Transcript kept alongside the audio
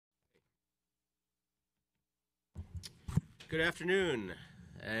Good afternoon,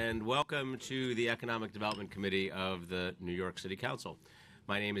 and welcome to the Economic Development Committee of the New York City Council.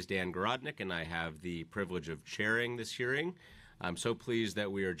 My name is Dan Garodnick, and I have the privilege of chairing this hearing. I'm so pleased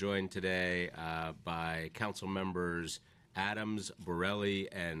that we are joined today by Council members Adams, Borelli,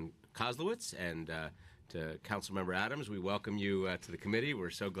 and Koslowitz. And to Council Member Adams, we welcome you to the committee. We're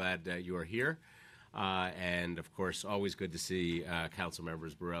so glad that you are here. And, of course, always good to see Council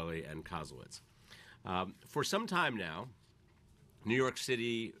members Borelli and Koslowitz. For some time now, New York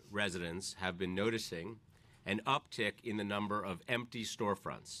City residents have been noticing an uptick in the number of empty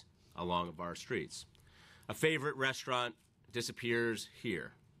storefronts along our streets. A favorite restaurant disappears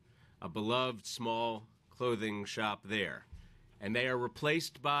here, a beloved small clothing shop there, and they are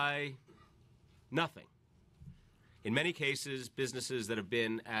replaced by nothing. In many cases, businesses that have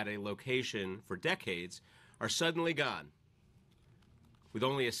been at a location for decades are suddenly gone, with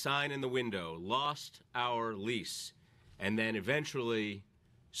only a sign in the window, "Lost our lease," and then eventually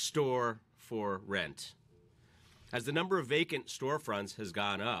store for rent. As the number of vacant storefronts has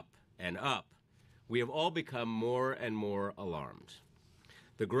gone up and up, we have all become more and more alarmed.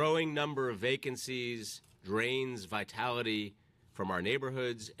 The growing number of vacancies drains vitality from our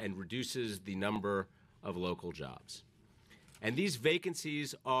neighborhoods and reduces the number of local jobs. And these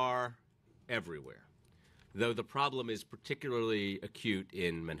vacancies are everywhere, though the problem is particularly acute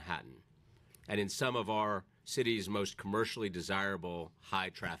in Manhattan and in some of our city's most commercially desirable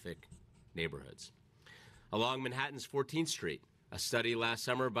high-traffic neighborhoods. Along Manhattan's 14th Street, a study last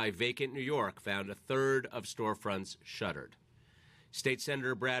summer by Vacant New York found a third of storefronts shuttered. State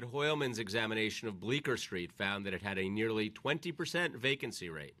Senator Brad Hoylman's examination of Bleecker Street found that it had a nearly 20% vacancy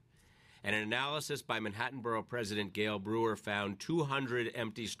rate. And an analysis by Manhattan Borough President Gail Brewer found 200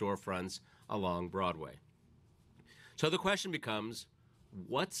 empty storefronts along Broadway. So the question becomes,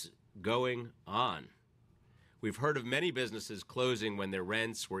 what's going on? We've heard of many businesses closing when their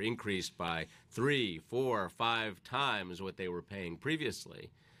rents were increased by 3, 4, 5 times what they were paying previously.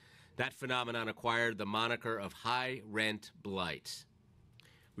 That phenomenon acquired the moniker of high rent blight.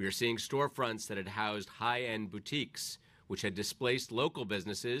 We are seeing storefronts that had housed high-end boutiques, which had displaced local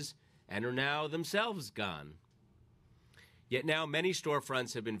businesses and are now themselves gone. Yet now many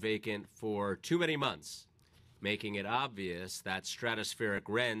storefronts have been vacant for too many months, making it obvious that stratospheric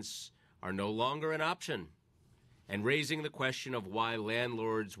rents are no longer an option, and raising the question of why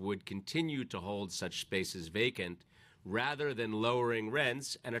landlords would continue to hold such spaces vacant rather than lowering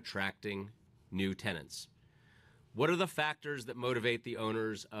rents and attracting new tenants. What are the factors that motivate the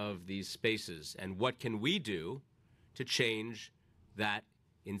owners of these spaces, and what can we do to change that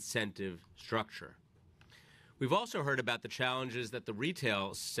incentive structure? We've also heard about the challenges that the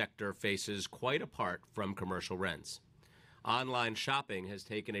retail sector faces quite apart from commercial rents. Online shopping has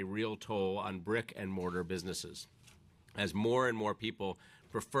taken a real toll on brick and mortar businesses, as more and more people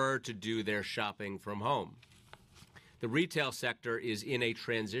prefer to do their shopping from home. The retail sector is in a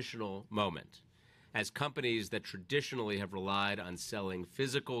transitional moment, as companies that traditionally have relied on selling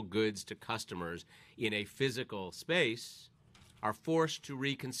physical goods to customers in a physical space are forced to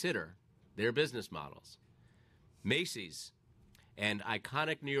reconsider their business models. Macy's, an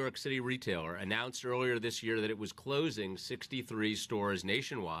iconic New York City retailer, announced earlier this year that it was closing 63 stores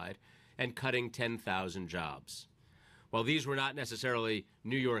nationwide and cutting 10,000 jobs. While these were not necessarily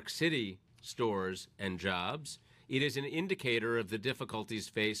New York City stores and jobs, it is an indicator of the difficulties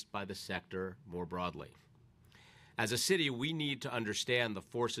faced by the sector more broadly. As a city, we need to understand the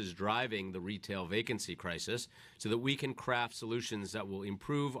forces driving the retail vacancy crisis so that we can craft solutions that will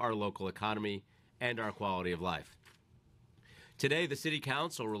improve our local economy and our quality of life. Today, the City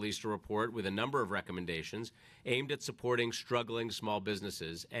Council released a report with a number of recommendations aimed at supporting struggling small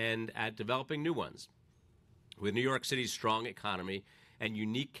businesses and at developing new ones. With New York City's strong economy and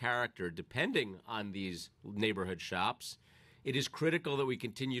unique character depending on these neighborhood shops, it is critical that we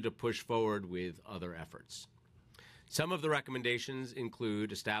continue to push forward with other efforts. Some of the recommendations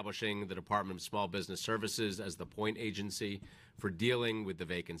include establishing the Department of Small Business Services as the point agency for dealing with the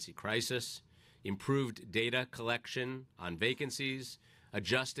vacancy crisis, improved data collection on vacancies,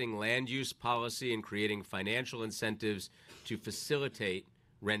 adjusting land use policy and creating financial incentives to facilitate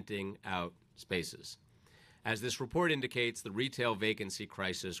renting out spaces. As this report indicates, the retail vacancy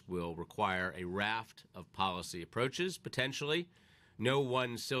crisis will require a raft of policy approaches, potentially. No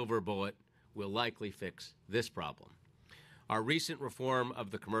one silver bullet will likely fix this problem. Our recent reform of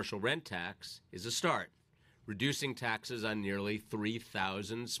the commercial rent tax is a start, reducing taxes on nearly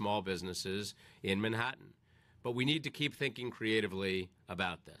 3,000 small businesses in Manhattan. But we need to keep thinking creatively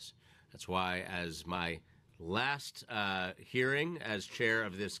about this. That's why, as my last hearing as chair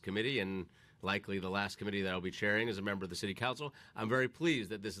of this committee, and likely the last committee that I'll be chairing as a member of the City Council, I'm very pleased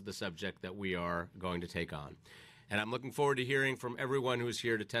that this is the subject that we are going to take on. And I'm looking forward to hearing from everyone who is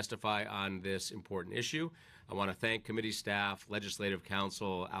here to testify on this important issue. I want to thank committee staff, legislative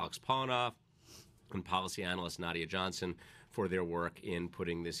counsel Alex Polinoff, and policy analyst Nadia Johnson for their work in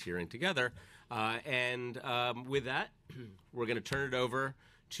putting this hearing together. With that, we're going to turn it over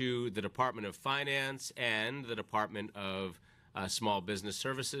to the Department of Finance and the Department of Small Business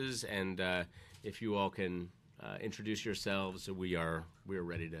Services. And if you all can introduce yourselves, we are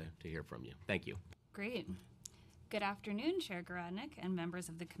ready to hear from you. Thank you. Great. Good afternoon, Chair Gorodnick and members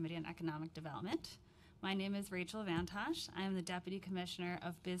of the Committee on Economic Development. My name is Rachel Vantosh. I am the Deputy Commissioner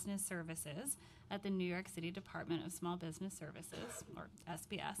of Business Services at the New York City Department of Small Business Services, or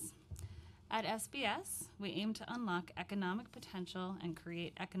SBS. At SBS, we aim to unlock economic potential and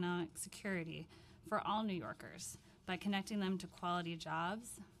create economic security for all New Yorkers by connecting them to quality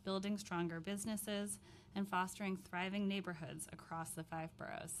jobs, building stronger businesses, and fostering thriving neighborhoods across the 5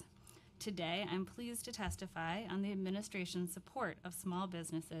 boroughs. Today, I'm pleased to testify on the administration's support of small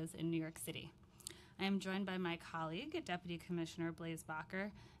businesses in New York City. I am joined by my colleague, Deputy Commissioner Blaise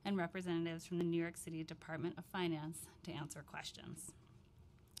Bacher, and representatives from the New York City Department of Finance to answer questions.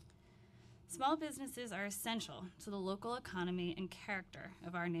 Small businesses are essential to the local economy and character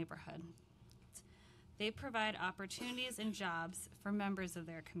of our neighborhood. They provide opportunities and jobs for members of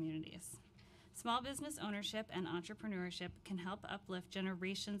their communities. Small business ownership and entrepreneurship can help uplift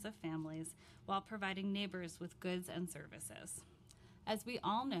generations of families while providing neighbors with goods and services. As we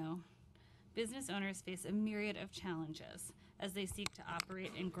all know, business owners face a myriad of challenges as they seek to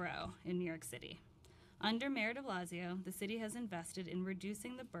operate and grow in New York City. Under Mayor de Blasio, the city has invested in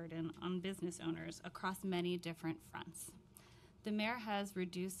reducing the burden on business owners across many different fronts. The mayor has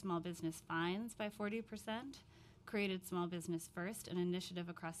reduced small business fines by 40%, created Small Business First, an initiative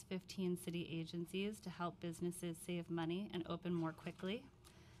across 15 city agencies to help businesses save money and open more quickly,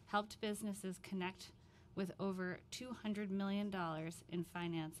 helped businesses connect with over $200 million in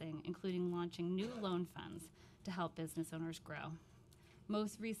financing, including launching new loan funds to help business owners grow.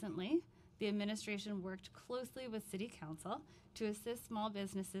 Most recently, the administration worked closely with City Council to assist small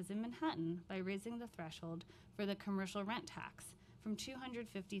businesses in Manhattan by raising the threshold for the commercial rent tax from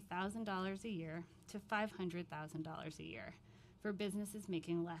 $250,000 a year to $500,000 a year for businesses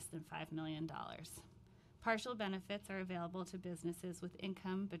making less than $5 million. Partial benefits are available to businesses with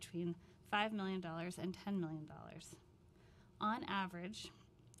income between $5 million and $10 million. On average,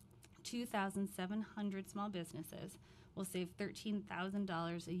 2,700 small businesses will save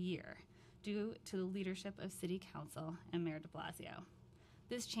 $13,000 a year due to the leadership of City Council and Mayor de Blasio.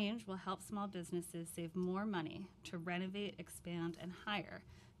 This change will help small businesses save more money to renovate, expand, and hire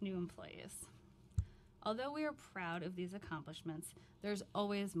new employees. Although we are proud of these accomplishments, there's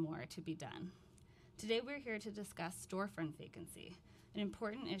always more to be done. Today we're here to discuss storefront vacancy, an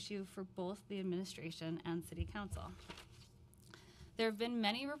important issue for both the administration and City Council. There have been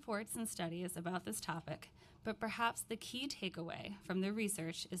many reports and studies about this topic, but perhaps the key takeaway from the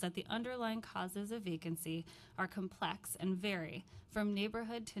research is that the underlying causes of vacancy are complex and vary from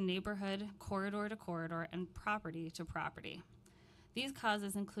neighborhood to neighborhood, corridor to corridor, and property to property. These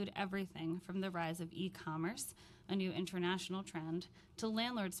causes include everything from the rise of e-commerce, a new international trend, to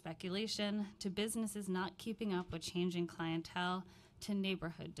landlord speculation, to businesses not keeping up with changing clientele, to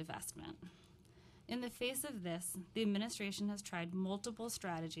neighborhood divestment. In the face of this, the administration has tried multiple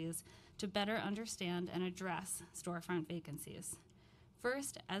strategies to better understand and address storefront vacancies.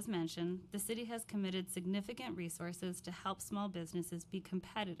 First, as mentioned, the city has committed significant resources to help small businesses be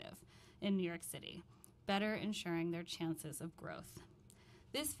competitive in New York City, better ensuring their chances of growth.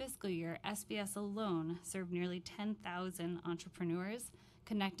 This fiscal year, SBS alone served nearly 10,000 entrepreneurs,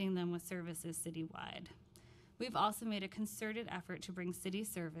 connecting them with services citywide. We've also made a concerted effort to bring city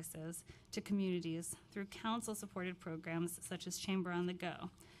services to communities through council-supported programs such as Chamber on the Go,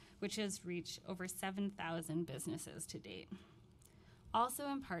 which has reached over 7,000 businesses to date. Also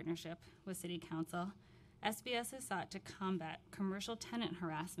in partnership with City Council, SBS has sought to combat commercial tenant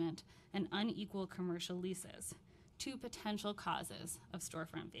harassment and unequal commercial leases, 2 potential causes of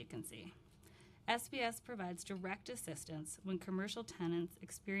storefront vacancy. SBS provides direct assistance when commercial tenants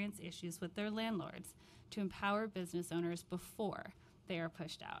experience issues with their landlords to empower business owners before they are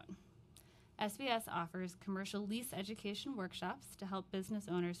pushed out. SBS offers commercial lease education workshops to help business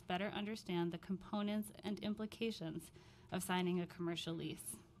owners better understand the components and implications of signing a commercial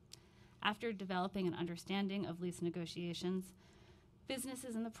lease. After developing an understanding of lease negotiations,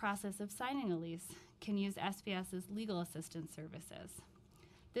 businesses in the process of signing a lease can use SBS's legal assistance services.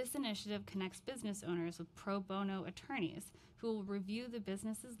 This initiative connects business owners with pro bono attorneys who will review the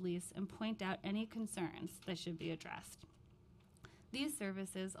business's lease and point out any concerns that should be addressed. These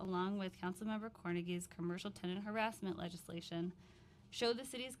services, along with Councilmember Cornegie's commercial tenant harassment legislation, show the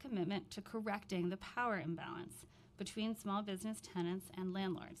city's commitment to correcting the power imbalance between small business tenants and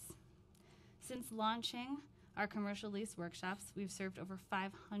landlords. Since launching our commercial lease workshops, we've served over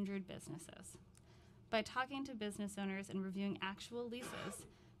 500 businesses. By talking to business owners and reviewing actual leases,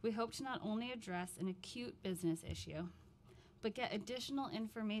 we hope to not only address an acute business issue, but get additional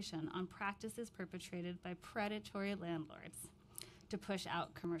information on practices perpetrated by predatory landlords to push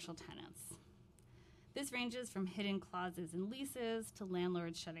out commercial tenants. This ranges from hidden clauses in leases to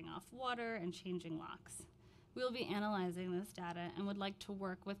landlords shutting off water and changing locks. We will be analyzing this data and would like to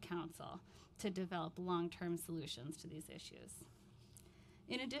work with council to develop long-term solutions to these issues.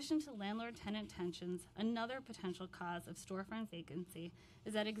 In addition to landlord-tenant tensions, another potential cause of storefront vacancy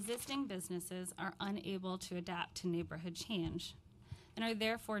is that existing businesses are unable to adapt to neighborhood change and are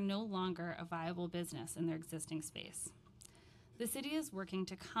therefore no longer a viable business in their existing space. The city is working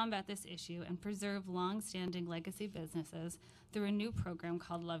to combat this issue and preserve long-standing legacy businesses through a new program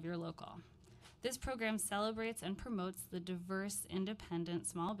called Love Your Local. This program celebrates and promotes the diverse, independent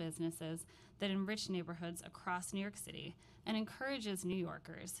small businesses that enrich neighborhoods across New York City and encourages New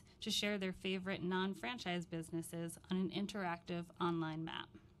Yorkers to share their favorite non-franchise businesses on an interactive online map.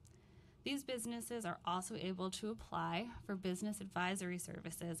 These businesses are also able to apply for business advisory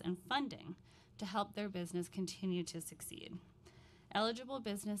services and funding to help their business continue to succeed. Eligible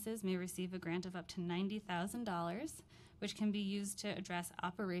businesses may receive a grant of up to $90,000, which can be used to address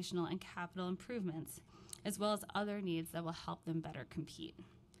operational and capital improvements, as well as other needs that will help them better compete.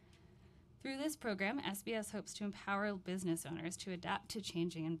 Through this program, SBS hopes to empower business owners to adapt to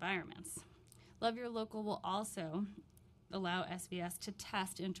changing environments. Love Your Local will also allow SBS to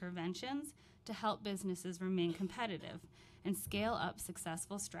test interventions to help businesses remain competitive and scale up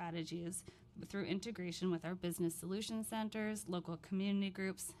successful strategies through integration with our business solution centers, local community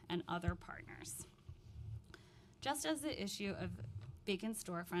groups, and other partners. Just as the issue of vacant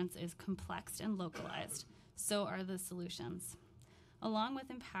storefronts is complex and localized, so are the solutions. Along with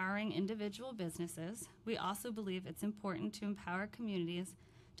empowering individual businesses, we also believe it's important to empower communities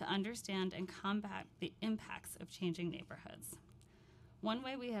to understand and combat the impacts of changing neighborhoods. One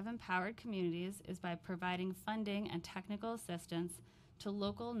way we have empowered communities is by providing funding and technical assistance to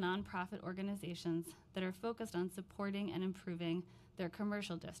local nonprofit organizations that are focused on supporting and improving their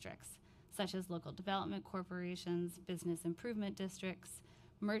commercial districts, such as local development corporations, business improvement districts,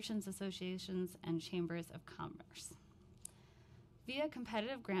 merchants associations, and chambers of commerce. Via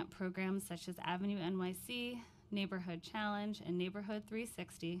competitive grant programs such as Avenue NYC, Neighborhood Challenge, and Neighborhood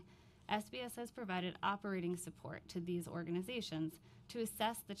 360, SBS has provided operating support to these organizations to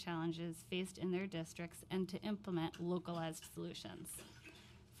assess the challenges faced in their districts and to implement localized solutions.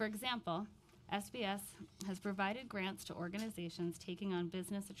 For example, SBS has provided grants to organizations taking on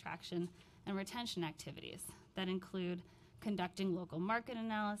business attraction and retention activities that include conducting local market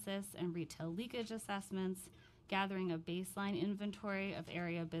analysis and retail leakage assessments, gathering a baseline inventory of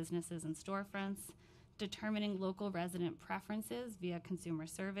area businesses and storefronts, determining local resident preferences via consumer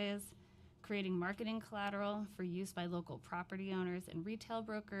surveys, creating marketing collateral for use by local property owners and retail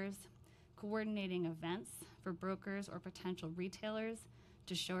brokers, coordinating events for brokers or potential retailers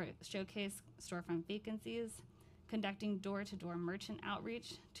to showcase storefront vacancies, conducting door-to-door merchant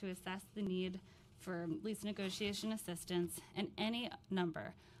outreach to assess the need for lease negotiation assistance, and any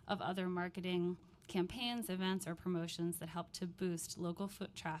number of other marketing campaigns, events, or promotions that help to boost local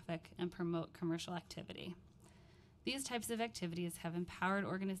foot traffic and promote commercial activity. These types of activities have empowered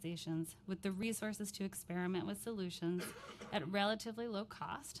organizations with the resources to experiment with solutions at relatively low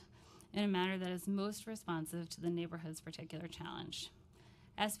cost in a manner that is most responsive to the neighborhood's particular challenge.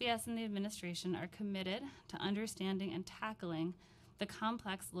 SBS and the administration are committed to understanding and tackling the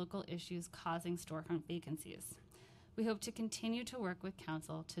complex local issues causing storefront vacancies. We hope to continue to work with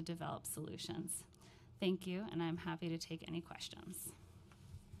council to develop solutions. Thank you, and I'm happy to take any questions.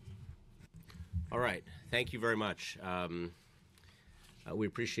 All right. Thank you very much. We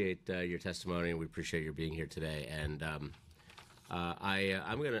appreciate your testimony, and we appreciate your being here today. And I'm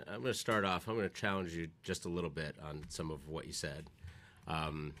gonna start off. I'm gonna challenge you just a little bit on some of what you said.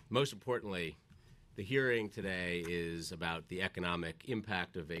 Most importantly, the hearing today is about the economic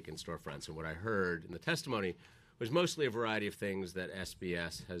impact of vacant storefronts, and what I heard in the testimony was mostly a variety of things that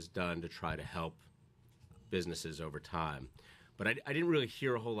SBS has done to try to help businesses over time. But I didn't really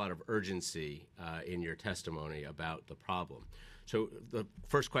hear a whole lot of urgency in your testimony about the problem. So the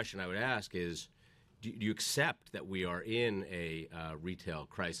first question I would ask is, do you accept that we are in a retail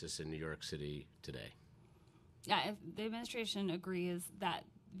crisis in New York City today? Yeah, if the administration agrees that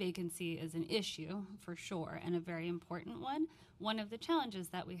vacancy is an issue for sure, and a very important one. One of the challenges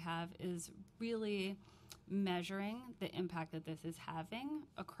that we have is really measuring the impact that this is having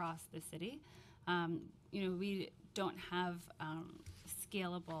across the city. We don't have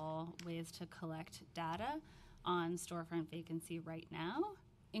scalable ways to collect data on storefront vacancy right now,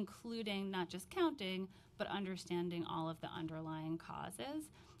 including not just counting, but understanding all of the underlying causes.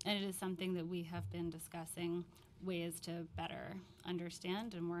 And it is something that we have been discussing ways to better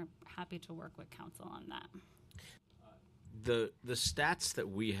understand, and we're happy to work with council on that. The stats that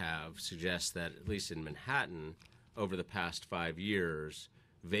we have suggest that, at least in Manhattan, over the past 5 years,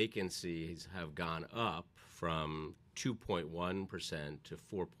 vacancies have gone up from 2.1% to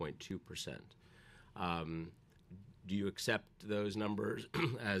 4.2%. Do you accept those numbers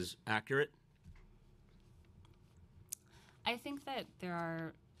as accurate? I think that there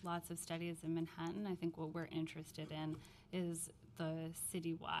are lots of studies in Manhattan. I think what we're interested in is the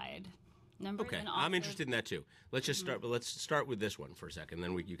citywide numbers. Okay, and I'm interested in that too. Let's just start. But let's start with this one for a second.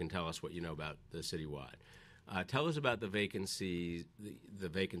 Then you can tell us what you know about the citywide. Tell us about the vacancy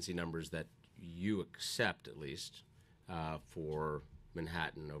numbers that you accept, at least, for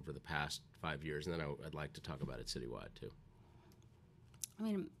Manhattan over the past 5 years, and then I'd like to talk about it citywide too.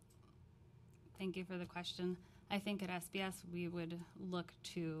 Thank you for the question. I think at SBS we would look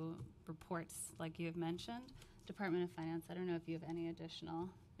to reports like you have mentioned. Department of Finance, I don't know if you have any additional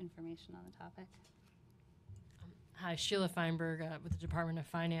information on the topic. Hi, Sheila Feinberg with the Department of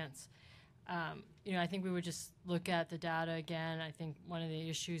Finance. I think we would just look at the data again. I think one of the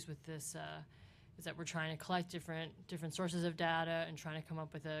issues with this is that we're trying to collect different sources of data and trying to come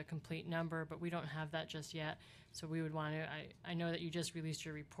up with a complete number, but we don't have that just yet. So we would want to, I know that you just released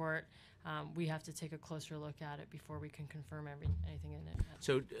your report. We have to take a closer look at it before we can confirm anything in it.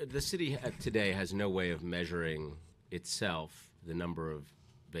 So the city today has no way of measuring itself the number of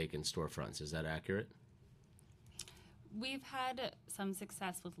vacant storefronts. Is that accurate? We've had some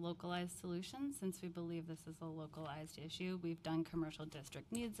success with localized solutions since we believe this is a localized issue. We've done commercial district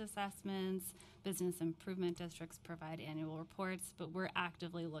needs assessments, business improvement districts provide annual reports, but we're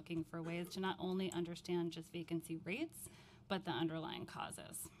actively looking for ways to not only understand just vacancy rates, but the underlying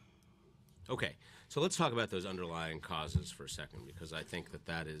causes. Okay, so let's talk about those underlying causes for a second, because I think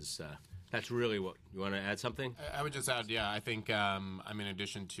that's really what you want to add. Something I would just add, I think in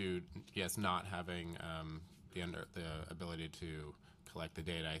addition to not having the ability to collect the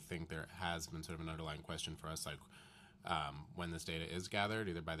data, I think there has been sort of an underlying question for us, like when this data is gathered,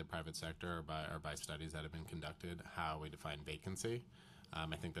 either by the private sector or by studies that have been conducted, how we define vacancy.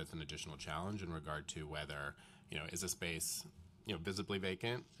 I think that's an additional challenge in regard to whether is a space visibly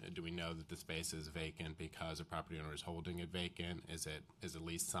vacant? Do we know that the space is vacant because a property owner is holding it vacant? Is a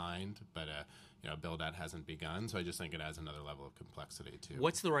lease signed, but a build-out hasn't begun? So I just think it adds another level of complexity to.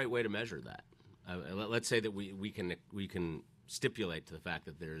 What's the right way to measure that? Let's say that we can stipulate to the fact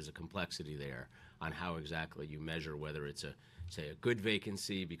that there is a complexity there on how exactly you measure whether it's a good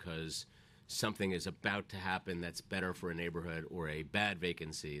vacancy because something is about to happen that's better for a neighborhood, or a bad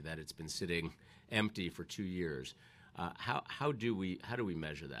vacancy that it's been sitting empty for 2 years. How do we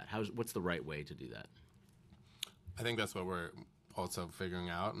measure that? What's the right way to do that? I think that's what we're also figuring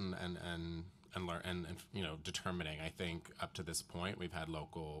out and determining. I think up to this point we've had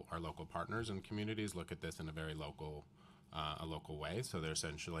our local partners and communities look at this in a very local way. So they're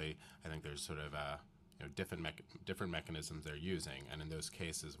essentially, I think there's sort of different mechanisms they're using, and in those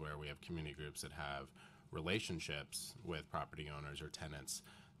cases where we have community groups that have relationships with property owners or tenants,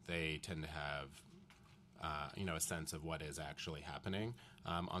 they tend to have a sense of what is actually happening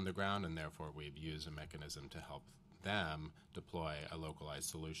on the ground, and therefore we've used a mechanism to help them deploy a localized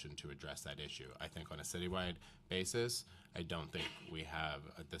solution to address that issue. I think on a citywide basis, I don't think we have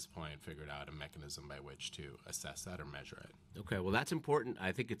at this point figured out a mechanism by which to assess that or measure it. Okay, well that's important.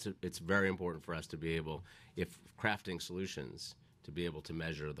 I think it's very important for us to be able, if crafting solutions, to be able to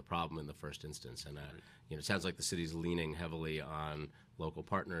measure the problem in the first instance. And it sounds like the city's leaning heavily on local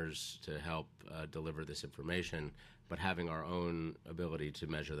partners to help deliver this information, but having our own ability to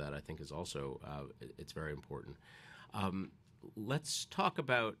measure that, I think, is also it's very important. Let's talk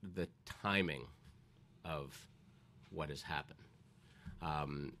about the timing of what has happened,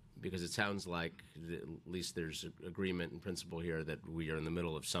 because it sounds like at least there's agreement in principle here that we are in the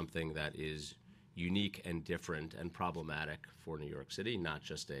middle of something that is unique and different and problematic for New York City, not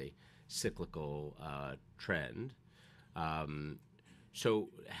just a cyclical trend. So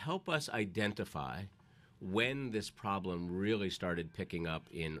help us identify when this problem really started picking up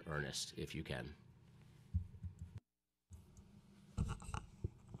in earnest, if you can.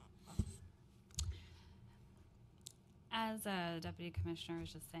 as a deputy commissioner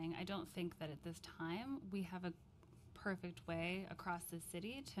was just saying, I don't think that at this time we have a perfect way across the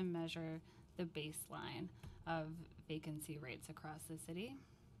city to measure the baseline of vacancy rates across the city.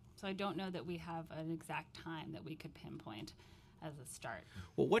 So I don't know that we have an exact time that we could pinpoint as a start.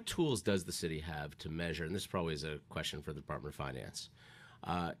 Well, what tools does the city have to measure, and this probably is a question for the Department of Finance,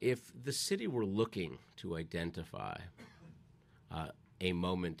 if the city were looking to identify a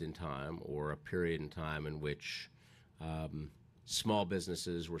moment in time or a period in time in which small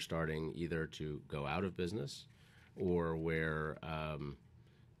businesses were starting either to go out of business or where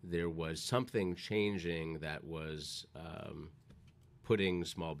there was something changing that was putting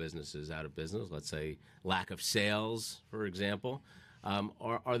small businesses out of business, let's say lack of sales, for example,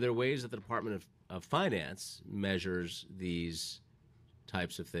 are there ways that the Department of Finance measures these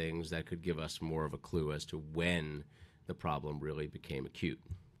types of things that could give us more of a clue as to when the problem really became acute?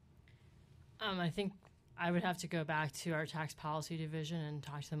 I think I would have to go back to our tax policy division and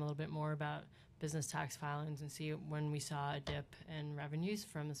talk to them a little bit more about business tax filings and see when we saw a dip in revenues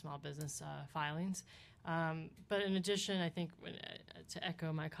from the small business filings. But in addition, I think to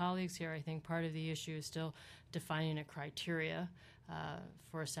echo my colleagues here, I think part of the issue is still defining a criteria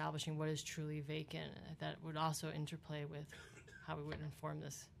for establishing what is truly vacant. That would also interplay with how we would inform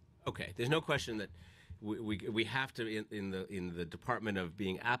this. Okay, there's no question that we have to, in the Department of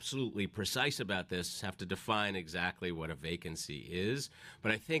being absolutely precise about this, have to define exactly what a vacancy is.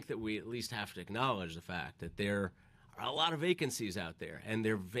 But I think that we at least have to acknowledge the fact that there are a lot of vacancies out there, and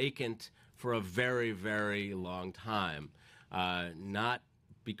they're vacant for a very, very long time. Not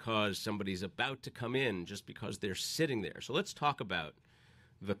because somebody's about to come in, just because they're sitting there. So let's talk about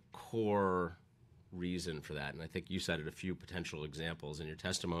the core reason for that. And I think you cited a few potential examples in your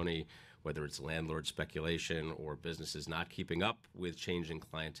testimony, whether it's landlord speculation or businesses not keeping up with changing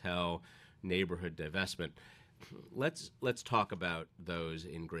clientele, neighborhood divestment. Let's talk about those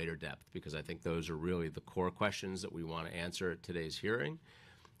in greater depth, because I think those are really the core questions that we want to answer at today's hearing.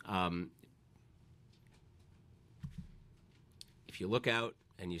 If you look out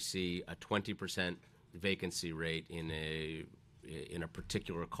and you see a 20% vacancy rate in a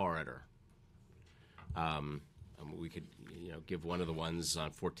particular corridor, we could, give one of the ones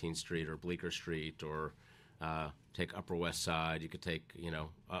on 14th Street or Bleecker Street, or take Upper West Side. You could take,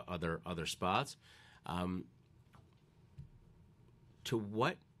 other spots. To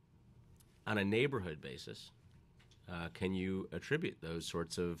what, on a neighborhood basis, can you attribute those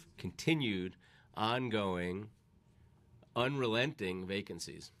sorts of continued, ongoing, unrelenting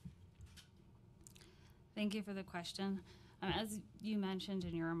vacancies? Thank you for the question. As you mentioned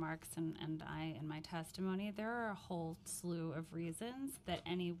in your remarks and I in my testimony, there are a whole slew of reasons that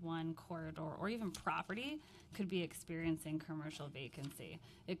any one corridor or even property could be experiencing commercial vacancy.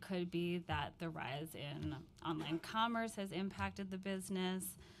 It could be that the rise in online commerce has impacted the business,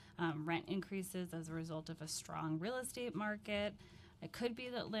 rent increases as a result of a strong real estate market. It could be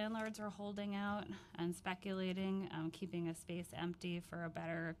that landlords are holding out and speculating, keeping a space empty for a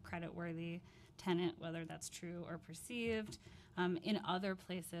better creditworthy tenant, whether that's true or perceived. In other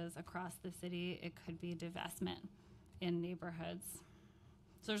places across the city, it could be divestment in neighborhoods.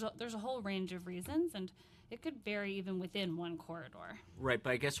 So there's a whole range of reasons, and it could vary even within one corridor. Right,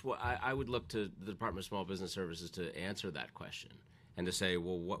 but I guess I would look to the Department of Small Business Services to answer that question and to say,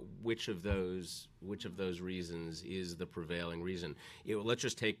 well, which of those reasons is the prevailing reason? Let's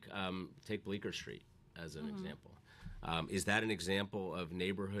just take Bleecker Street as an example. Is that an example of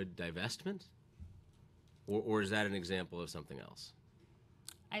neighborhood divestment? Or is that an example of something else?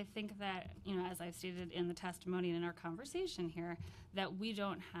 I think that, as I've stated in the testimony and in our conversation here, that we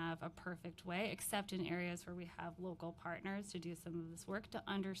don't have a perfect way, except in areas where we have local partners to do some of this work to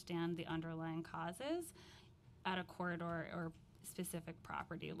understand the underlying causes at a corridor or specific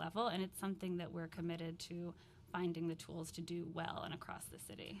property level. And it's something that we're committed to finding the tools to do well and across the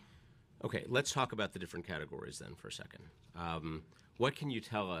city. Okay, let's talk about the different categories then for a second. What can you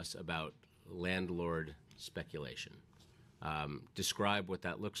tell us about landlord speculation? Describe what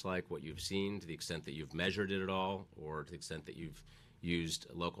that looks like, what you've seen, to the extent that you've measured it at all, or to the extent that you've used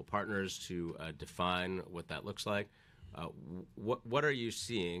local partners to define what that looks like. What are you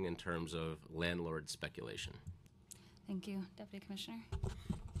seeing in terms of landlord speculation? Thank you, Deputy Commissioner.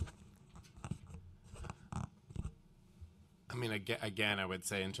 I mean, again, I would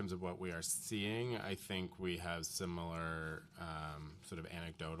say in terms of what we are seeing, I think we have similar sort of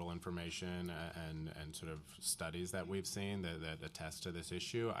anecdotal information and sort of studies that we've seen that attest to this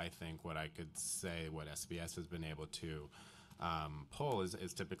issue. I think what I could say, what SBS has been able to pull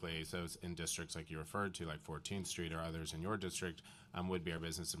is typically, so it's in districts like you referred to, like 14th Street or others in your district, would be our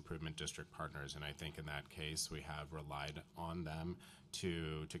business improvement district partners. And I think in that case, we have relied on them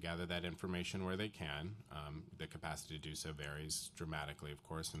to gather that information where they can. The capacity to do so varies dramatically, of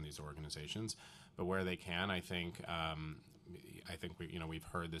course, in these organizations. But where they can, I think we've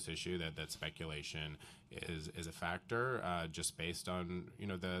heard this issue that speculation is a factor, just based on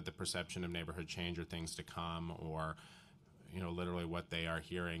the perception of neighborhood change or things to come, or literally what they are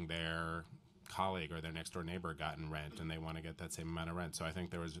hearing their colleague or their next door neighbor got in rent, and they want to get that same amount of rent. So I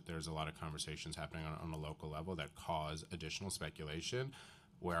think there's a lot of conversations happening on a local level that cause additional speculation.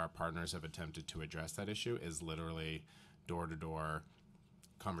 Where our partners have attempted to address that issue is literally door-to-door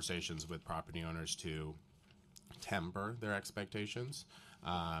conversations with property owners to temper their expectations,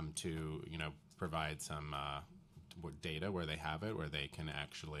 to provide some data where they have it, where they can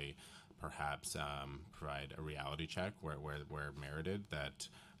actually perhaps provide a reality check where merited, that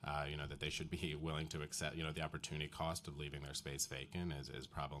that they should be willing to accept. The opportunity cost of leaving their space vacant is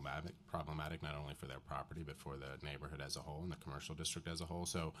problematic not only for their property but for the neighborhood as a whole and the commercial district as a whole.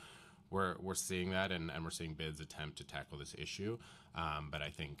 So we're seeing that, and we're seeing bids attempt to tackle this issue. But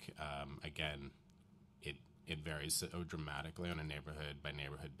I think again, it varies so dramatically on a neighborhood by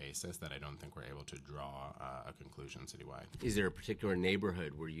neighborhood basis that I don't think we're able to draw a conclusion citywide. Is there a particular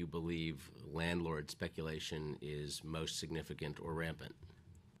neighborhood where you believe landlord speculation is most significant or rampant?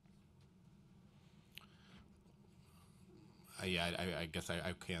 I guess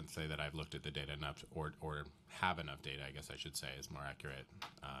I can't say that I've looked at the data enough or have enough data, I guess I should say, is more accurate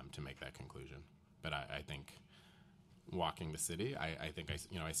to make that conclusion. But I think walking the city, I think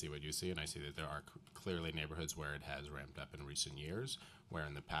I see what you see, and I see that there are clearly neighborhoods where it has ramped up in recent years, where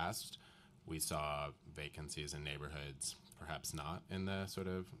in the past we saw vacancies in neighborhoods, perhaps not in the sort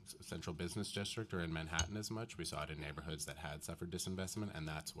of central business district or in Manhattan as much. We saw it in neighborhoods that had suffered disinvestment, and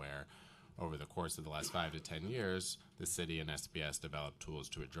that's where over the course of the last 5 to 10 years, the city and SBS developed tools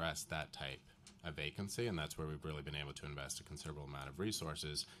to address that type of vacancy, and that's where we've really been able to invest a considerable amount of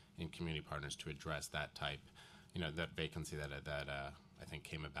resources in community partners to address that type, that vacancy that I think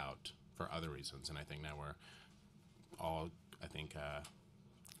came about for other reasons. And I think now we're all,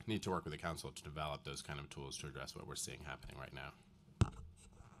 need to work with the council to develop those kind of tools to address what we're seeing happening right now.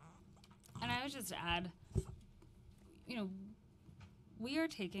 And I would just add, we are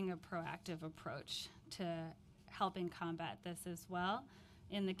taking a proactive approach to helping combat this as well.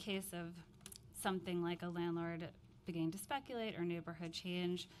 In the case of something like a landlord beginning to speculate or neighborhood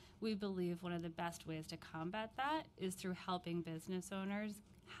change, we believe one of the best ways to combat that is through helping business owners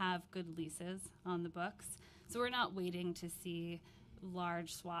have good leases on the books. So we're not waiting to see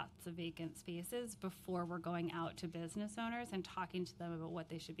large swaths of vacant spaces before we're going out to business owners and talking to them about what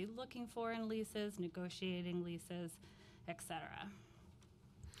they should be looking for in leases, negotiating leases, etc.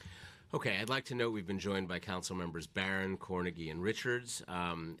 Okay, I'd like to note we've been joined by council members Barron, Cornegie, and Richards,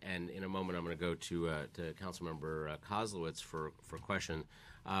 and in a moment I'm going to go to council member Koslowitz for a question.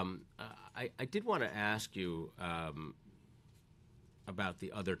 I did want to ask you about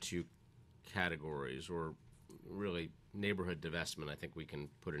the other two categories, or really neighborhood divestment. I think we can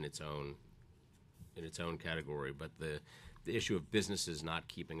put in its own category, but the issue of businesses not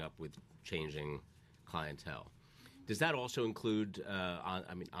keeping up with changing clientele. Does that also include,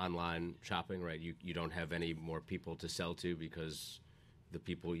 online shopping, right? You don't have any more people to sell to because the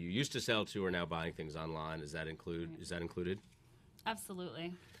people you used to sell to are now buying things online. Is that included?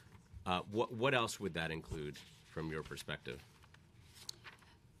 Absolutely. What else would that include from your perspective?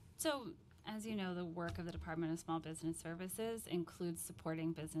 So, as you know, the work of the Department of Small Business Services includes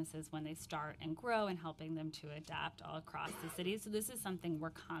supporting businesses when they start and grow and helping them to adapt all across the city. So this is something we're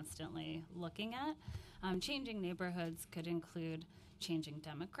constantly looking at. Changing neighborhoods could include changing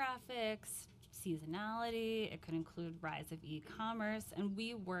demographics, seasonality. It could include rise of e-commerce, and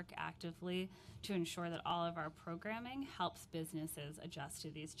we work actively to ensure that all of our programming helps businesses adjust to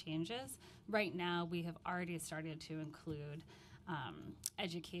these changes. Right now, we have already started to include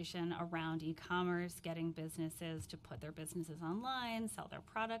education around e-commerce, getting businesses to put their businesses online, sell their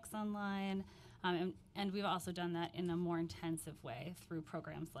products online, and we've also done that in a more intensive way through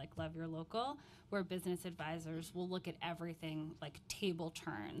programs like Love Your Local, where business advisors will look at everything like table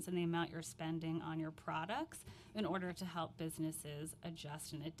turns and the amount you're spending on your products in order to help businesses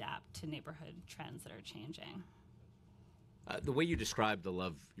adjust and adapt to neighborhood trends that are changing. The way you described the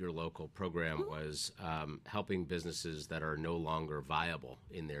Love Your Local program was helping businesses that are no longer viable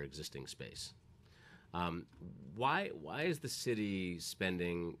in their existing space. Why is the city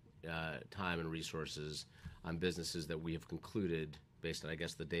spending time and resources on businesses that we have concluded based on, I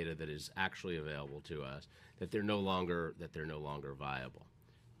guess, the data that is actually available to us, that they're no longer viable?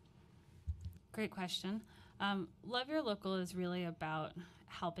 Great question. Love Your Local is really about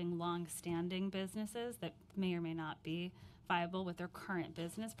helping long-standing businesses that may or may not be viable with their current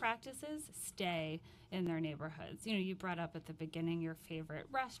business practices stay in their neighborhoods. You know, you brought up at the beginning your favorite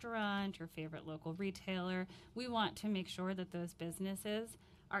restaurant, your favorite local retailer. We want to make sure that those businesses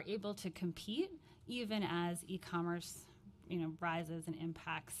are able to compete even as e-commerce, rises and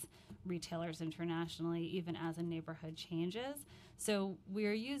impacts retailers internationally, even as a neighborhood changes. So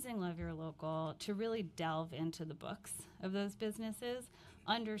we're using Love Your Local to really delve into the books of those businesses,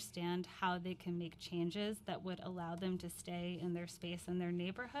 understand how they can make changes that would allow them to stay in their space and their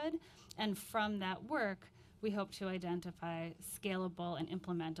neighborhood. And from that work, we hope to identify scalable and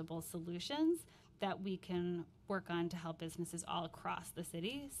implementable solutions that we can work on to help businesses all across the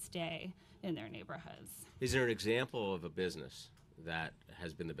city stay in their neighborhoods. Is there an example of a business that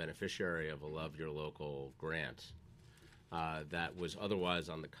has been the beneficiary of a Love Your Local grant that was otherwise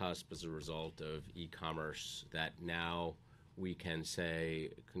on the cusp as a result of e-commerce, that now we can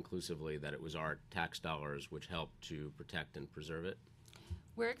say conclusively that it was our tax dollars which helped to protect and preserve it?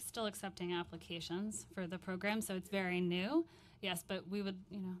 We're still accepting applications for the program, so it's very new. Yes, but we would,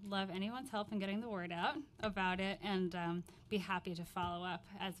 love anyone's help in getting the word out about it, and be happy to follow up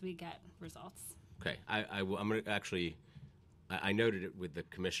as we get results. Okay, I'm going to actually, I noted it with the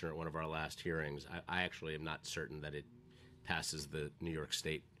commissioner at one of our last hearings. I actually am not certain that it passes the New York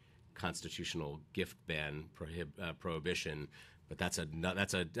State constitutional gift ban prohibition, but that's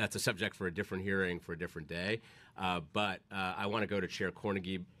a subject for a different hearing for a different day. But I want to go to Chair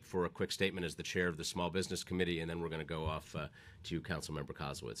Cornegy for a quick statement as the chair of the Small Business Committee, and then we're going to go off to Councilmember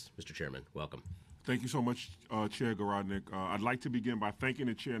Kozowitz. Mr. Chairman, welcome. Thank you so much, Chair Garodnick. I'd like to begin by thanking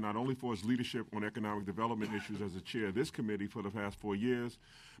the chair not only for his leadership on economic development issues as the chair of this committee for the past 4 years,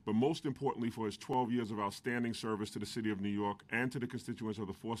 but most importantly for his 12 years of outstanding service to the city of New York and to the constituents of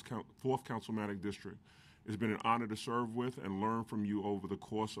the 4th Councilmanic District. It's been an honor to serve with and learn from you over the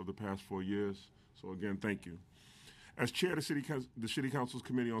course of the past 4 years. So again, thank you. As chair of the City Council's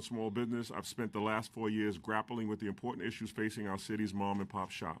Committee on Small Business, I've spent the last 4 years grappling with the important issues facing our city's mom and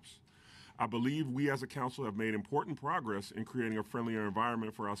pop shops. I believe we as a council have made important progress in creating a friendlier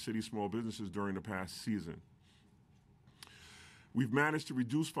environment for our city's small businesses during the past season. We've managed to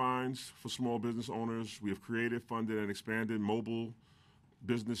reduce fines for small business owners. We have created, funded, and expanded mobile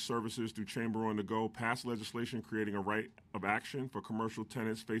business services through Chamber on the Go, passed legislation creating a right of action for commercial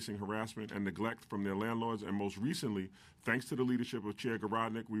tenants facing harassment and neglect from their landlords, and most recently, thanks to the leadership of Chair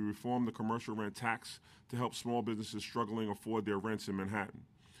Garodnick, we reformed the commercial rent tax to help small businesses struggling afford their rents in Manhattan.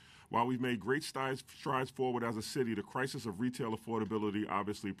 While we've made great strides forward as a city, the crisis of retail affordability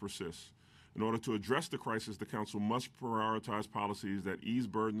obviously persists. In order to address the crisis, the Council must prioritize policies that ease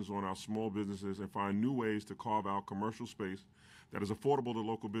burdens on our small businesses and find new ways to carve out commercial space that is affordable to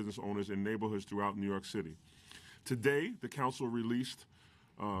local business owners in neighborhoods throughout New York City. Today, the Council released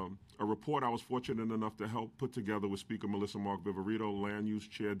a report I was fortunate enough to help put together with Speaker Melissa Mark Viverito, Land Use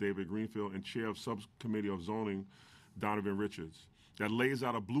Chair David Greenfield, and Chair of Subcommittee of Zoning Donovan Richards, that lays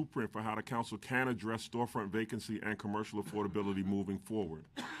out a blueprint for how the Council can address storefront vacancy and commercial affordability moving forward.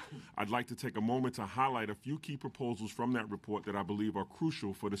 I'd like to take a moment to highlight a few key proposals from that report that I believe are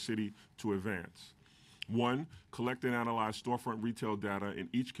crucial for the city to advance. 1, collect and analyze storefront retail data in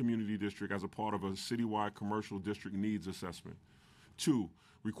each community district as a part of a citywide commercial district needs assessment. 2,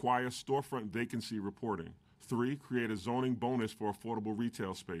 require storefront vacancy reporting. 3, create a zoning bonus for affordable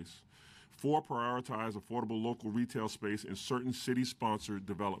retail space. 4, prioritize affordable local retail space in certain city-sponsored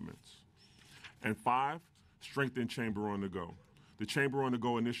developments. And 5, strengthen Chamber on the Go. The Chamber on the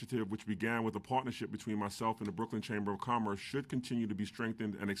Go initiative, which began with a partnership between myself and the Brooklyn Chamber of Commerce, should continue to be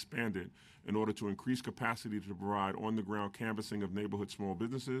strengthened and expanded in order to increase capacity to provide on-the-ground canvassing of neighborhood small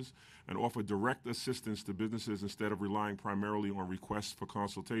businesses and offer direct assistance to businesses instead of relying primarily on requests for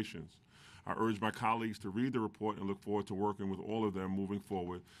consultations. I urge my colleagues to read the report and look forward to working with all of them moving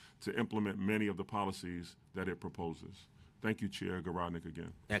forward to implement many of the policies that it proposes. Thank you, Chair Garodnick,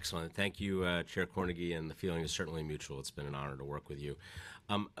 again. Excellent. Thank you, Chair Cornegy, and the feeling is certainly mutual. It's been an honor to work with you.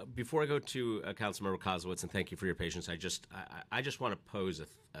 Before I go to Councilmember Kozowitz, and thank you for your patience, I just want to pose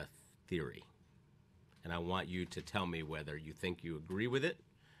a theory, and I want you to tell me whether you think you agree with it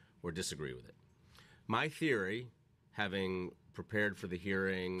or disagree with it. My theory, having prepared for the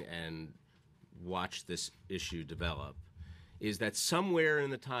hearing and watched this issue develop, is that somewhere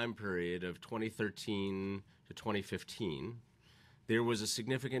in the time period of 2013 to 2015, there was a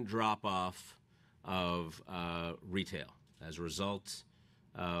significant drop-off of retail as a result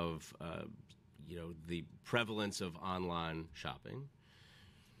of the prevalence of online shopping,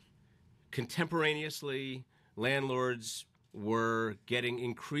 Contemporaneously, landlords were getting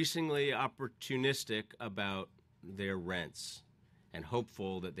increasingly opportunistic about their rents and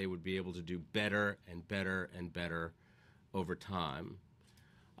hopeful that they would be able to do better and better and better over time,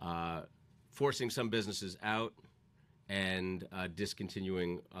 forcing some businesses out and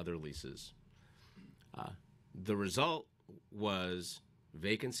discontinuing other leases. The result was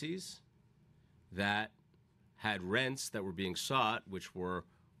vacancies that had rents that were being sought, which were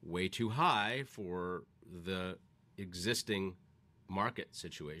way too high for the existing market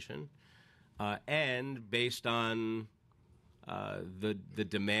situation, and based on the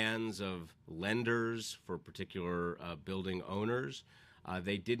demands of lenders for particular building owners,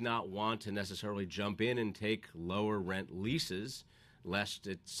 they did not want to necessarily jump in and take lower rent leases, lest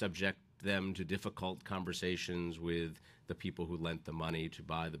it subject them to difficult conversations with the people who lent the money to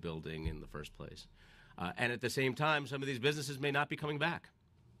buy the building in the first place. And at the same time, some of these businesses may not be coming back.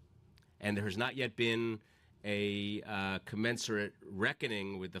 And there has not yet been a commensurate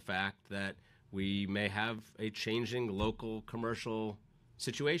reckoning with the fact that we may have a changing local commercial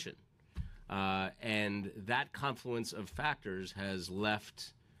situation. And that confluence of factors has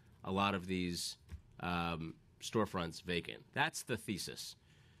left a lot of these storefronts vacant. That's the thesis.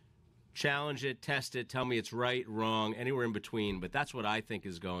 Challenge it, test it, tell me it's right, wrong, anywhere in between, but that's what I think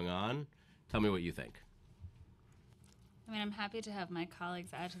is going on. Tell me what you think. I mean, I'm happy to have my colleagues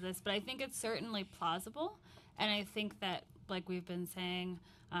add to this, but I think it's certainly plausible, and I think that, like we've been saying,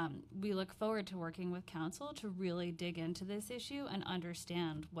 we look forward to working with council to really dig into this issue and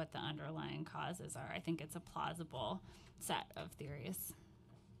understand what the underlying causes are. I think it's a plausible set of theories.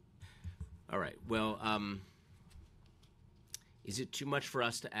 All right. Well, is it too much for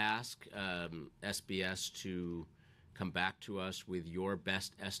us to ask SBS to come back to us with your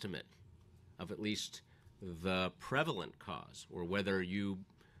best estimate of at least the prevalent cause, or whether you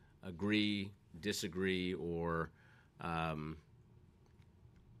agree, disagree, or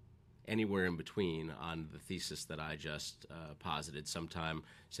anywhere in between on the thesis that I just posited sometime,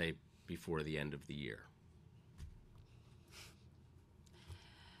 say, before the end of the year?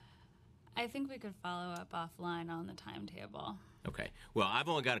 I think we could follow up offline on the timetable. Okay. Well, I've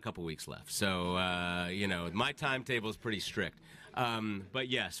only got a couple weeks left, so, my timetable is pretty strict. But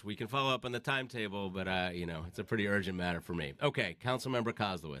yes, we can follow up on the timetable, but, it's a pretty urgent matter for me. Okay, Councilmember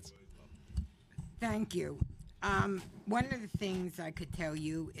Koslowitz. Thank you. One of the things I could tell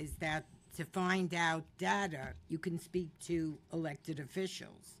you is that to find out data, you can speak to elected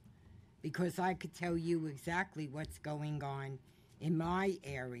officials, because I could tell you exactly what's going on in my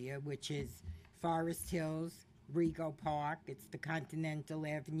area, which is Forest Hills, Rego Park, it's the Continental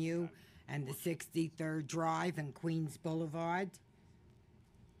Avenue, and the 63rd Drive and Queens Boulevard,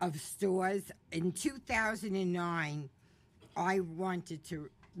 of stores. In 2009, I wanted to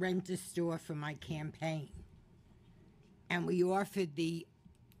rent a store for my campaign, and we offered the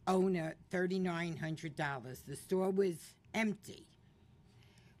owner $3,900. The store was empty.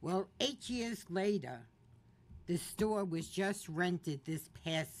 Well, 8 years later, the store was just rented this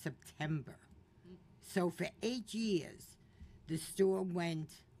past September. So for 8 years, the store went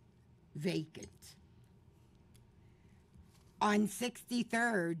vacant. On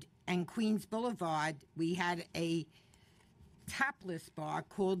 63rd and Queens Boulevard, we had a topless bar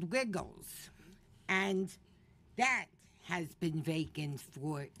called Wiggles, and that has been vacant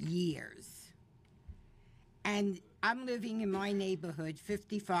for years. And I'm living in my neighborhood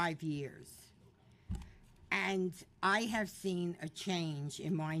 55 years, and I have seen a change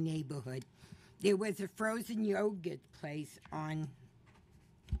in my neighborhood. There was a frozen yogurt place on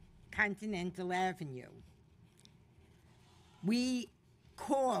Continental Avenue. We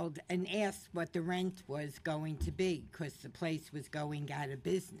called and asked what the rent was going to be, because the place was going out of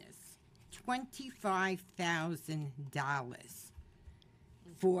business. $25,000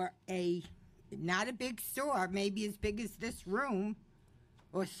 for not a big store, maybe as big as this room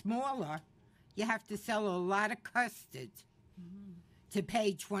or smaller. You have to sell a lot of custard to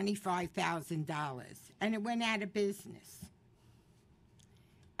pay $25,000, and it went out of business.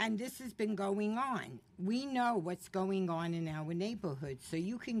 And this has been going on. We know what's going on in our neighborhood, so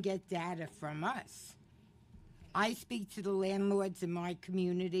you can get data from us. I speak to the landlords in my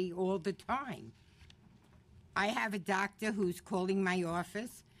community all the time. I have a doctor who's calling my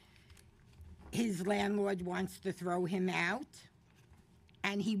office. His landlord wants to throw him out,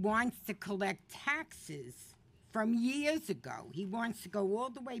 and he wants to collect taxes from years ago. He wants to go all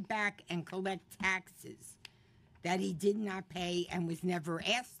the way back and collect taxes that he did not pay and was never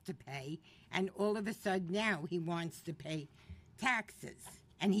asked to pay, and all of a sudden now he wants to pay taxes.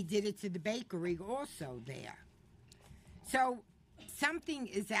 And he did it to the bakery also there. So something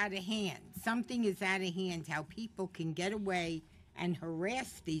is out of hand. Something is out of hand how people can get away and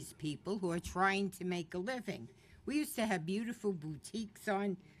harass these people who are trying to make a living. We used to have beautiful boutiques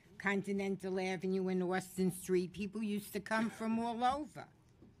on Continental Avenue and Austin Street. People used to come from all over.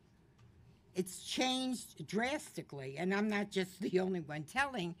 It's changed drastically, and I'm not just the only one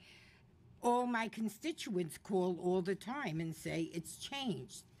telling. All my constituents call all the time and say it's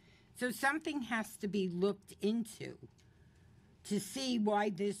changed. So something has to be looked into to see why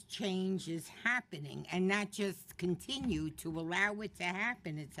this change is happening and not just continue to allow it to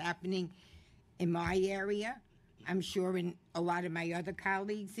happen. It's happening in my area, I'm sure in a lot of my other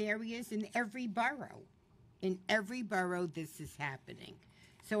colleagues' areas, in every borough. In every borough, this is happening.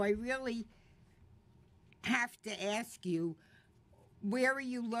 So I really have to ask you, where are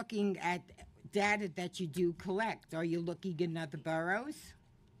you looking at data that you do collect? Are you looking in other boroughs?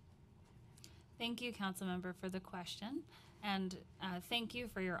 Thank you, Councilmember, for the question. And thank you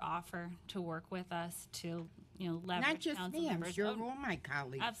for your offer to work with us to, leverage Not just council me, I'm members. sure Oh, all my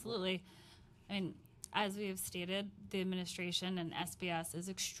colleagues. absolutely. I mean, as we have stated, the administration and SBS is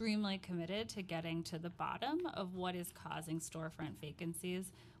extremely committed to getting to the bottom of what is causing storefront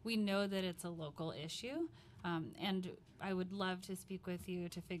vacancies. We know that it's a local issue, and I would love to speak with you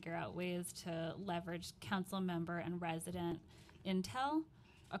to figure out ways to leverage council member and resident intel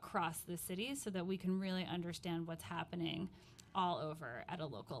across the city so that we can really understand what's happening all over at a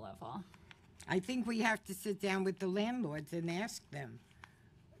local level. I think we have to sit down with the landlords and ask them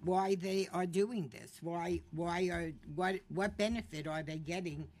why they are doing this. What benefit are they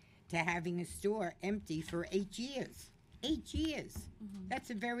getting to having a store empty for 8 years? 8 years. Mm-hmm.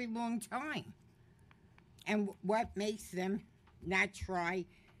 That's a very long time. And what makes them not try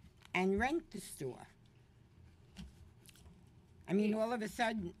and rent the store? I mean, all of a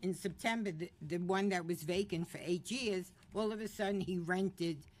sudden, in September, the one that was vacant for 8 years, all of a sudden he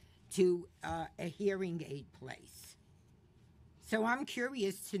rented to a hearing aid place. So I'm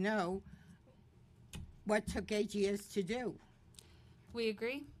curious to know what took 8 years to do. We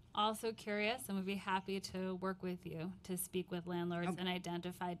agree. Also curious, and would be happy to work with you to speak with landlords and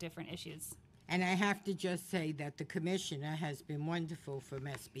identify different issues. And I have to just say that the commissioner has been wonderful from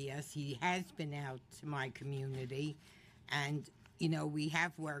SBS. He has been out to my community, and we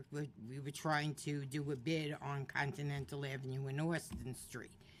have worked with, we were trying to do a bid on Continental Avenue and Austin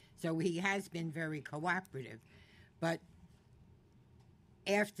Street. So he has been very cooperative. But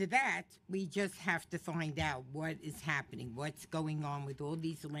after that, we just have to find out what is happening, what's going on with all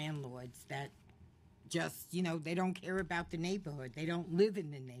these landlords that just, they don't care about the neighborhood. They don't live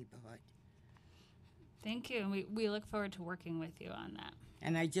in the neighborhood. Thank you, and we look forward to working with you on that.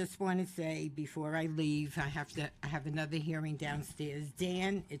 And I just want to say before I leave, I have another hearing downstairs.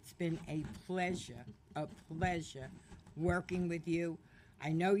 Dan, it's been a pleasure working with you. I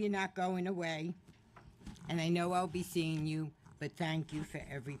know you're not going away, and I know I'll be seeing you, but thank you for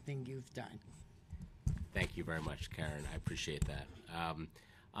everything you've done. Thank you very much, Karen. I appreciate that.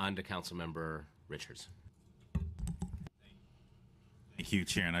 On to Councilmember Richards. Thank you,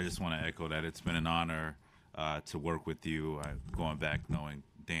 Chair, and I just want to echo that. It's been an honor to work with you. Going back, knowing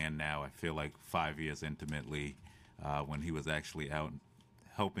Dan now, I feel like 5 years intimately when he was actually out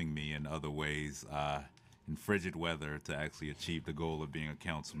helping me in other ways in frigid weather to actually achieve the goal of being a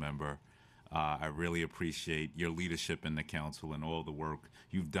council member. I really appreciate your leadership in the council and all the work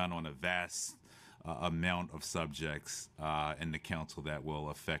you've done on a vast amount of subjects in the council that will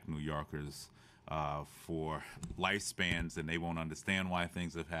affect New Yorkers for lifespans, and they won't understand why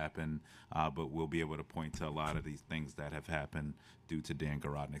things have happened, but we'll be able to point to a lot of these things that have happened due to Dan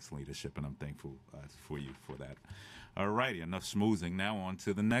Garodnick's leadership, and I'm thankful for you for that. All righty, enough schmoozing. Now on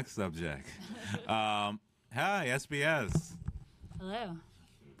to the next subject. Hi, SBS. Hello.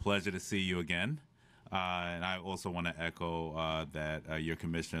 Pleasure to see you again. And I also want to echo that your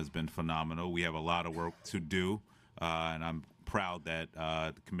commissioner has been phenomenal. We have a lot of work to do, and I'm proud that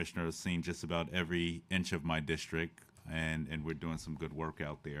the commissioner has seen just about every inch of my district, and we're doing some good work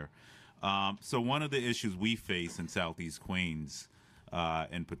out there. So one of the issues we face in Southeast Queens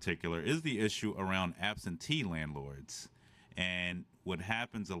in particular is the issue around absentee landlords. And what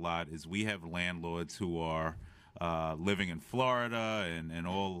happens a lot is we have landlords who are living in Florida and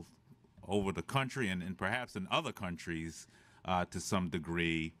all over the country and perhaps in other countries to some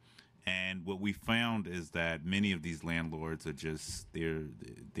degree. And what we found is that many of these landlords are just,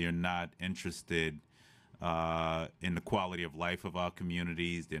 they're not interested in the quality of life of our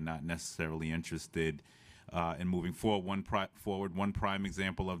communities. They're not necessarily interested in moving forward. One prime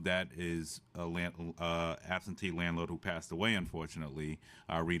example of that is a absentee landlord who passed away, unfortunately,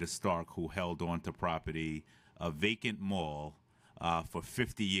 Rita Stark, who held on to property, a vacant mall, for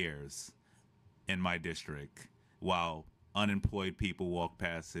 50 years in my district, while unemployed people walk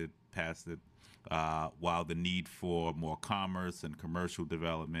past it, while the need for more commerce and commercial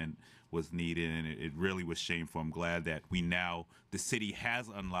development was needed, and it really was shameful. I'm glad that the city has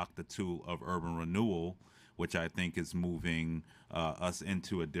unlocked the tool of urban renewal, which I think is moving us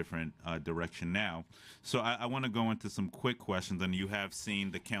into a different direction now. So I want to go into some quick questions, and you have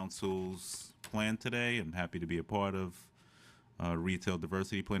seen the council's plan today. I'm happy to be a part of retail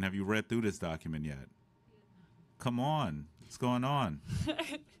diversity plan. Have you read through this document yet? Come on, what's going on?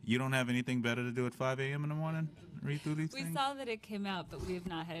 You don't have anything better to do at 5 a.m. in the morning? Read through these things? We saw that it came out, but we have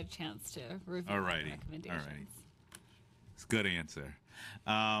not had a chance to review the recommendations. All right. It's a good answer.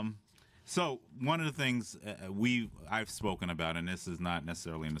 So one of the things I've spoken about, and this is not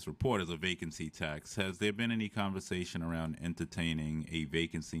necessarily in this report, is a vacancy tax. Has there been any conversation around entertaining a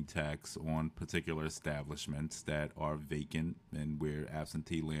vacancy tax on particular establishments that are vacant and where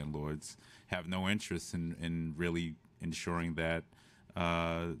absentee landlords have no interest in really ensuring that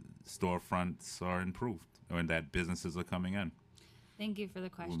storefronts are improved or that businesses are coming in? Thank you for the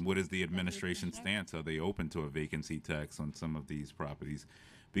question. What is the administration stance? Are they open to a vacancy tax on some of these properties?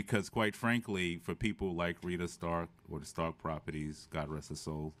 Because quite frankly, for people like Rita Stark or the Stark properties, God rest her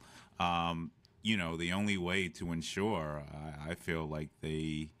soul, the only way to ensure, I feel like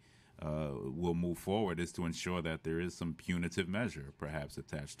they will move forward is to ensure that there is some punitive measure perhaps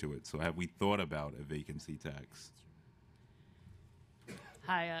attached to it. So have we thought about a vacancy tax?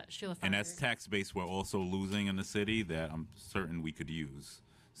 Hi, Sheila Feinberg. And that's tax base we're also losing in the city that I'm certain we could use.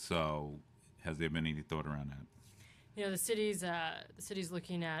 So has there been any thought around that? The city's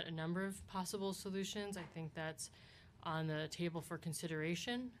looking at a number of possible solutions. I think that's on the table for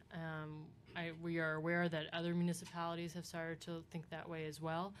consideration. We are aware that other municipalities have started to think that way as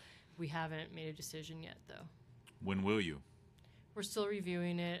well. We haven't made a decision yet, though. When will you? We're still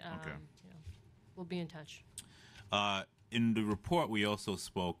reviewing it. Okay. We'll be in touch. In the report, we also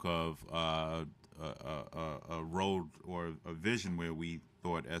spoke of a road or a vision where we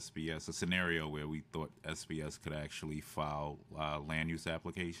thought SBS, a scenario where we thought SBS could actually file land use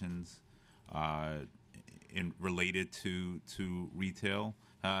applications related to retail.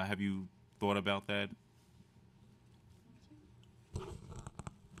 Have you thought about that?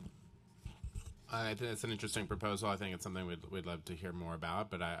 I think it's an interesting proposal. I think it's something we'd love to hear more about.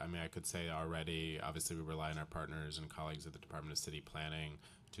 But I could say already, obviously, we rely on our partners and colleagues at the Department of City Planning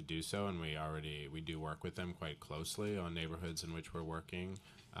to do so, and we do work with them quite closely on neighborhoods in which we're working,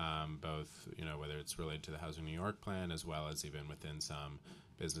 both whether it's related to the Housing New York plan as well as even within some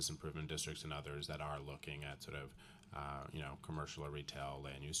business improvement districts and others that are looking at sort of commercial or retail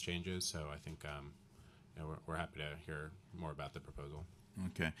land use changes. So I think we're happy to hear more about the proposal.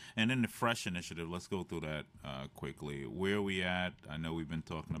 Okay. And then the Fresh initiative, let's go through that quickly. Where are we at? I know we've been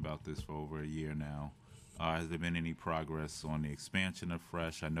talking about this for over a year now. Has there been any progress on the expansion of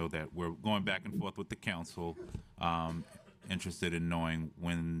Fresh? I know that we're going back and forth with the council. Interested in knowing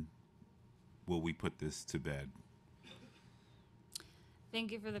when will we put this to bed?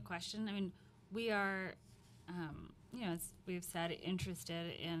 Thank you for the question. I mean, we are, as we've said,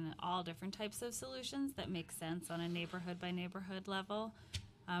 interested in all different types of solutions that make sense on a neighborhood by neighborhood level,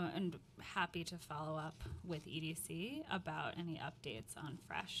 and happy to follow up with EDC about any updates on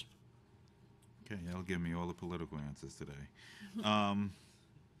Fresh. Okay, that'll give me all the political answers today.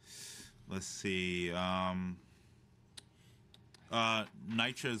 Let's see.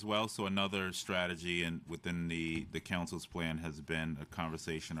 NYCC as well, so another strategy within the council's plan has been a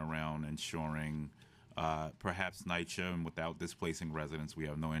conversation around ensuring perhaps NYCC, and without displacing residents, we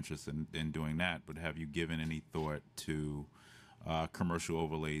have no interest in doing that, but have you given any thought to commercial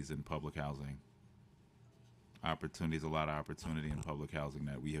overlays in public housing? Opportunities, a lot of opportunity in public housing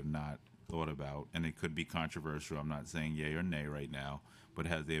that we have not thought about, and it could be controversial. I'm not saying yay or nay right now, but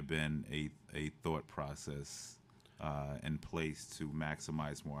has there been a thought process in place to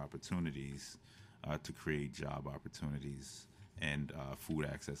maximize more opportunities, to create job opportunities and food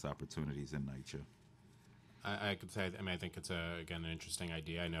access opportunities in NYCC? I could say, I think it's again an interesting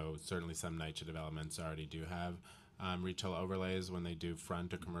idea. I know certainly some NYCC developments already do have retail overlays when they do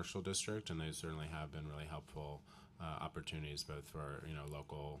front a commercial district, and they certainly have been really helpful opportunities both for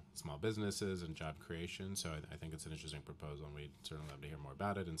local small businesses and job creation. So I think it's an interesting proposal, and we'd certainly love to hear more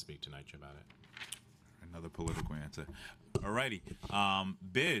about it and speak to NYCC about it. Another political answer. All righty.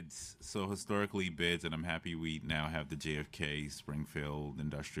 Bids. So historically bids, and I'm happy we now have the JFK Springfield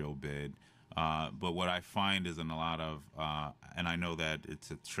industrial bid. But what I find is in a lot of, and I know that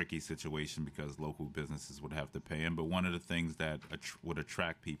it's a tricky situation because local businesses would have to pay in, but one of the things that would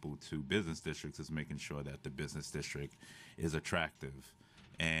attract people to business districts is making sure that the business district is attractive.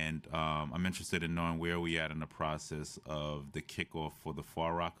 And I'm interested in knowing where we at in the process of the kickoff for the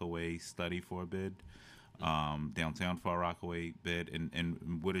Far Rockaway study for a bid, downtown Far Rockaway bid,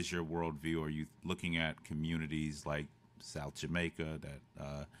 and what is your worldview? Are you looking at communities like South Jamaica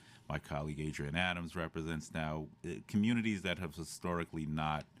that my colleague Adrian Adams represents now, communities that have historically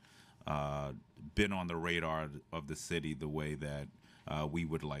not been on the radar of the city the way that we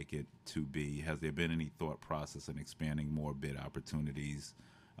would like it to be? Has there been any thought process in expanding more bid opportunities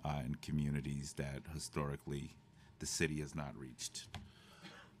in communities that historically the city has not reached?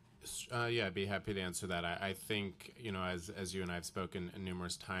 Yeah, I'd be happy to answer that. I think, as you and I have spoken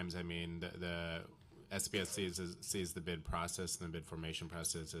numerous times, I mean, the SBS sees the bid process and the bid formation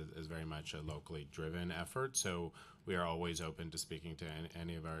process as very much a locally driven effort. So we are always open to speaking to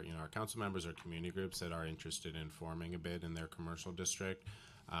any of our council members or community groups that are interested in forming a bid in their commercial district.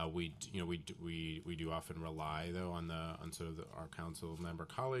 We do often rely though on sort of our council member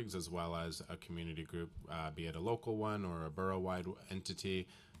colleagues as well as a community group, be it a local one or a borough-wide entity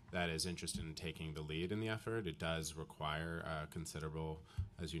that is interested in taking the lead in the effort. It does require considerable,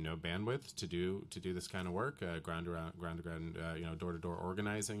 as you know, bandwidth to do this kind of work. Ground to ground, door-to-door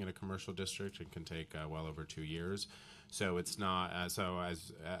organizing in a commercial district, it can take well over 2 years. So it's not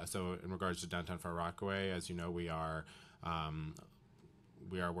so in regards to downtown Far Rockaway, as you know, we are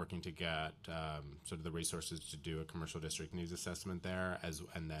working to get sort of the resources to do a commercial district needs assessment there,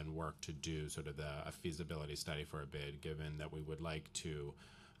 and then work to do sort of a feasibility study for a bid, given that we would like to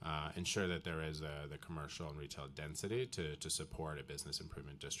ensure that there is the commercial and retail density to support a business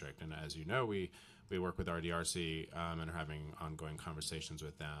improvement district. And as you know, we work with RDRC and are having ongoing conversations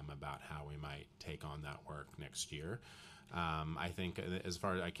with them about how we might take on that work next year. I think as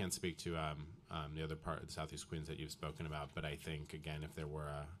far as I can't speak to the other part of the Southeast Queens that you've spoken about, but I think, again, if there were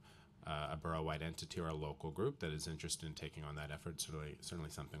a borough-wide entity or a local group that is interested in taking on that effort, certainly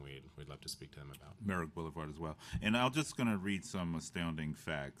something we'd love to speak to them about. Merrick Boulevard as well. And I'm just going to read some astounding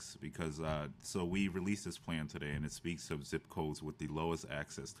facts because so we released this plan today, and it speaks of zip codes with the lowest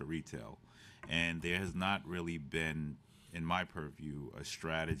access to retail. And there has not really been, in my purview, a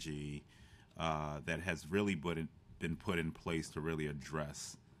strategy that has really been put in place to really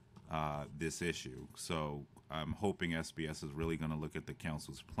address this issue. So I'm hoping SBS is really going to look at the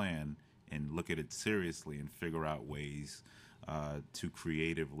council's plan and look at it seriously and figure out ways to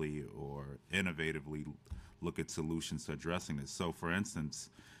creatively or innovatively look at solutions to addressing this. So, for instance,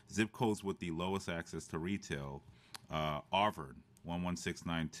 zip codes with the lowest access to retail, Harvard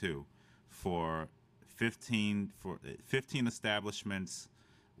 11692 for 15 establishments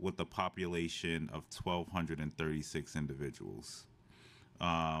with a population of 1,236 individuals.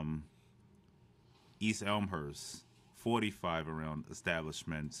 East Elmhurst, 45 around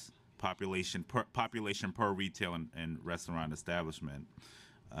establishments, population per retail and restaurant establishment,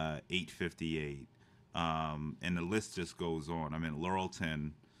 858. And the list just goes on. I mean,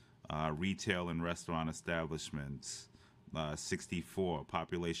 Laurelton, retail and restaurant establishments, 64.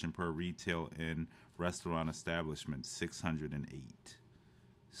 Population per retail and restaurant establishment, 608.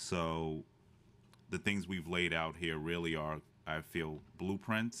 So the things we've laid out here really are, I feel,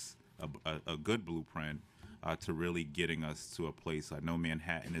 blueprints, a good blueprint to really getting us to a place. I know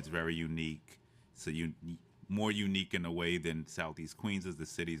Manhattan is very unique. So more unique in a way than Southeast Queens is. The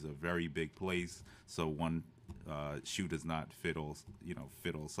city's a very big place, so one shoe does not fit all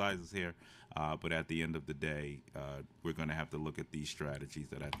sizes here. But at the end of the day, we're going to have to look at these strategies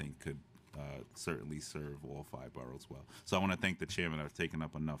that I think could certainly serve all 5 boroughs well. So I want to thank the chairman that have taken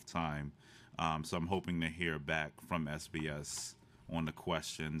up enough time. So I'm hoping to hear back from SBS on the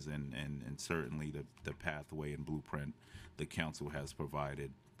questions and certainly the pathway and blueprint the council has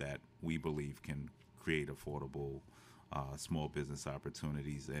provided that we believe can create affordable small business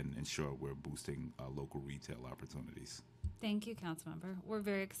opportunities and ensure we're boosting local retail opportunities. Thank you, Councilmember. We're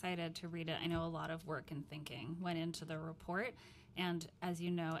very excited to read it. I know a lot of work and thinking went into the report. And as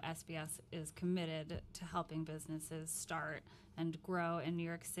you know, SBS is committed to helping businesses start and grow in New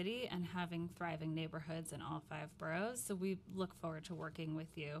York City and having thriving neighborhoods in all 5 boroughs. So we look forward to working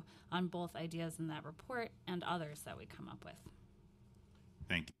with you on both ideas in that report and others that we come up with.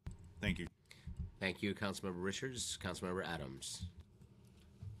 Thank you. Thank you. Thank you, Councilmember Richards. Councilmember Adams.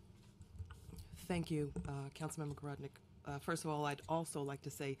 Thank you, Councilmember Garodnick. First of all, I'd also like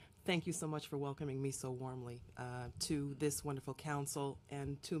to say thank you so much for welcoming me so warmly to this wonderful council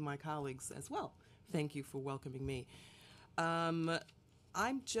and to my colleagues as well. Thank you for welcoming me.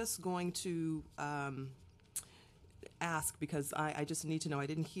 I'm just going to ask because I just need to know. I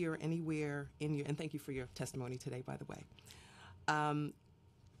didn't hear anywhere in your, and thank you for your testimony today, by the way.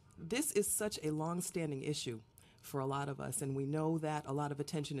 This is such a long-standing issue for a lot of us, and we know that a lot of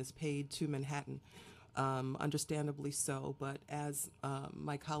attention is paid to Manhattan, understandably so. But as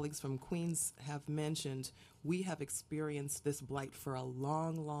my colleagues from Queens have mentioned, we have experienced this blight for a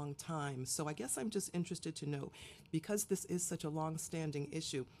long, long time. So I guess I'm just interested to know, because this is such a long-standing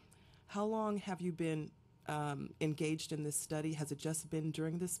issue, how long have you been engaged in this study? Has it just been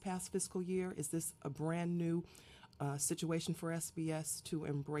during this past fiscal year? Is this a brand new situation for SBS to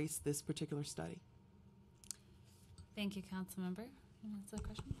embrace this particular study? Thank you, Councilmember. That's the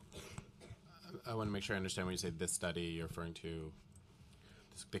question. I want to make sure I understand when you say this study, you're referring to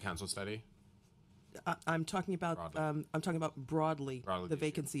the council study? I'm talking about broadly Broadly the the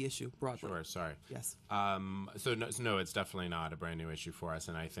vacancy issue. Broadly. Sure, sorry. Yes. No, it's definitely not a brand new issue for us,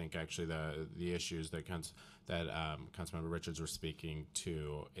 and I think actually the issues that Councilmember Richards were speaking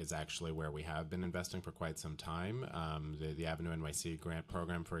to is actually where we have been investing for quite some time. The Avenue NYC grant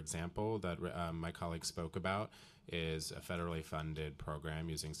program, for example, that my colleague spoke about, is a federally funded program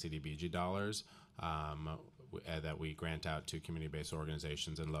using CDBG dollars that we grant out to community-based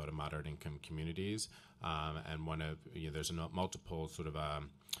organizations in low to moderate income communities. And there's multiple sort of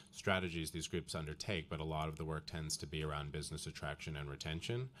strategies these groups undertake, but a lot of the work tends to be around business attraction and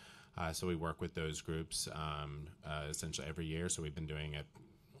retention. So we work with those groups essentially every year. So we've been doing it,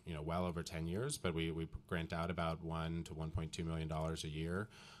 well over 10 years, but we grant out about $1 to $1.2 million a year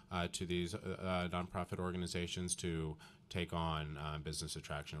to these nonprofit organizations to take on business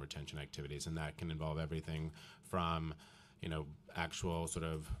attraction and retention activities, and that can involve everything from, actual sort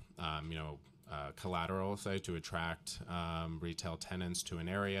of, collateral, say, to attract retail tenants to an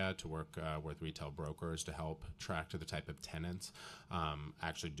area, to work with retail brokers to help attract to the type of tenants,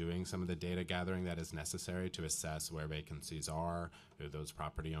 actually doing some of the data gathering that is necessary to assess where vacancies are, who those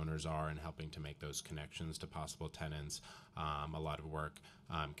property owners are, and helping to make those connections to possible tenants. A lot of work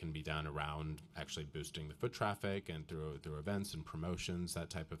can be done around actually boosting the foot traffic and through events and promotions, that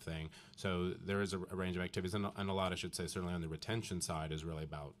type of thing. So there is a range of activities, and a lot, I should say, certainly on the retention side, is really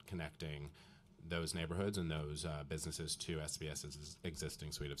about connecting those neighborhoods and those businesses to SBS's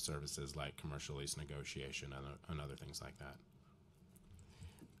existing suite of services like commercial lease negotiation and other things like that.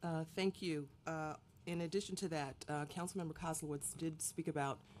 Thank you. In addition to that, Councilmember Koslowitz did speak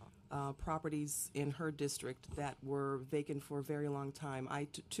about properties in her district that were vacant for a very long time. I,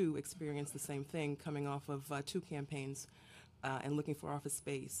 too, experienced the same thing coming off of 2 campaigns and looking for office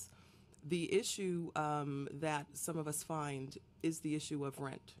space. The issue that some of us find is the issue of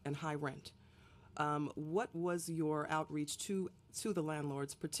rent and high rent. What was your outreach to the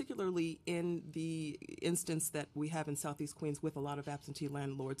landlords, particularly in the instance that we have in Southeast Queens with a lot of absentee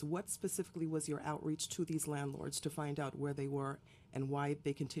landlords? What specifically was your outreach to these landlords to find out where they were and why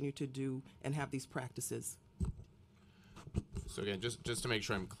they continue to do and have these practices? So again, just to make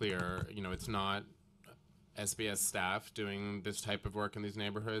sure I'm clear, it's not SBS staff doing this type of work in these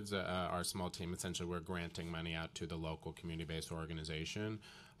neighborhoods. Our small team, essentially, we're granting money out to the local community-based organization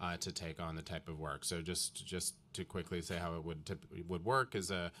to take on the type of work. So just to quickly say how it would work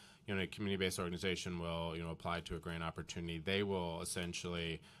is a community-based organization will apply to a grant opportunity. They will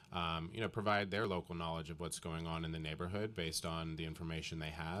essentially provide their local knowledge of what's going on in the neighborhood based on the information they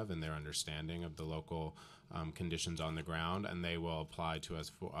have and their understanding of the local conditions on the ground, and they will apply to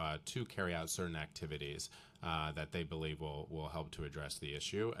us to carry out certain activities that they believe will help to address the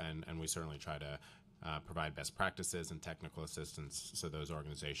issue, and we certainly try to provide best practices and technical assistance so those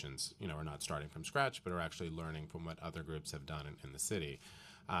organizations are not starting from scratch but are actually learning from what other groups have done in the city.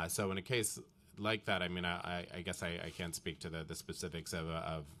 So in a case like that, I guess I can't speak to the specifics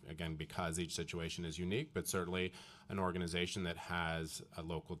of again, because each situation is unique, but certainly an organization that has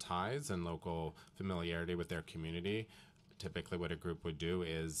local ties and local familiarity with their community, typically what a group would do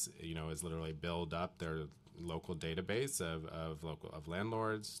is literally build up their local database of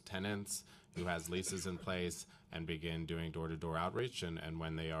landlords, tenants who has leases in place, and begin doing door-to-door outreach. And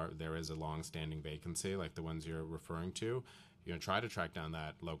when there is a long-standing vacancy like the ones you're referring to, try to track down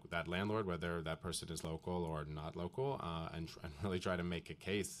that landlord, whether that person is local or not local, and really try to make a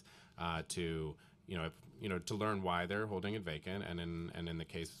case to learn why they're holding it vacant, and in the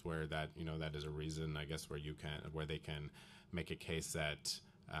cases where that is a reason, I guess, where they can make a case that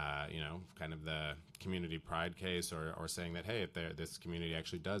kind of the community pride case, or saying that, hey, if this community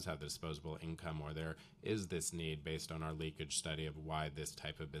actually does have the disposable income, or there is this need based on our leakage study of why this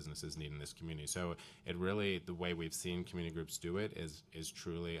type of business is needed in this community. So it really, the way we've seen community groups do it is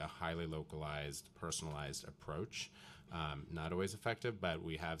truly a highly localized, personalized approach not always effective, but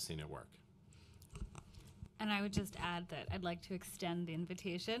we have seen it work. And I would just add that I'd like to extend the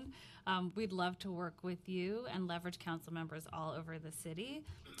invitation. We'd love to work with you and leverage council members all over the city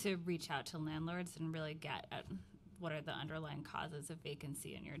to reach out to landlords and really get at what are the underlying causes of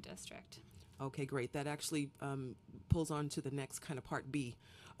vacancy in your district. Okay, great. That actually pulls on to the next kind of part B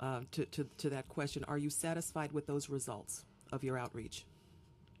to that question. Are you satisfied with those results of your outreach?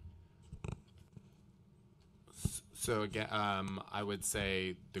 So again, I would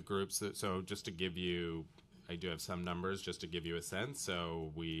say the groups, so just to give you, I do have some numbers just to give you a sense.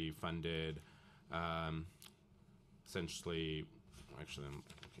 So we funded essentially, actually I'm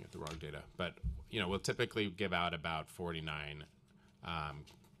looking at the wrong data, but we'll typically give out about 40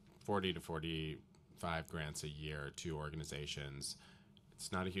 to 45 grants a year to organizations.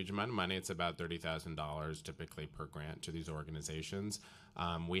 It's not a huge amount of money. It's about $30,000 typically per grant to these organizations.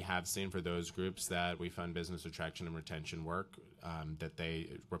 We have seen for those groups that we fund business attraction and retention work that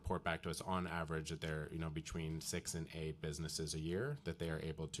they report back to us on average that they're between 6 and 8 businesses a year that they are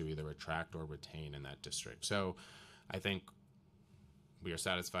able to either attract or retain in that district. So I think we are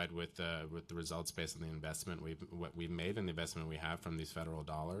satisfied with the results based on the investment we've made and the investment we have from these federal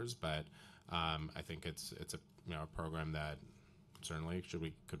dollars. But I think it's a program that certainly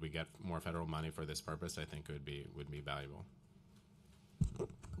could we get more federal money for this purpose, I think would be valuable.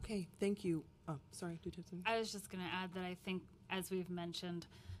 Okay, thank you. Oh, sorry, did you have something? I was just going to add that I think, as we've mentioned,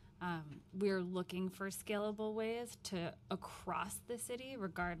 we're looking for scalable ways to, across the city,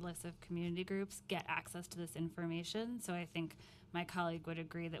 regardless of community groups, get access to this information. So I think my colleague would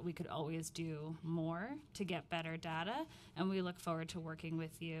agree that we could always do more to get better data, and we look forward to working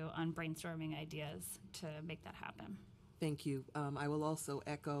with you on brainstorming ideas to make that happen. Thank you. I will also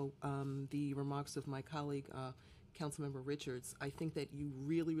echo the remarks of my colleague, Councilmember Richards. I think that you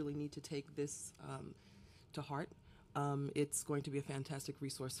really, really need to take this to heart. It's going to be a fantastic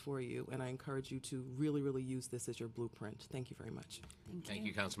resource for you, and I encourage you to really, really use this as your blueprint. Thank you very much. Thank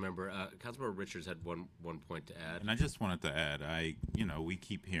you, Councilmember. Councilmember Richards had one point to add. And I just wanted to add, we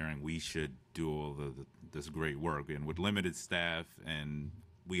keep hearing we should do all this great work, and with limited staff, and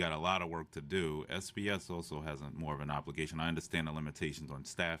we got a lot of work to do. SBS also has more of an obligation. I understand the limitations on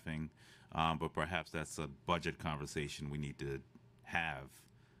staffing, but perhaps that's a budget conversation we need to have,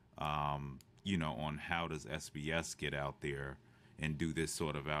 on how does SBS get out there and do this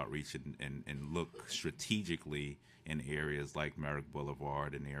sort of outreach and look strategically in areas like Merrick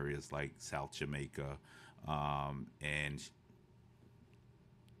Boulevard and areas like South Jamaica. And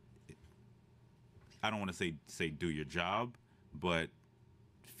I don't want to say do your job, but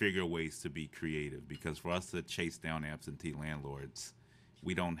figure ways to be creative, because for us to chase down absentee landlords,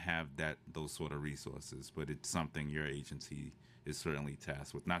 we don't have those sort of resources, but it's something your agency is certainly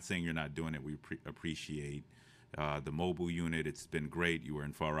tasked with. Not saying you're not doing it. We appreciate the mobile unit. It's been great. You were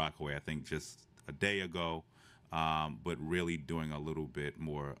in Far Rockaway, I think, just a day ago, but really doing a little bit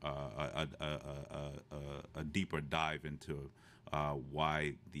more, a deeper dive into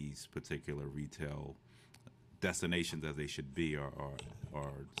why these particular retail destinations, as they should be, are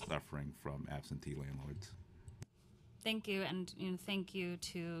suffering from absentee landlords. Thank you, and thank you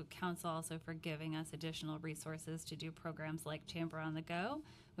to Council also for giving us additional resources to do programs like Chamber on the Go,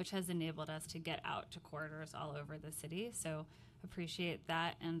 which has enabled us to get out to corridors all over the city. So appreciate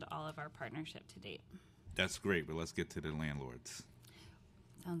that and all of our partnership to date. That's great, but let's get to the landlords.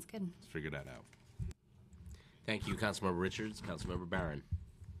 Sounds good. Let's figure that out. Thank you, Councilmember Richards. Councilmember Barron.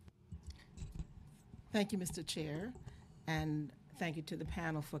 Thank you, Mr. Chair, and thank you to the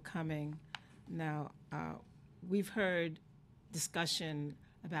panel for coming. Now, we've heard discussion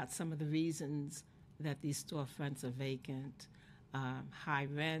about some of the reasons that these storefronts are vacant. High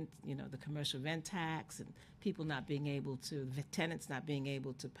rent, the commercial rent tax, and people not being able to, the tenants not being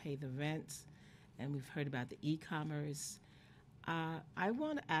able to pay the rents. And we've heard about the e-commerce. I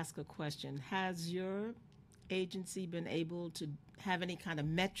want to ask a question. Has your agency been able to have any kind of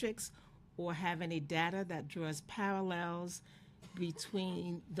metrics or have any data that draws parallels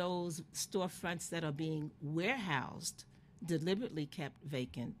between those storefronts that are being warehoused, deliberately kept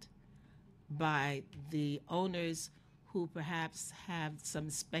vacant by the owners who perhaps have some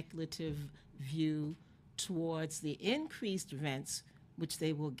speculative view towards the increased rents which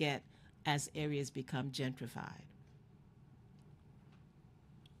they will get as areas become gentrified?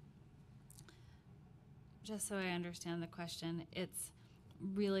 Just so I understand the question, it's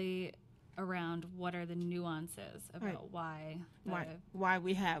really around what are the nuances about why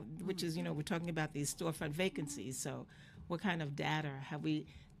we have, which is, we're talking about these storefront vacancies. So what kind of data have we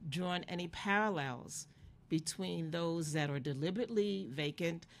drawn any parallels between those that are deliberately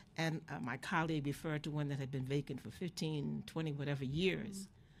vacant, and my colleague referred to one that had been vacant for 15, 20, whatever years.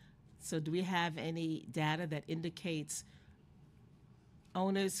 So do we have any data that indicates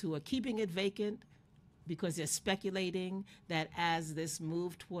owners who are keeping it vacant because they're speculating that as this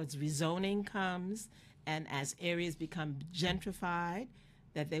move towards rezoning comes and as areas become gentrified,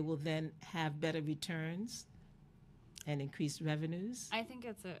 that they will then have better returns and increased revenues? I think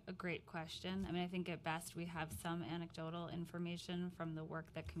it's a great question. I mean, I think at best we have some anecdotal information from the work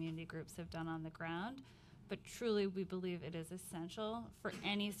that community groups have done on the ground, but truly we believe it is essential for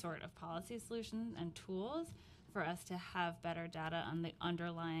any sort of policy solution and tools for us to have better data on the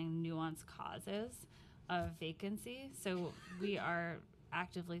underlying nuanced causes of vacancy. So we are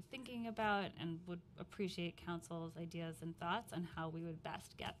actively thinking about and would appreciate council's ideas and thoughts on how we would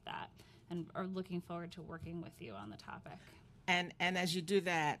best get that, and are looking forward to working with you on the topic. And as you do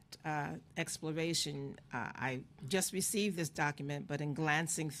that exploration, I just received this document, but in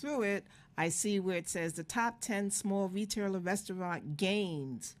glancing through it, I see where it says the top 10 small retailer restaurant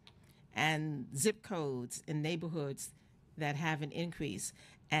gains and zip codes in neighborhoods that have an increase.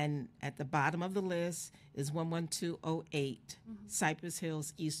 And at the bottom of the list is 11208, Cypress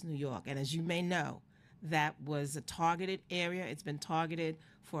Hills, East New York. And as you may know, that was a targeted area. It's been targeted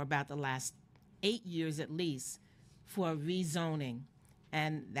for about the last 8 years at least for rezoning.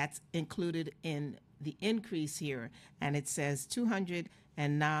 And that's included in the increase here. And it says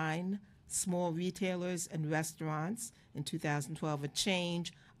 209 small retailers and restaurants in 2012, a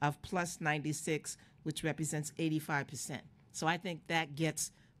change of plus 96, which represents 85%. So I think that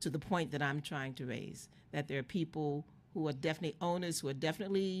gets to the point that I'm trying to raise, that there are people who are definitely owners who are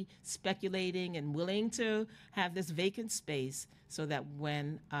definitely speculating and willing to have this vacant space so that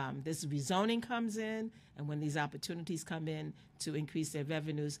when this rezoning comes in and when these opportunities come in to increase their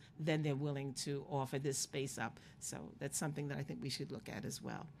revenues, then they're willing to offer this space up. So that's something that I think we should look at as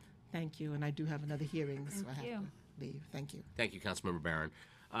well. Thank you, and I do have another hearing, so I have to leave. Thank you. Thank you, Councilmember Barron.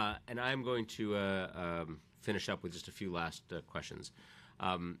 And I'm going to finish up with just a few last questions.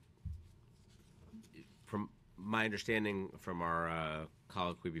 From my understanding from our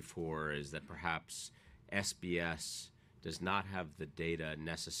colloquy before is that perhaps SBS does not have the data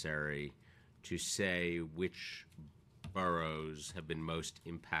necessary to say which boroughs have been most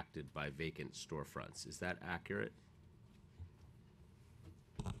impacted by vacant storefronts. Is that accurate?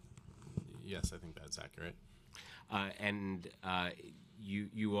 Yes, I think that's accurate. And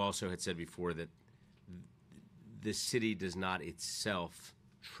you also had said before that the city does not itself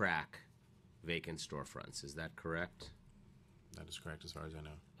track vacant storefronts. Is that correct? That is correct as far as I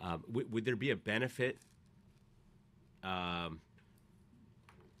know. Would there be a benefit to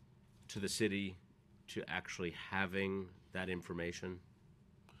the city to actually having that information?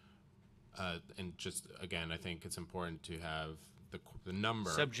 And just, again, I think it's important to have the number.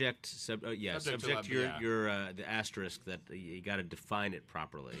 Subject to the asterisk that you got to define it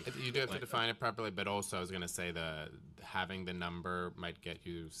properly. You do have to define it properly, but also I was going to say having the number might get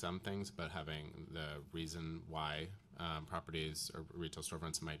you some things, but having the reason why properties or retail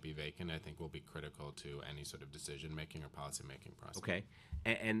storefronts might be vacant, I think will be critical to any sort of decision-making or policy-making process. Okay.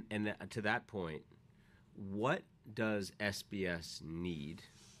 And to that point, what does SBS need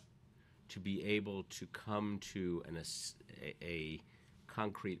to be able to come to a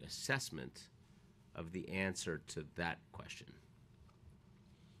concrete assessment of the answer to that question?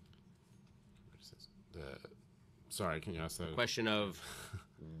 Sorry, can you ask the question of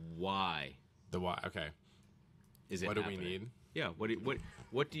why? The why? Okay. Is it what happening? Do we need? Yeah.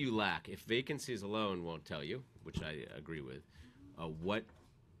 What do you lack? If vacancies alone won't tell you, which I agree with, what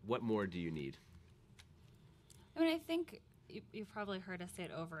more do you need? I mean, I think you've probably heard us say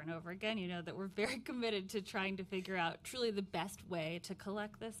it over and over again. You know that we're very committed to trying to figure out truly the best way to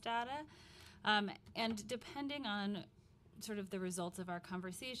collect this data. And depending on sort of the results of our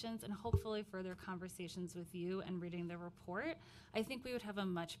conversations and hopefully further conversations with you and reading the report, I think we would have a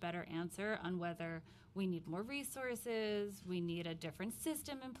much better answer on whether we need more resources, we need a different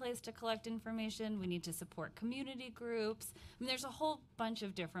system in place to collect information, we need to support community groups. I mean, there's a whole bunch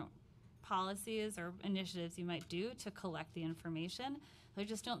of different policies or initiatives you might do to collect the information. I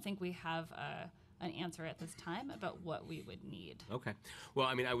just don't think we have an answer at this time about what we would need. Okay. Well,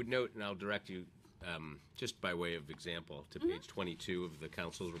 I mean, I would note, and I'll direct you just by way of example to page 22 of the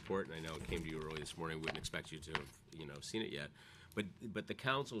council's report, and I know it came to you early this morning. Wouldn't expect you to have seen it yet, but the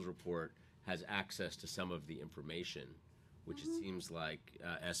council's report has access to some of the information which it seems like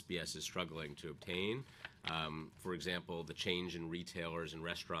SBS is struggling to obtain. For example, the change in retailers and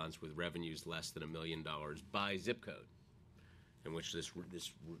restaurants with revenues less than $1 million by zip code, in which this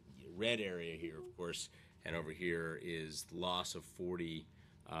red area here, of course, and over here is loss of 40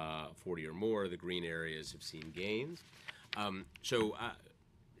 or more. The green areas have seen gains. So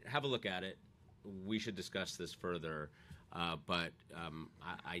have a look at it. We should discuss this further, but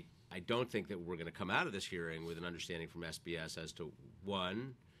I don't think that we're going to come out of this hearing with an understanding from SBS as to,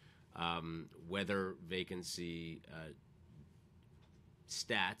 one, whether vacancy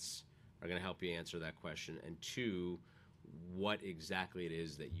stats are going to help you answer that question, and two, what exactly it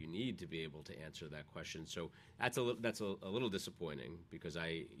is that you need to be able to answer that question. So that's a little disappointing, because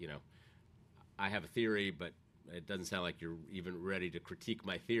I have a theory, but it doesn't sound like you're even ready to critique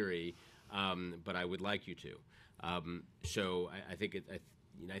my theory. But I would like you to. So I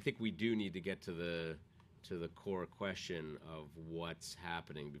think we do need to get to the core question of what's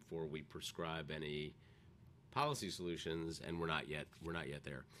happening before we prescribe any policy solutions, and we're not yet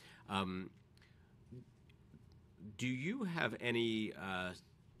there. Do you have any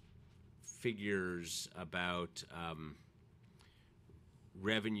figures about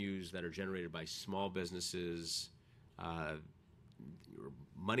revenues that are generated by small businesses, or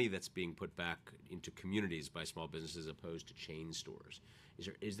money that's being put back into communities by small businesses opposed to chain stores?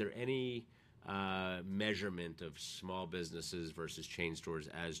 Is there any measurement of small businesses versus chain stores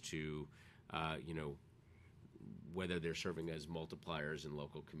as to whether they're serving as multipliers in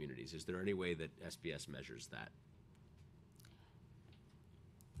local communities? Is there any way that SBS measures that?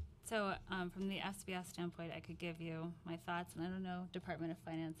 So from the SBS standpoint, I could give you my thoughts, and I don't know, Department of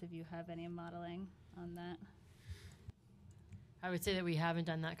Finance, if you have any modeling on that. I would say that we haven't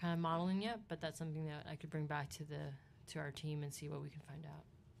done that kind of modeling yet, but that's something that I could bring back to our team and see what we can find out.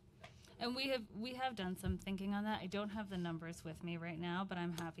 And we have done some thinking on that. I don't have the numbers with me right now, but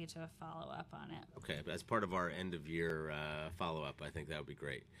I'm happy to follow up on it. Okay, but as part of our end of year follow-up, I think that would be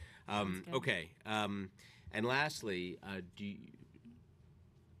great. Sounds good. Okay, and lastly, do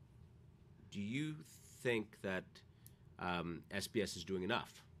you think that SBS is doing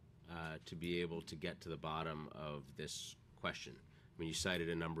enough to be able to get to the bottom of this question? I mean, you cited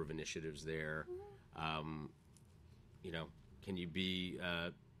a number of initiatives there. Can you be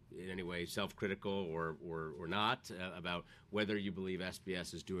in any way self-critical or not about whether you believe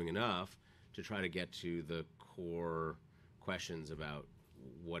SBS is doing enough to try to get to the core questions about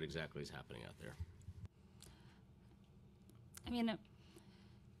what exactly is happening out there? I mean,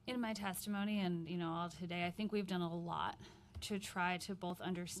 in my testimony and all today, I think we've done a lot to try to both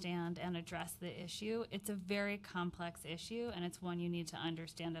understand and address the issue. It's a very complex issue, and it's one you need to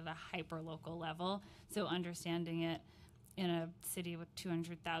understand at a hyper-local level. So understanding it in a city with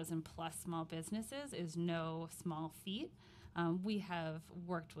 200,000 plus small businesses is no small feat. We have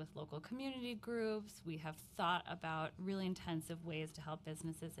worked with local community groups. We have thought about really intensive ways to help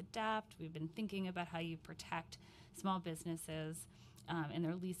businesses adapt. We've been thinking about how you protect small businesses in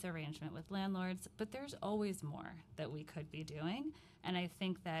their lease arrangement with landlords, but there's always more that we could be doing. And I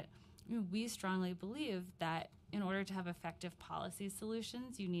think that we strongly believe that in order to have effective policy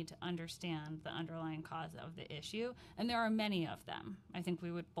solutions, you need to understand the underlying cause of the issue. And there are many of them. I think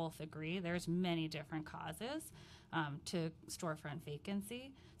we would both agree there's many different causes to storefront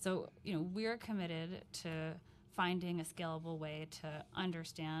vacancy. So, we're committed to finding a scalable way to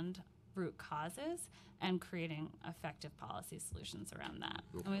understand root causes and creating effective policy solutions around that.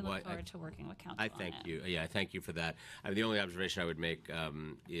 And we look forward to working with council on it. I thank you. Yeah, I thank you for that. The only observation I would make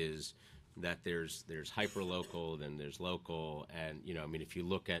is that there's hyper-local, then there's local, and if you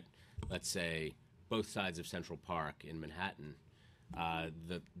look at, let's say, both sides of Central Park in Manhattan,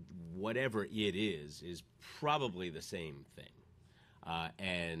 whatever it is probably the same thing,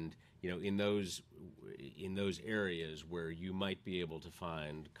 and in those areas where you might be able to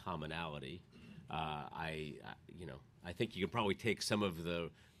find commonality, I think you could probably take some of the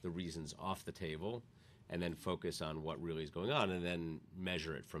reasons off the table and then focus on what really is going on and then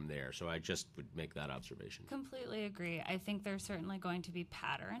measure it from there. So I just would make that observation. Completely agree. I think there's certainly going to be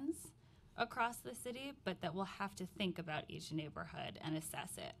patterns across the city, but that we'll have to think about each neighborhood and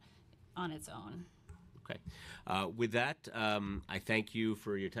assess it on its own. Okay. With that, I thank you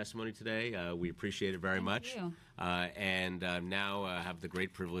for your testimony today. We appreciate it very much. Thank you. And now have the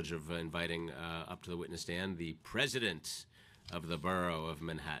great privilege of inviting up to the witness stand the president of the Borough of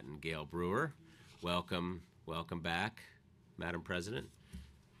Manhattan, Gail Brewer. Welcome back, Madam President.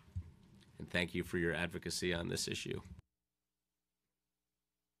 And thank you for your advocacy on this issue.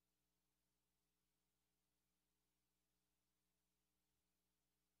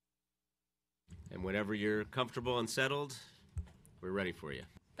 And whenever you're comfortable and settled, we're ready for you.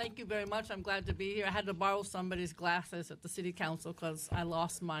 Thank you very much. I'm glad to be here. I had to borrow somebody's glasses at the city council because I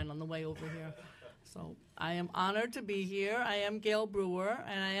lost mine on the way over here. So I am honored to be here. I am Gail Brewer,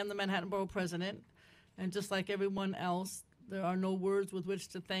 and I am the Manhattan Borough President. And just like everyone else, there are no words with which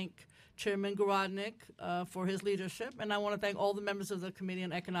to thank Chairman Gorodnick for his leadership. And I want to thank all the members of the Committee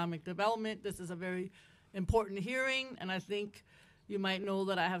on Economic Development. This is a very important hearing, and I think you might know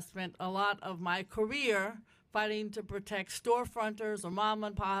that I have spent a lot of my career fighting to protect storefronters or mom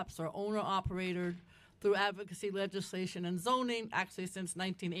and pops or owner-operator through advocacy legislation and zoning, actually since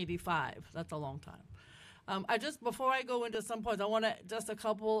 1985. That's a long time. Before I go into some points, I want to just a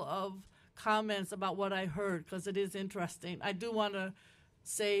couple of comments about what I heard, because it is interesting. I do want to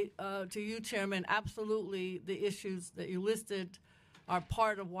say to you, Chairman, absolutely the issues that you listed are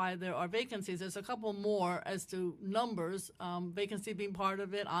part of why there are vacancies. There's a couple more as to numbers, vacancy being part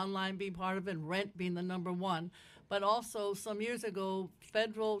of it, online being part of it, and rent being the number one. But also, some years ago,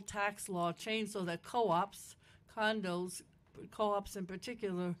 federal tax law changed so that co-ops, condos, co-ops in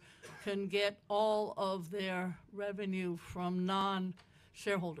particular, can get all of their revenue from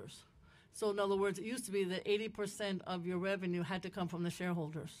non-shareholders. So in other words, it used to be that 80% of your revenue had to come from the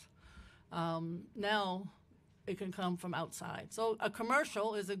shareholders. Now it can come from outside. So a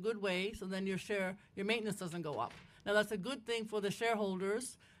commercial is a good way, so then your maintenance doesn't go up. Now that's a good thing for the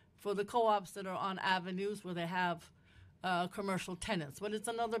shareholders, for the co-ops that are on avenues where they have commercial tenants, but it's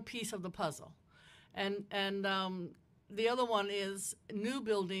another piece of the puzzle. And the other one is new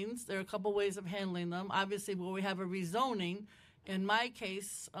buildings. There are a couple ways of handling them. Obviously, where we have a rezoning, in my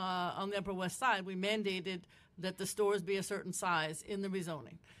case, on the Upper West Side, we mandated that the stores be a certain size in the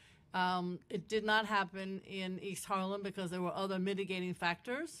rezoning. It did not happen in East Harlem because there were other mitigating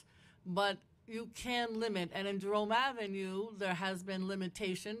factors, but you can limit. And in Jerome Avenue, there has been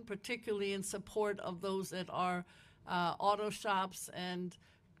limitation, particularly in support of those that are auto shops and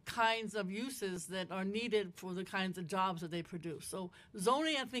kinds of uses that are needed for the kinds of jobs that they produce. So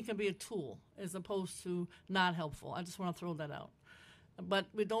zoning, I think, can be a tool as opposed to not helpful. I just want to throw that out. But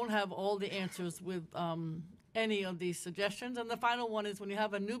we don't have all the answers with any of these suggestions. And the final one is when you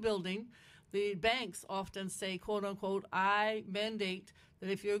have a new building, the banks often say, quote unquote, I mandate that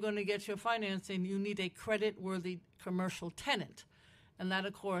if you're going to get your financing, you need a credit-worthy commercial tenant. And that,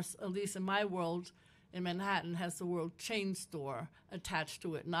 of course, at least in my world, in Manhattan, has the word chain store attached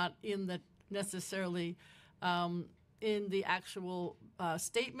to it, not in the necessarily in the actual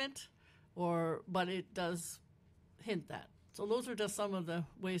statement, but it does hint that. So those are just some of the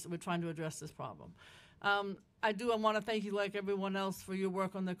ways that we're trying to address this problem. I want to thank you, like everyone else, for your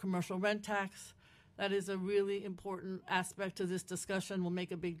work on the commercial rent tax. That is a really important aspect to this discussion. Will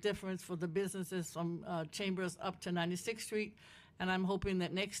make a big difference for the businesses from Chambers up to 96th Street. And I'm hoping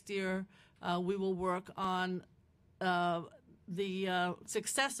that next year we will work on the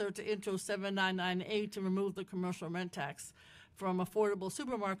successor to Intro 799A to remove the commercial rent tax from affordable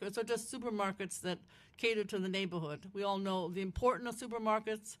supermarkets or just supermarkets that cater to the neighborhood. We all know the importance of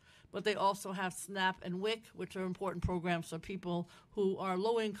supermarkets, but they also have SNAP and WIC, which are important programs for people who are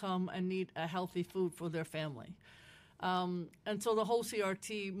low income and need a healthy food for their family. And so the whole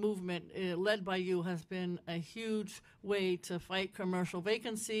CRT movement, led by you, has been a huge way to fight commercial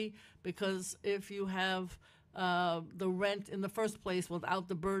vacancy, because if you have the rent in the first place without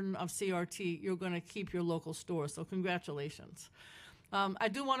the burden of CRT, you're going to keep your local stores. So congratulations. I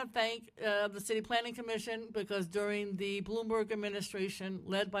do want to thank the City Planning Commission, because during the Bloomberg administration,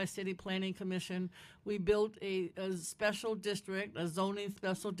 led by City Planning Commission, we built a special district, a zoning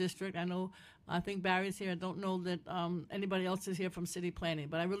special district. I think Barry's here. I don't know that anybody else is here from City Planning,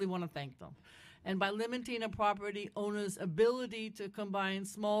 but I really want to thank them. And by limiting a property owner's ability to combine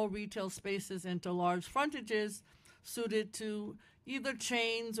small retail spaces into large frontages suited to either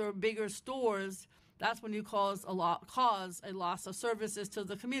chains or bigger stores, that's when you cause a loss of services to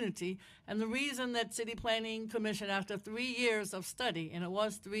the community. And the reason that City Planning Commission, after 3 years of study, and it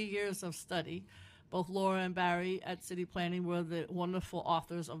was 3 years of study, both Laura and Barry at City Planning were the wonderful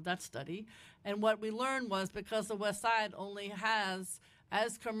authors of that study. And what we learned was, because the West Side only has,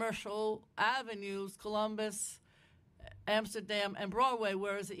 as commercial avenues, Columbus, Amsterdam, and Broadway,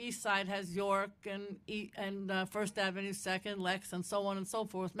 whereas the East Side has York and First Avenue, Second, Lex, and so on and so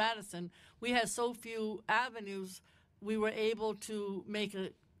forth, Madison. We had so few avenues, we were able to make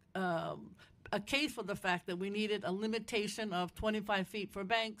a case for the fact that we needed a limitation of 25 feet for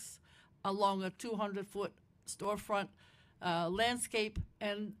banks along a 200-foot storefront landscape,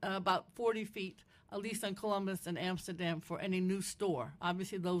 and about 40 feet, at least in Columbus and Amsterdam, for any new store.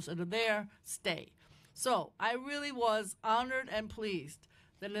 Obviously, those that are there stay. So I really was honored and pleased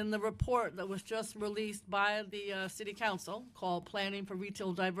that in the report that was just released by the City Council called Planning for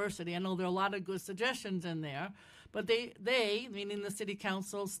Retail Diversity, I know there are a lot of good suggestions in there, but they meaning the City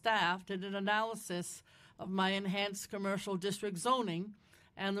Council staff, did an analysis of my enhanced commercial district zoning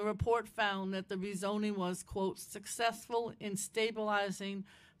and the report found that the rezoning was, quote, successful in stabilizing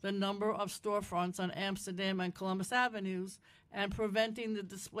the number of storefronts on Amsterdam and Columbus Avenues and preventing the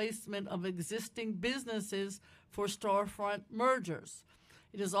displacement of existing businesses for storefront mergers.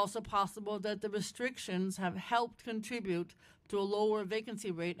 It is also possible that the restrictions have helped contribute to a lower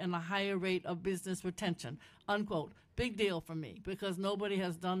vacancy rate and a higher rate of business retention, unquote. Big deal for me because nobody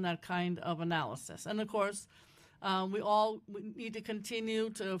has done that kind of analysis. And of course, we need to continue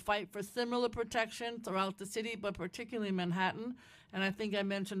to fight for similar protection throughout the city, but particularly Manhattan. And I think I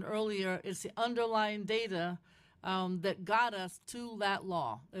mentioned earlier, it's the underlying data that got us to that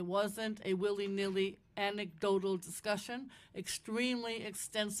law. It wasn't a willy-nilly anecdotal discussion, extremely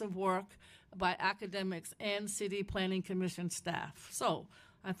extensive work by academics and City Planning Commission staff. So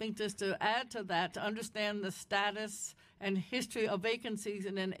I think just to add to that, to understand the status and history of vacancies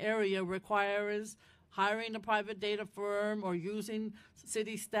in an area requires hiring a private data firm or using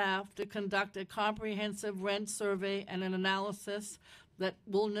city staff to conduct a comprehensive rent survey and an analysis that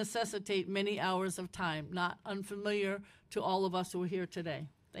will necessitate many hours of time, not unfamiliar to all of us who are here today.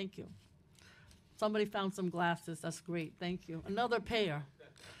 Thank you. Somebody found some glasses. That's great. Thank you. Another pair.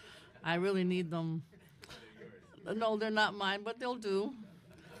 I really need them. No, they're not mine, but they'll do.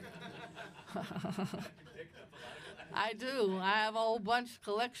 I do. I have a whole bunch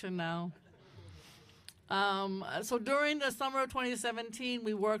collection now. So during the summer of 2017,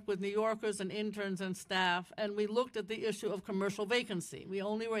 we worked with New Yorkers and interns and staff, and we looked at the issue of commercial vacancy. We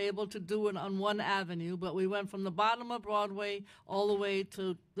only were able to do it on one avenue, but we went from the bottom of Broadway all the way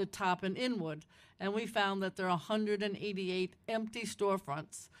to the top in Inwood, and we found that there are 188 empty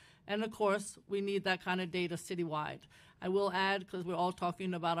storefronts. And of course, we need that kind of data citywide. I will add, because we're all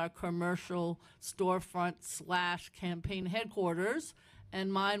talking about our commercial storefront / campaign headquarters,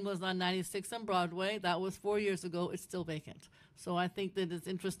 and mine was on 96 and Broadway. That was 4 years ago. It's still vacant. So I think that it's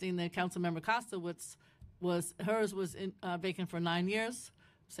interesting that Councilmember Kostowitz hers was vacant for 9 years.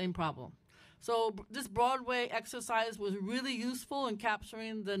 Same problem. So this Broadway exercise was really useful in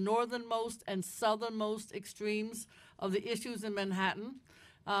capturing the northernmost and southernmost extremes of the issues in Manhattan.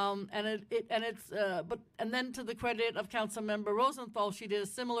 And then to the credit of Councilmember Rosenthal, she did a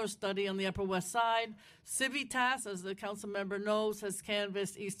similar study on the Upper West Side. Civitas, as the councilmember knows, has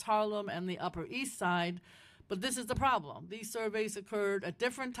canvassed East Harlem and the Upper East Side. But this is the problem. These surveys occurred at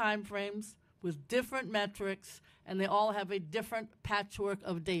different time frames with different metrics, and they all have a different patchwork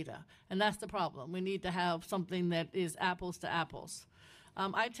of data. And that's the problem. We need to have something that is apples to apples.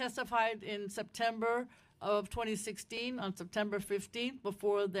 I testified in September of 2016, on September 15th,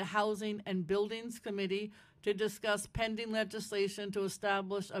 before the Housing and Buildings Committee to discuss pending legislation to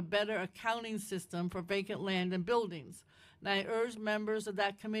establish a better accounting system for vacant land and buildings. And I urge members of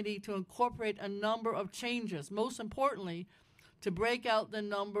that committee to incorporate a number of changes, most importantly, to break out the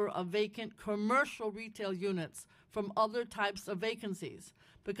number of vacant commercial retail units from other types of vacancies,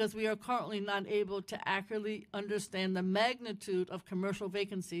 because we are currently not able to accurately understand the magnitude of commercial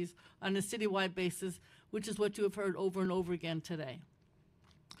vacancies on a citywide basis, which is what you have heard over and over again today.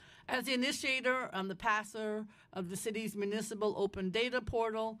 As the initiator and the passer of the city's municipal open data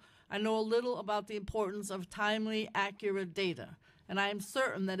portal, I know a little about the importance of timely, accurate data. And I am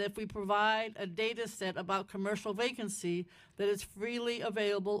certain that if we provide a data set about commercial vacancy that is freely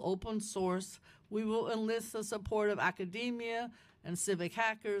available, open source, we will enlist the support of academia and civic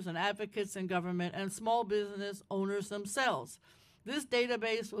hackers and advocates in government and small business owners themselves. This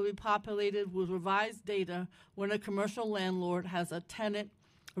database will be populated with revised data when a commercial landlord has a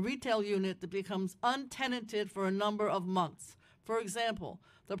retail unit that becomes untenanted for a number of months. For example,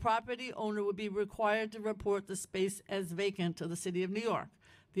 the property owner would be required to report the space as vacant to the City of New York.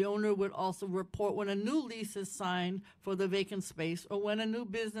 The owner would also report when a new lease is signed for the vacant space or when a new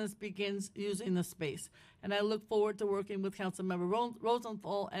business begins using the space. And I look forward to working with Councilmember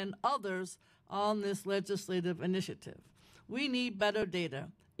Rosenthal and others on this legislative initiative. We need better data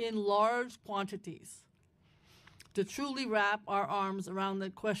in large quantities to truly wrap our arms around the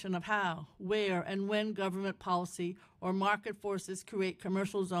question of how, where, and when government policy or market forces create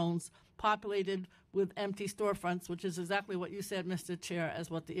commercial zones populated with empty storefronts, which is exactly what you said, Mr. Chair, as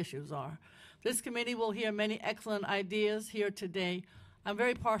what the issues are. This committee will hear many excellent ideas here today. I'm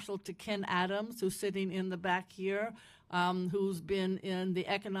very partial to Ken Adams, who's sitting in the back here, who's been in the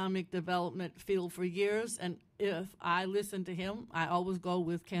economic development field for years. And if I listen to him, I always go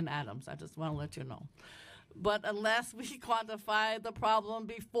with Ken Adams. I just want to let you know. But unless we quantify the problem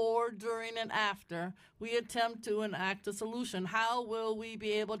before, during, and after we attempt to enact a solution, how will we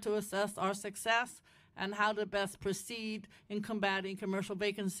be able to assess our success and how to best proceed in combating commercial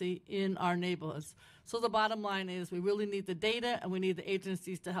vacancy in our neighborhoods. So the bottom line is we really need the data and we need the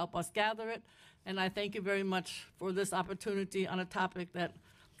agencies to help us gather it. And I thank you very much for this opportunity on a topic that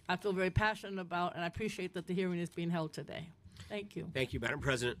I feel very passionate about, and I appreciate that the hearing is being held today. Thank you. Thank you, Madam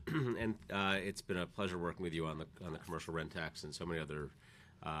President, and it's been a pleasure working with you on the commercial rent tax and so many other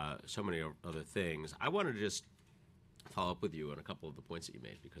things. I wanted to just follow up with you on a couple of the points that you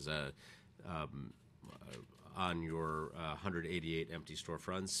made, because on your 188 empty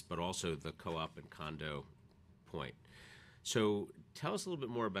storefronts, but also the co-op and condo point. So tell us a little bit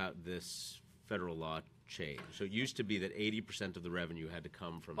more about this federal law change. So it used to be that 80% of the revenue had to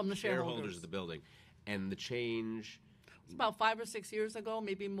come from the shareholders of the building, and the change It's about 5 or 6 years ago,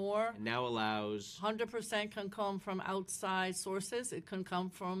 maybe more. now allows 100% can come from outside sources. It can come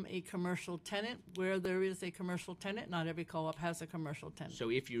from a commercial tenant. Where there is a commercial tenant, not every co-op has a commercial tenant. So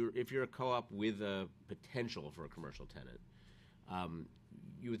if you're a co-op with a potential for a commercial tenant,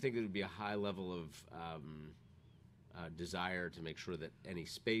 you would think there would be a high level of desire to make sure that any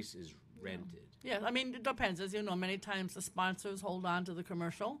space is rented. Yeah, I mean, it depends. As you know, many times the sponsors hold on to the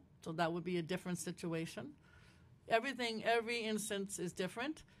commercial, so that would be a different situation. Every instance is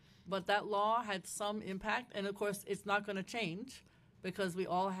different, but that law had some impact, and of course, it's not going to change because we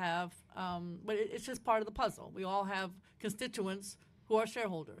all have, but it's just part of the puzzle. We all have constituents who are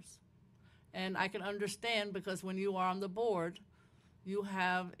shareholders. And I can understand, because when you are on the board, you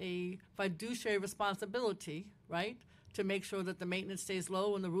have a fiduciary responsibility, right, to make sure that the maintenance stays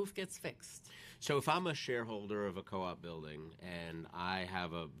low and the roof gets fixed. So if I'm a shareholder of a co-op building and I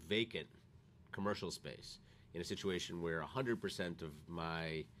have a vacant commercial space in a situation where 100% of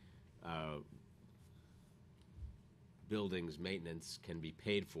my building's maintenance can be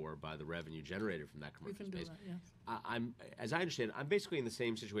paid for by the revenue generated from that commercial space, I'm, as I understand, I'm basically in the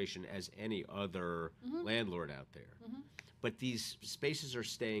same situation as any other landlord out there. But these spaces are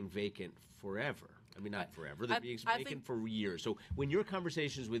staying vacant forever. I mean, not forever. They're being vacant for years. So when your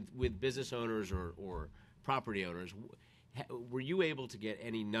conversations with business owners or property owners, were you able to get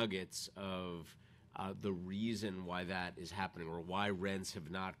any nuggets of the reason why that is happening, or why rents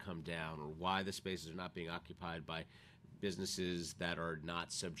have not come down, or why the spaces are not being occupied by businesses that are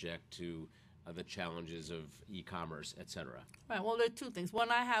not subject to the challenges of e-commerce, et cetera? Right, well, there are two things.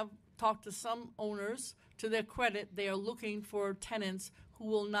 One, I have talked to some owners. To their credit, they are looking for tenants who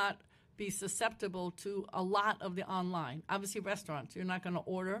will not be susceptible to a lot of the online. Obviously, restaurants, you're not going to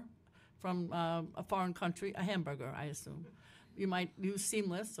order from a foreign country a hamburger, I assume. You might use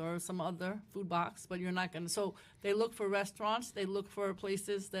Seamless or some other food box, but you're not going to. So they look for restaurants. They look for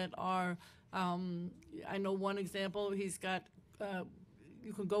places that are, I know one example, he's got,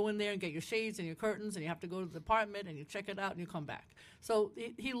 you can go in there and get your shades and your curtains, and you have to go to the department and you check it out and you come back. So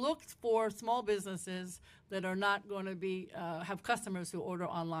he looks for small businesses that are not going to be have customers who order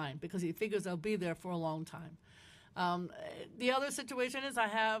online, because he figures they'll be there for a long time. The other situation is I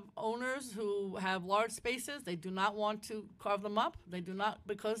have owners who have large spaces. They do not want to carve them up. They do not,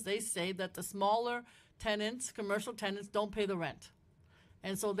 because they say that the smaller tenants, commercial tenants, don't pay the rent.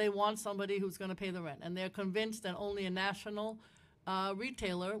 And so they want somebody who's going to pay the rent. And they're convinced that only a national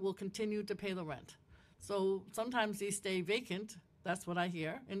retailer will continue to pay the rent. So sometimes these stay vacant, that's what I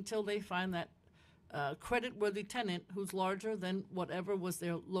hear, until they find that credit-worthy tenant who's larger than whatever was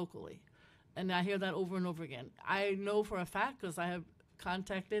there locally. And I hear that over and over again. I know for a fact, because I have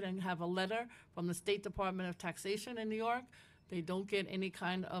contacted and have a letter from the State Department of Taxation in New York. They don't get any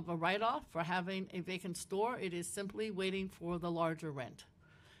kind of a write-off for having a vacant store. It is simply waiting for the larger rent.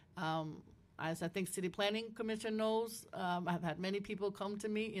 As I think City Planning Commission knows, I've had many people come to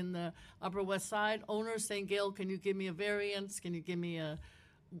me in the Upper West Side, owners saying, Gail, can you give me a variance? Can you give me a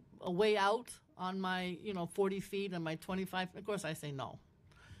way out on my 40 feet and my 25? Of course, I say no.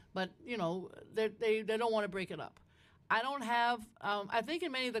 But, they don't want to break it up. I don't have, I think in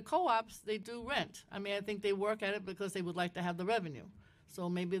many of the co-ops, they do rent. I mean, I think they work at it because they would like to have the revenue. So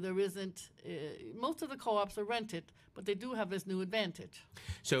maybe there isn't, most of the co-ops are rented, but they do have this new advantage.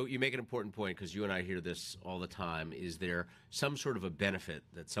 So you make an important point, because you and I hear this all the time. Is there some sort of a benefit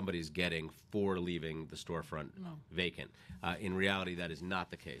that somebody's getting for leaving the storefront vacant? In reality, that is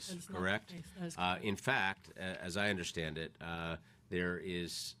not the case, correct? That is correct. In fact, as I understand it, there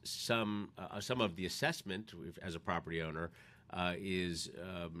is some of the assessment as a property owner is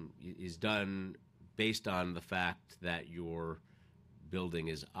done based on the fact that your building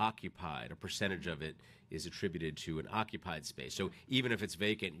is occupied. A percentage of it is attributed to an occupied space. So even if it's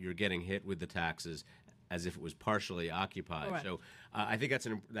vacant, you're getting hit with the taxes as if it was partially occupied. Correct. So I think that's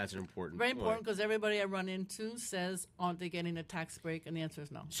an important Very point. important because everybody I run into says, aren't they getting a tax break? And the answer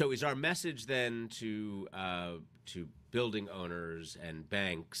is no. So is our message then to building owners and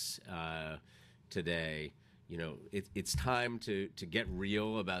banks today, it's time to get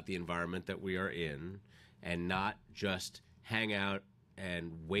real about the environment that we are in and not just hang out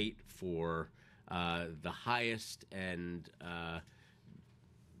and wait for the highest and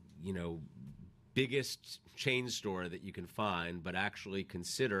biggest chain store that you can find, but actually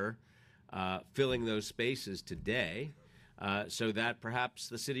consider filling those spaces today so that perhaps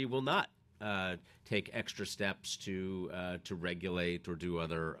the city will not take extra steps to regulate or do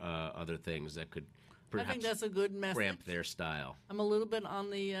other things that could perhaps I think that's a good message. cramp their style. I'm a little bit on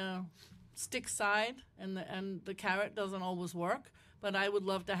the stick side, and the carrot doesn't always work. But I would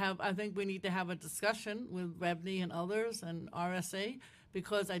love to I think we need to have a discussion with Rebney and others and RSA,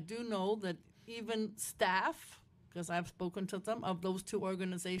 because I do know that even staff, because I've spoken to them, of those two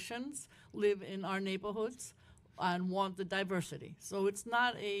organizations live in our neighborhoods and want the diversity. So it's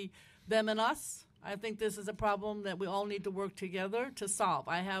not a them and us. I think this is a problem that we all need to work together to solve.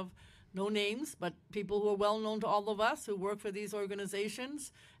 I have no names, but people who are well known to all of us who work for these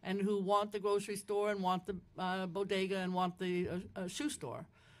organizations and who want the grocery store and want the bodega and want the shoe store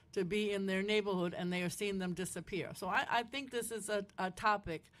to be in their neighborhood, and they are seeing them disappear. So I think this is a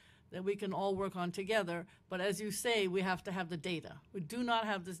topic that we can all work on together. But as you say, we have to have the data. We do not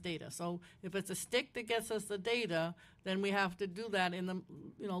have this data. So if it's a stick that gets us the data, then we have to do that in the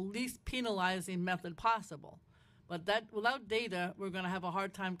least penalizing method possible. But that without data, we're going to have a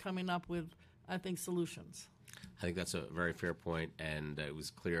hard time coming up with, I think, solutions. I think that's a very fair point, and it was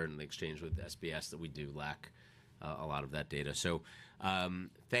clear in the exchange with SBS that we do lack a lot of that data. So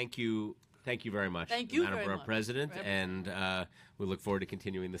thank you very much, Thank you Madam very Borough much President, for everything. and we look forward to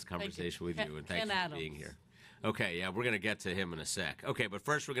continuing this conversation with you, and thanks Ken for being Adams. here. Okay, yeah, we're going to get to him in a sec. Okay, but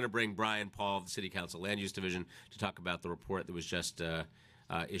first we're going to bring Brian Paul of the City Council Land Use Division to talk about the report that was just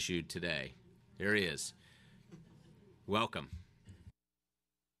issued today. Here he is. Welcome.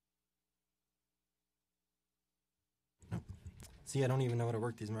 See, I don't even know how to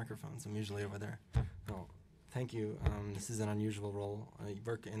work these microphones. I'm usually over there. No, thank you. This is an unusual role. I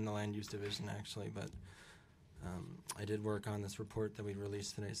work in the land use division, actually, but I did work on this report that we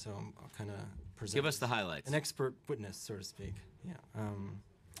released today, so I'll kind of present. Give us the highlights. An expert witness, so to speak. Yeah.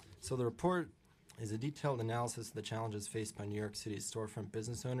 So the report is a detailed analysis of the challenges faced by New York City's storefront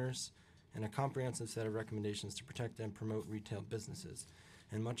business owners and a comprehensive set of recommendations to protect and promote retail businesses.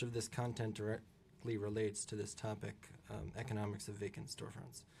 And much of this content directly relates to this topic, economics of vacant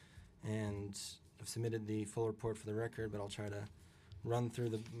storefronts. And I've submitted the full report for the record, but I'll try to run through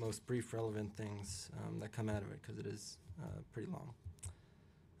the most brief relevant things that come out of it, because it is pretty long.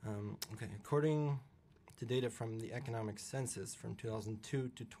 Okay, according to data from the economic census from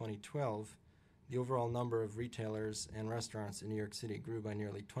 2002 to 2012, the overall number of retailers and restaurants in New York City grew by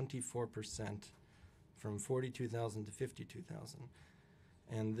nearly 24%, from 42,000 to 52,000.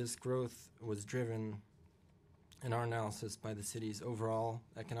 And this growth was driven, in our analysis, by the city's overall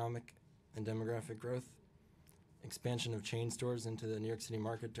economic and demographic growth, expansion of chain stores into the New York City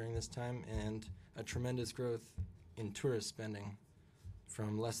market during this time, and a tremendous growth in tourist spending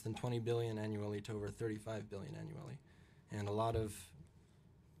from less than $20 billion annually to over $35 billion annually. And a lot of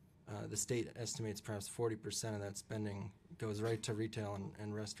the state estimates perhaps 40% of that spending goes right to retail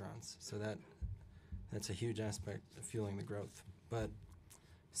and restaurants. So that's a huge aspect of fueling the growth. But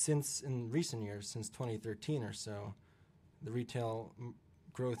in recent years, since 2013 or so, the retail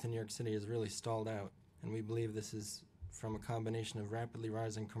growth in New York City has really stalled out. And we believe this is from a combination of rapidly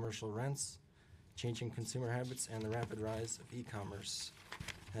rising commercial rents, changing consumer habits, and the rapid rise of e-commerce,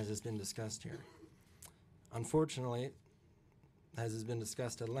 as has been discussed here. Unfortunately, as has been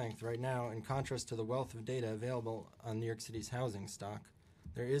discussed at length, right now, in contrast to the wealth of data available on New York City's housing stock,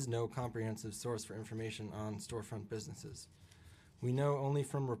 there is no comprehensive source for information on storefront businesses. We know only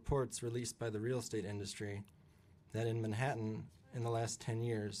from reports released by the real estate industry that in Manhattan, in the last 10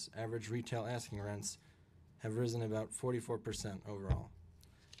 years, average retail asking rents have risen about 44% overall.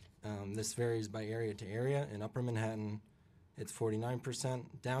 This varies by area to area. In Upper Manhattan, it's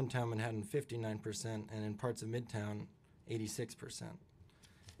 49%, downtown Manhattan 59%, and in parts of Midtown, 86%.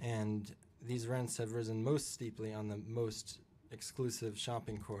 And these rents have risen most steeply on the most exclusive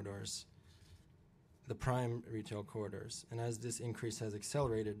shopping corridors, the prime retail corridors. And as this increase has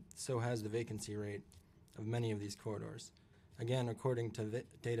accelerated, so has the vacancy rate of many of these corridors. Again, according to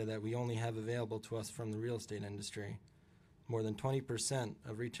data that we only have available to us from the real estate industry, more than 20%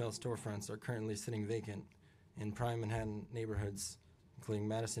 of retail storefronts are currently sitting vacant in prime Manhattan neighborhoods including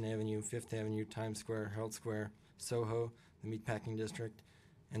Madison Avenue, Fifth Avenue, Times Square, Herald Square, Soho, the Meatpacking District,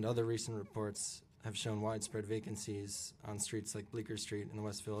 and other recent reports have shown widespread vacancies on streets like Bleecker Street in the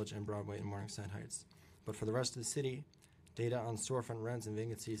West Village and Broadway in Morningside Heights. But for the rest of the city, data on storefront rents and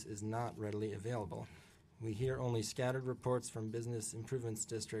vacancies is not readily available. We hear only scattered reports from business improvements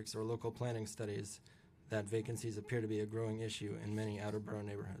districts or local planning studies that vacancies appear to be a growing issue in many outer borough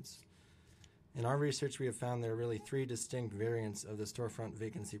neighborhoods. In our research, we have found there are really three distinct variants of the storefront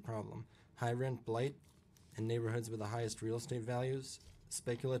vacancy problem: high rent blight in neighborhoods with the highest real estate values,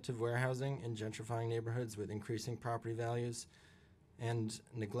 speculative warehousing in gentrifying neighborhoods with increasing property values, and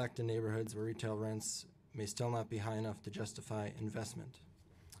neglect in neighborhoods where retail rents may still not be high enough to justify investment.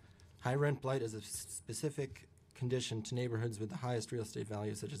 High rent blight is a specific condition to neighborhoods with the highest real estate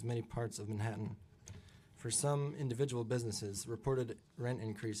values, such as many parts of Manhattan. For some individual businesses, reported rent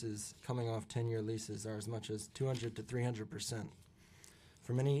increases coming off 10-year leases are as much as 200 to 300%.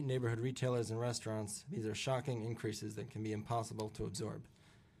 For many neighborhood retailers and restaurants, these are shocking increases that can be impossible to absorb.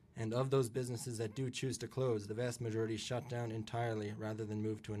 And of those businesses that do choose to close, the vast majority shut down entirely rather than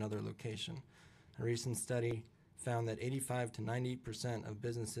move to another location. A recent study found that 85 to 90% of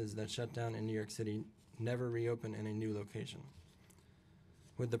businesses that shut down in New York City never reopen in a new location.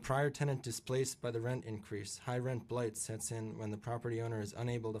 With the prior tenant displaced by the rent increase, high rent blight sets in when the property owner is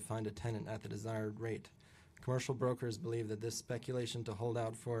unable to find a tenant at the desired rate. Commercial brokers believe that this speculation to hold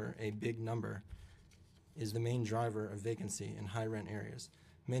out for a big number is the main driver of vacancy in high rent areas.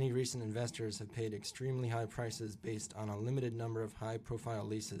 Many recent investors have paid extremely high prices based on a limited number of high-profile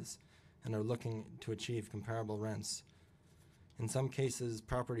leases and are looking to achieve comparable rents. In some cases,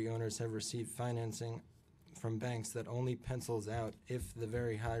 property owners have received financing from banks that only pencils out if the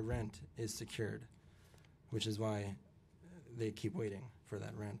very high rent is secured, which is why they keep waiting for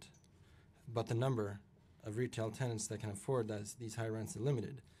that rent. But the number of retail tenants that can afford these high rents is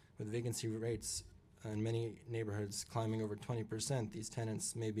limited. With vacancy rates in many neighborhoods climbing over 20%, these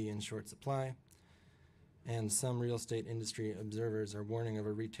tenants may be in short supply, and some real estate industry observers are warning of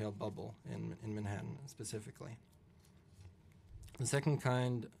a retail bubble in Manhattan specifically. The second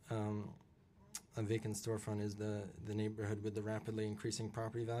kind of vacant storefront is the neighborhood with the rapidly increasing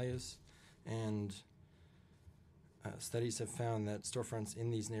property values, and studies have found that storefronts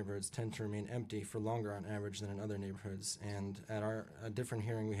in these neighborhoods tend to remain empty for longer on average than in other neighborhoods. And at a different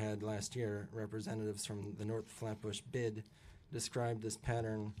hearing we had last year, representatives from the North Flatbush BID described this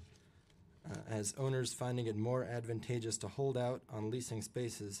pattern as owners finding it more advantageous to hold out on leasing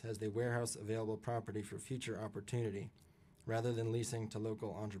spaces as they warehouse available property for future opportunity, rather than leasing to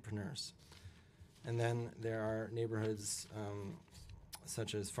local entrepreneurs. And then there are neighborhoods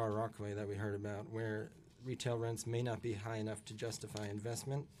such as Far Rockaway that we heard about, where retail rents may not be high enough to justify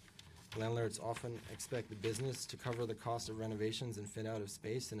investment. Landlords often expect the business to cover the cost of renovations and fit out of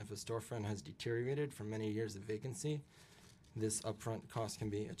space, and if a storefront has deteriorated from many years of vacancy, this upfront cost can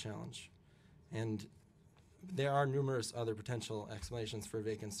be a challenge. And there are numerous other potential explanations for a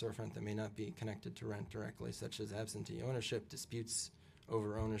vacant storefront that may not be connected to rent directly, such as absentee ownership, disputes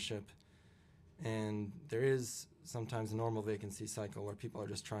over ownership, and there is sometimes a normal vacancy cycle where people are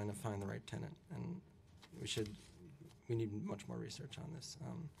just trying to find the right tenant, and we need much more research on this.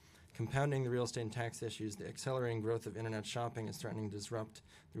 Compounding the real estate and tax issues, the accelerating growth of internet shopping is threatening to disrupt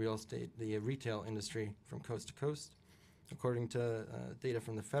the retail industry from coast to coast. According to data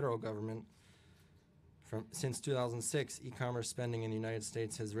from the federal government, since 2006, e-commerce spending in the United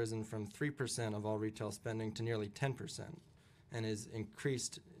States has risen from 3% of all retail spending to nearly 10%, and has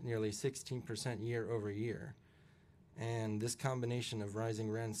increased nearly 16% year over year. And this combination of rising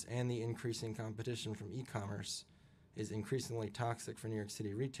rents and the increasing competition from e-commerce is increasingly toxic for New York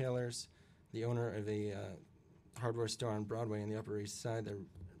City retailers. The owner of a hardware store on Broadway in the Upper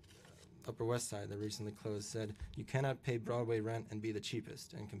West Side that recently closed said, "You cannot pay Broadway rent and be the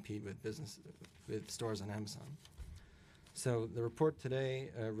cheapest and compete with stores on Amazon." So the report today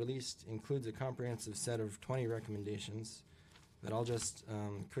released includes a comprehensive set of 20 recommendations, but I'll just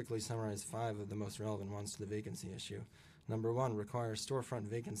quickly summarize 5 of the most relevant ones to the vacancy issue. Number 1, require storefront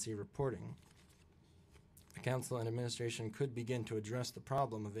vacancy reporting. The council and administration could begin to address the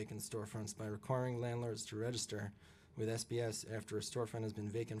problem of vacant storefronts by requiring landlords to register with SBS after a storefront has been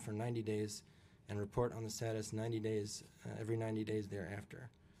vacant for 90 days and report on the status every 90 days thereafter.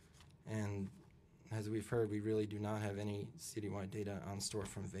 And as we've heard, we really do not have any citywide data on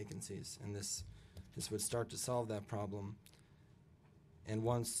storefront vacancies, and this would start to solve that problem. And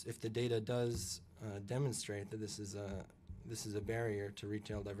if the data does demonstrate that this is a barrier to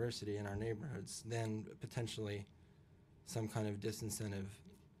retail diversity in our neighborhoods, then potentially some kind of disincentive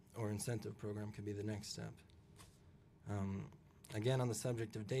or incentive program could be the next step. Again, on the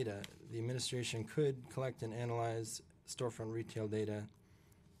subject of data, the administration could collect and analyze storefront retail data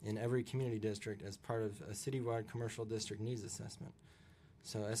in every community district as part of a citywide commercial district needs assessment.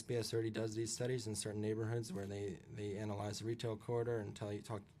 So SBS already does these studies in certain neighborhoods where they analyze the retail corridor and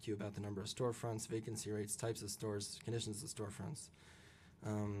talk to you about the number of storefronts, vacancy rates, types of stores, conditions of storefronts.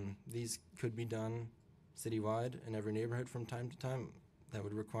 These could be done citywide in every neighborhood from time to time. That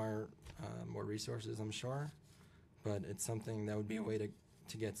would require more resources, I'm sure, but it's something that would be a way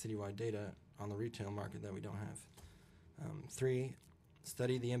to get citywide data on the retail market that we don't have. 3,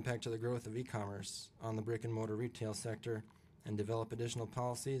 study the impact of the growth of e-commerce on the brick and mortar retail sector and develop additional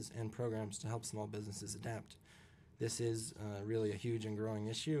policies and programs to help small businesses adapt. This is really a huge and growing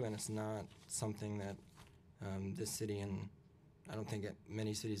issue, and it's not something that this city and I don't think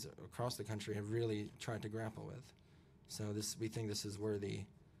many cities across the country have really tried to grapple with. So we think this is worthy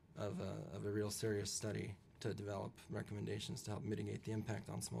of a real serious study to develop recommendations to help mitigate the impact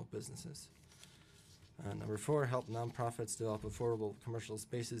on small businesses. Number 4, help nonprofits develop affordable commercial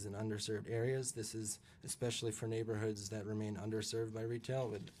spaces in underserved areas. This is especially for neighborhoods that remain underserved by retail,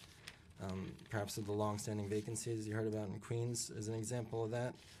 with perhaps with the long-standing vacancies you heard about in Queens as an example of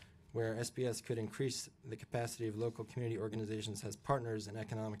that, where SBS could increase the capacity of local community organizations as partners in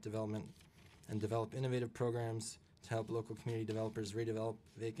economic development and develop innovative programs to help local community developers redevelop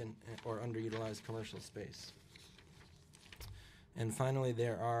vacant or underutilized commercial space. And finally,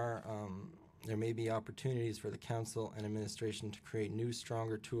 there may be opportunities for the council and administration to create new,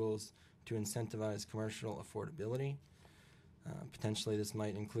 stronger tools to incentivize commercial affordability. Potentially, this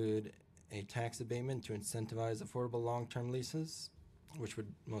might include a tax abatement to incentivize affordable long-term leases, which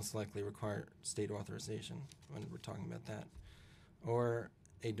would most likely require state authorization when we're talking about that, or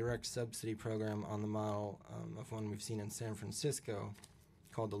a direct subsidy program on the model of one we've seen in San Francisco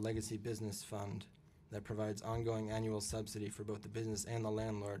called the Legacy Business Fund that provides ongoing annual subsidy for both the business and the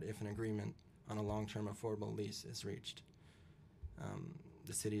landlord if an agreement on a long-term affordable lease is reached.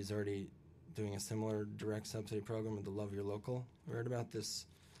 The city is already doing a similar direct subsidy program with the Love Your Local. We heard about this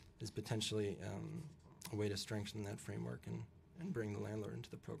is potentially a way to strengthen that framework and bring the landlord into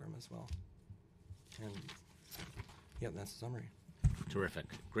the program as well. And yeah, that's the summary. Terrific.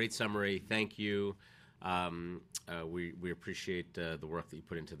 Great summary. Thank you. We appreciate the work that you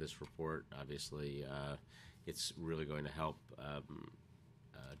put into this report. Obviously, it's really going to help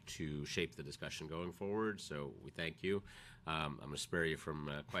to shape the discussion going forward, so we thank you. I'm going to spare you from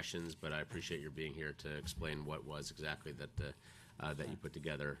questions, but I appreciate your being here to explain what was exactly that you put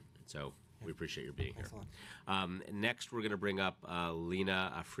together. So we appreciate your being here. Next, we're going to bring up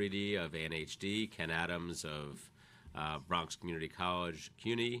Lena Afridi of NHD, Ken Adams of Bronx Community College,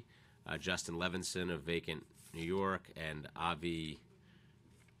 CUNY, Justin Levinson of Vacant New York, and Avi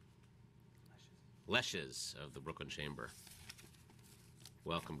Leshes of the Brooklyn Chamber.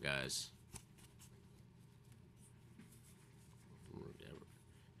 Welcome, guys.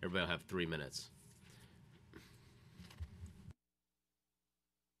 Everybody will have 3 minutes.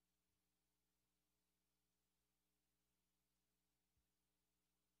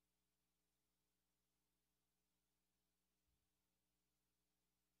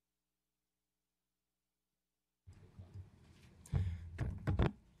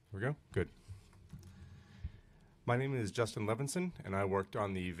 Here we go. Good. My name is Justin Levinson, and I worked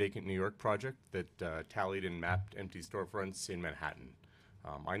on the Vacant New York project that tallied and mapped empty storefronts in Manhattan.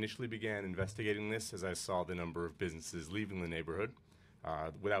 I initially began investigating this as I saw the number of businesses leaving the neighborhood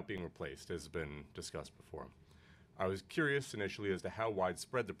without being replaced, as has been discussed before. I was curious initially as to how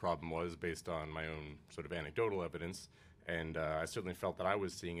widespread the problem was based on my own sort of anecdotal evidence, and I certainly felt that I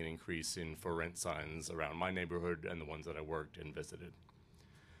was seeing an increase in for rent signs around my neighborhood and the ones that I worked and visited.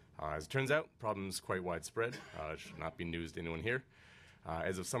 As it turns out, the problem is quite widespread. It should not be news to anyone here.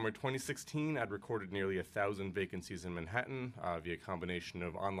 As of summer 2016, I'd recorded nearly 1,000 vacancies in Manhattan via a combination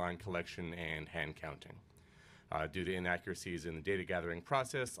of online collection and hand counting. Due to inaccuracies in the data gathering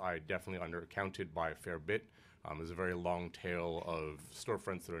process, I definitely undercounted by a fair bit. There's a very long tail of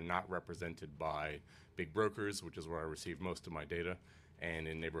storefronts that are not represented by big brokers, which is where I received most of my data, and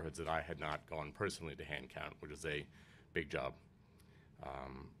in neighborhoods that I had not gone personally to hand count, which is a big job.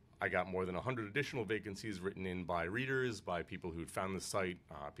 I got more than 100 additional vacancies written in by readers, by people who'd found the site,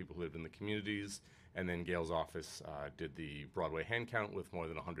 people who lived in the communities, and then Gail's office did the Broadway hand count with more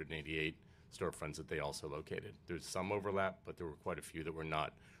than 188 storefronts that they also located. There's some overlap, but there were quite a few that were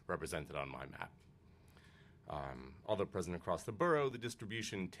not represented on my map. Although present across the borough, the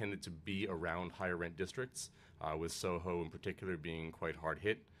distribution tended to be around higher rent districts, with Soho in particular being quite hard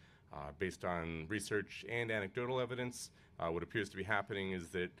hit. Based on research and anecdotal evidence, what appears to be happening is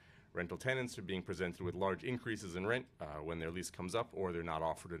that Rental tenants are being presented with large increases in rent when their lease comes up, or they're not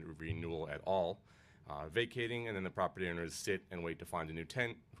offered a renewal at all, vacating, and then the property owners sit and wait to find a new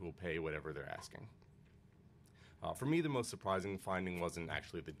tenant who will pay whatever they're asking. For me, the most surprising finding wasn't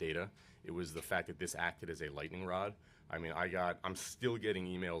actually the data. It was the fact that this acted as a lightning rod. I mean, I'm still getting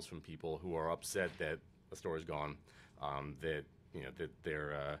emails from people who are upset that a store is gone, that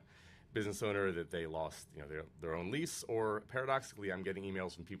their business owner, that they lost their own lease, or paradoxically, I'm getting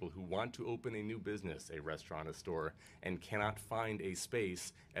emails from people who want to open a new business, a restaurant, a store, and cannot find a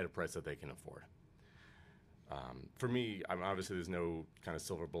space at a price that they can afford. For me, obviously there's no kind of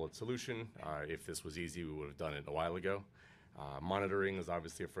silver bullet solution. If this was easy, we would have done it a while ago. Monitoring is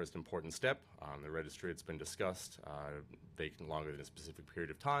obviously a first important step. The registry, it's been discussed, vacant longer than a specific period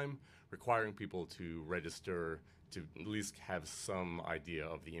of time, requiring people to register to at least have some idea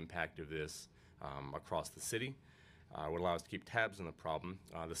of the impact of this across the city. Would allow us to keep tabs on the problem.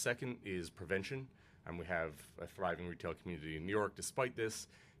 The second is prevention, and we have a thriving retail community in New York despite this,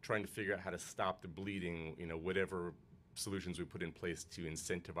 trying to figure out how to stop the bleeding, whatever solutions we put in place to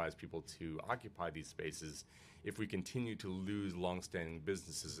incentivize people to occupy these spaces. If we continue to lose longstanding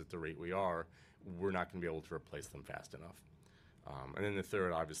businesses at the rate we are, we're not going to be able to replace them fast enough. And then the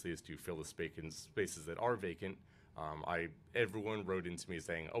third, obviously, is to fill the spaces that are vacant. Everyone wrote into me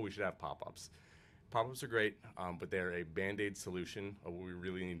saying, oh, we should have pop-ups. Pop-ups are great, but they're a Band-Aid solution. What we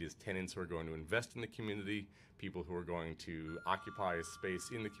really need is tenants who are going to invest in the community, people who are going to occupy a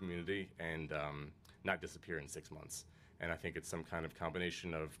space in the community and not disappear in 6 months. And I think it's some kind of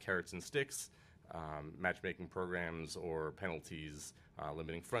combination of carrots and sticks, matchmaking programs or penalties,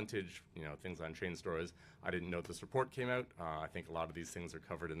 limiting frontage, things on chain stores. I didn't know this report came out. I think a lot of these things are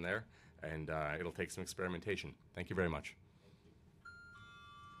covered in there, and it'll take some experimentation. Thank you very much.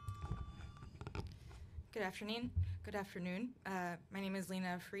 Good afternoon. My name is Lena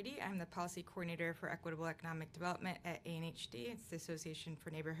Afridi. I'm the Policy Coordinator for Equitable Economic Development at ANHD. It's the Association for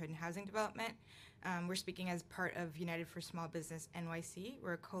Neighborhood and Housing Development. We're speaking as part of United for Small Business NYC.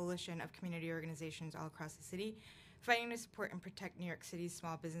 We're a coalition of community organizations all across the city, fighting to support and protect New York City's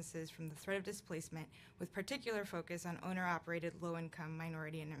small businesses from the threat of displacement, with particular focus on owner-operated, low-income,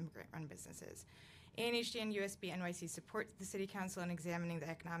 minority, and immigrant-run businesses. ANHD and USB NYC support the City Council in examining the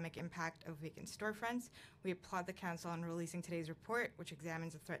economic impact of vacant storefronts. We applaud the Council on releasing today's report, which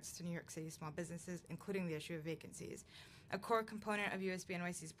examines the threats to New York City small businesses, including the issue of vacancies. A core component of USB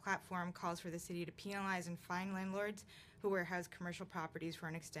NYC's platform calls for the city to penalize and fine landlords who warehouse commercial properties for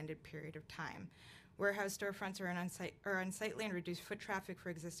an extended period of time. Warehouse storefronts are unsightly and reduce foot traffic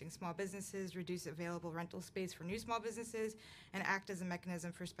for existing small businesses, reduce available rental space for new small businesses, and act as a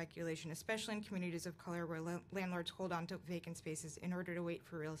mechanism for speculation, especially in communities of color where landlords hold on to vacant spaces in order to wait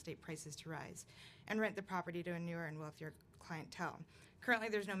for real estate prices to rise and rent the property to a newer and wealthier clientele. Currently,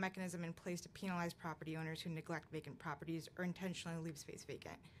 there's no mechanism in place to penalize property owners who neglect vacant properties or intentionally leave space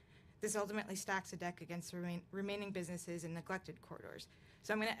vacant. This ultimately stacks a deck against the remaining businesses in neglected corridors.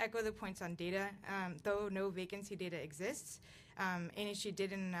 So I'm going to echo the points on data. Though no vacancy data exists, NHG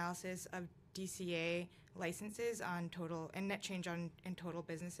did an analysis of DCA licenses on total and net change in total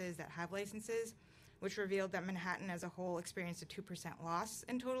businesses that have licenses, which revealed that Manhattan as a whole experienced a 2% loss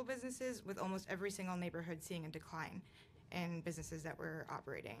in total businesses, with almost every single neighborhood seeing a decline in businesses that were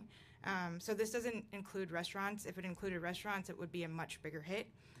operating. So this doesn't include restaurants. If it included restaurants, it would be a much bigger hit.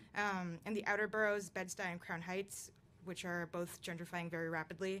 In the outer boroughs, Bed-Stuy and Crown Heights, which are both gentrifying very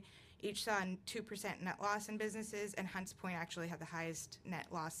rapidly, each saw a 2% net loss in businesses, and Hunts Point actually had the highest net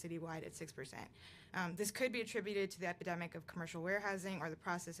loss citywide at 6%. This could be attributed to the epidemic of commercial warehousing or the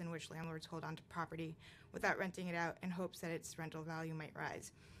process in which landlords hold on to property without renting it out in hopes that its rental value might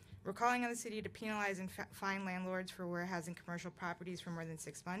rise. We're calling on the city to penalize and fine landlords for warehousing commercial properties for more than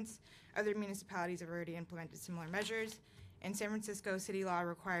 6 months. Other municipalities have already implemented similar measures. In San Francisco, city law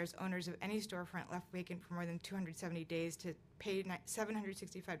requires owners of any storefront left vacant for more than 270 days to pay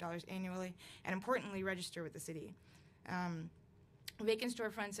 $765 annually, and importantly, register with the city. Vacant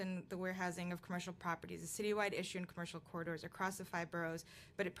storefronts and the warehousing of commercial properties is a citywide issue in commercial corridors across the 5 boroughs,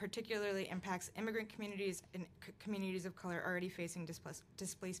 but it particularly impacts immigrant communities and communities of color already facing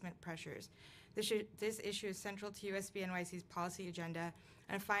displacement pressures. This issue is central to USB NYC's policy agenda,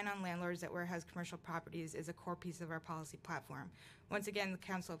 and a fine on landlords that warehouse commercial properties is a core piece of our policy platform. Once again, the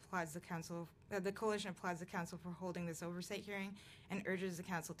coalition applauds the council for holding this oversight hearing and urges the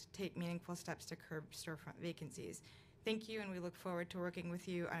council to take meaningful steps to curb storefront vacancies. Thank you, and we look forward to working with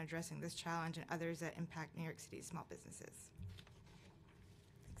you on addressing this challenge and others that impact New York City's small businesses.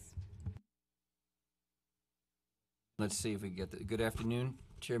 Thanks. Let's see if we get the good afternoon.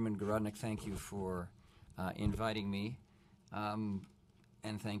 Chairman Gorodnick, thank you for inviting me.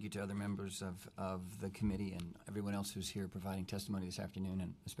 and thank you to other members of the committee and everyone else who's here providing testimony this afternoon,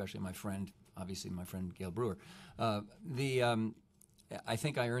 and especially my friend, obviously my friend Gail Brewer. I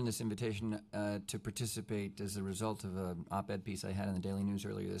think I earned this invitation to participate as a result of an op-ed piece I had in the Daily News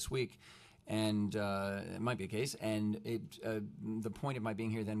earlier this week, and it might be a case. And the point of my being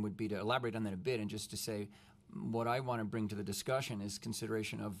here then would be to elaborate on that a bit and just to say what I want to bring to the discussion is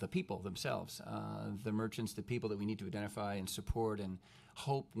consideration of the people themselves, the merchants, the people that we need to identify and support and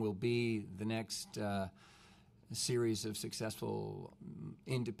hope will be the next series of successful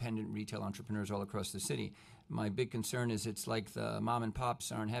independent retail entrepreneurs all across the city. My big concern is it's like the mom and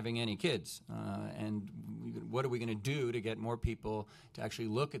pops aren't having any kids. And what are we going to do to get more people to actually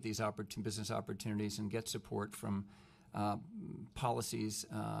look at these business opportunities and get support from policies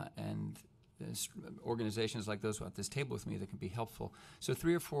and organizations like those who are at this table with me that can be helpful. So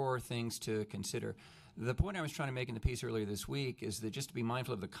 3 or 4 things to consider. The point I was trying to make in the piece earlier this week is that just to be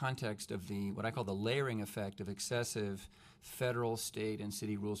mindful of the context of the what I call the layering effect of excessive federal, state, and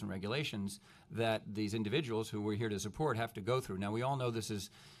city rules and regulations that these individuals who we're here to support have to go through. Now, we all know this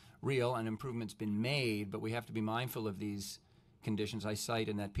is real and improvement's been made, but we have to be mindful of these conditions. I cite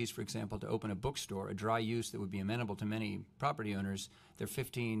in that piece, for example, to open a bookstore, a dry use that would be amenable to many property owners. There are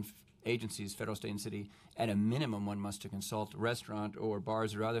 15 agencies, federal, state, and city. At a minimum, one must to consult restaurant or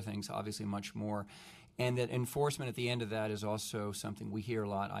bars or other things, obviously much more. And that enforcement at the end of that is also something we hear a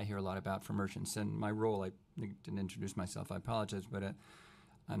lot, I hear a lot about from merchants. And my role, I didn't introduce myself, I apologize, but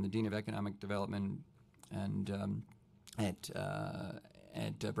I'm the Dean of Economic Development and at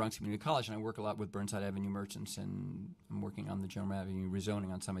Bronx Community College, and I work a lot with Burnside Avenue merchants, and I'm working on the General Avenue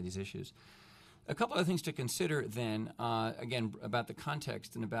rezoning on some of these issues. A couple of things to consider then, again, about the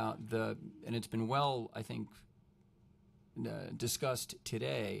context and about and it's been well, I think, discussed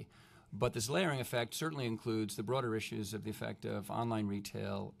today, but this layering effect certainly includes the broader issues of the effect of online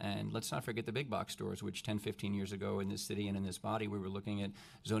retail, and let's not forget the big box stores, which 10, 15 years ago in this city and in this body, we were looking at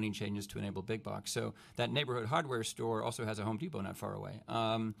zoning changes to enable big box. So that neighborhood hardware store also has a Home Depot not far away.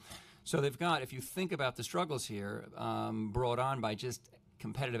 So they've got, if you think about the struggles here, brought on by just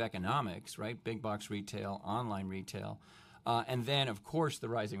competitive economics, right? Big box retail, online retail, and then, of course, the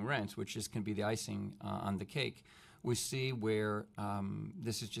rising rents, which just can be the icing on the cake. We see where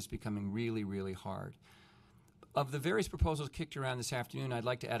this is just becoming really, really hard. Of the various proposals kicked around this afternoon, I'd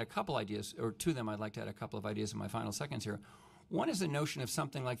like to add a couple ideas, or to them I'd like to add a couple of ideas in my final seconds here. One is the notion of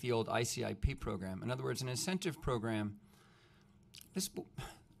something like the old ICIP program. In other words, an incentive program.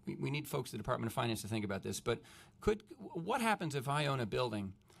 We need folks at the Department of Finance to think about this, but what happens if I own a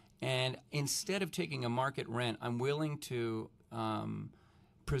building and instead of taking a market rent, I'm willing to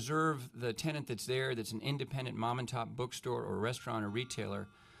preserve the tenant that's there, that's an independent mom-and-pop bookstore or restaurant or retailer,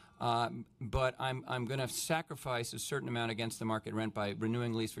 but I'm going to sacrifice a certain amount against the market rent by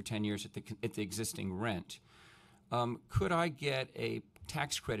renewing lease for 10 years at the existing rent. Could I get a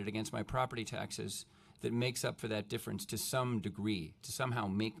tax credit against my property taxes that makes up for that difference to some degree, to somehow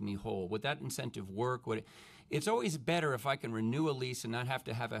make me whole? Would that incentive work? It's always better if I can renew a lease and not have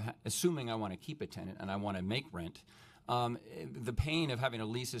to assuming I want to keep a tenant and I want to make rent, the pain of having to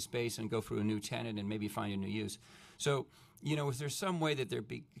lease a space and go through a new tenant and maybe find a new use. So, is there some way that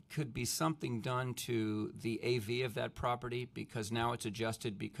could be something done to the AV of that property because now it's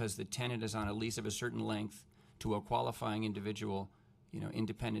adjusted because the tenant is on a lease of a certain length to a qualifying individual,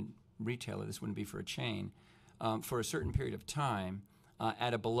 independent retailer, this wouldn't be for a chain, for a certain period of time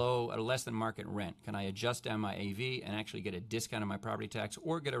at a less than market rent? Can I adjust down my AV and actually get a discount on my property tax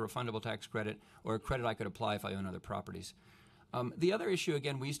or get a refundable tax credit or a credit I could apply if I own other properties? The other issue,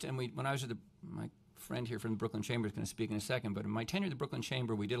 again, when I was at my friend here from the Brooklyn Chamber is going to speak in a second, but in my tenure at the Brooklyn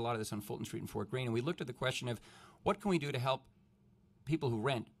Chamber, we did a lot of this on Fulton Street and Fort Greene, and we looked at the question of what can we do to help people who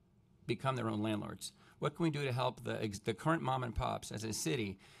rent become their own landlords? What can we do to help the current mom and pops as a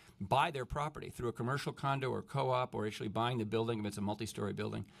city buy their property through a commercial condo or co-op or actually buying the building if it's a multi-story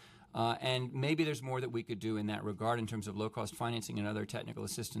building? And maybe there's more that we could do in that regard in terms of low-cost financing and other technical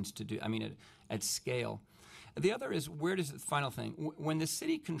assistance to do, at scale. The other is, final thing, when the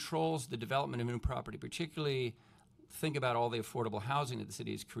city controls the development of new property, particularly think about all the affordable housing that the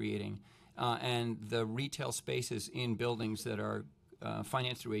city is creating and the retail spaces in buildings that are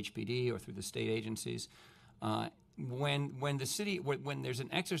financed through HPD or through the state agencies, when there's an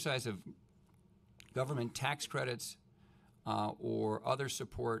exercise of government tax credits or other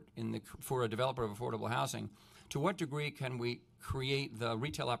support for a developer of affordable housing, to what degree can we create the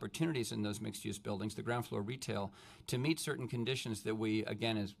retail opportunities in those mixed-use buildings, the ground floor retail, to meet certain conditions that we,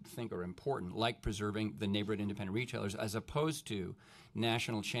 again, think are important, like preserving the neighborhood independent retailers, as opposed to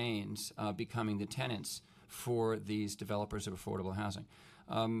national chains becoming the tenants for these developers of affordable housing?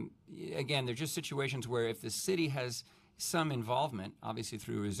 Again, they're just situations where if the city has some involvement, obviously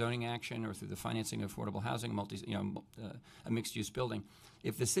through a zoning action or through the financing of affordable housing, a mixed-use building,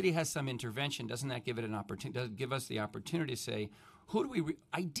 if the city has some intervention, doesn't that give it an opportunity? Does it give us the opportunity to say, who do we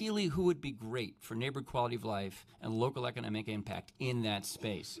ideally who would be great for neighborhood quality of life and local economic impact in that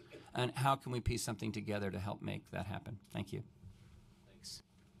space, and how can we piece something together to help make that happen? Thank you. Thanks.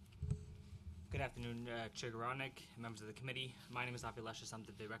 Good afternoon, Chair Gorodnick, members of the committee. My name is Avi Leshis. I'm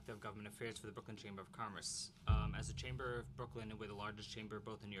the Director of Government Affairs for the Brooklyn Chamber of Commerce. As a Chamber of Brooklyn, we're the largest chamber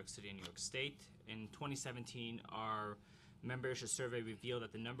both in New York City and New York State. In 2017, our member-issued survey revealed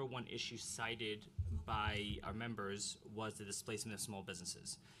that the number one issue cited by our members was the displacement of small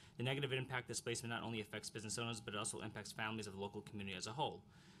businesses. The negative impact displacement not only affects business owners, but it also impacts families of the local community as a whole.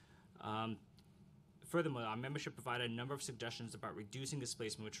 Furthermore, our membership provided a number of suggestions about reducing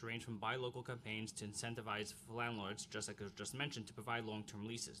displacement, which range from buy local campaigns to incentivize landlords, just like I just mentioned, to provide long-term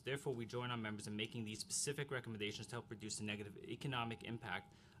leases. Therefore, we join our members in making these specific recommendations to help reduce the negative economic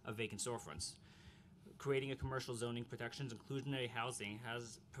impact of vacant storefronts. Creating a commercial zoning protections, inclusionary housing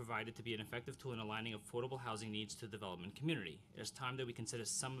has provided to be an effective tool in aligning affordable housing needs to the development community. It is time that we consider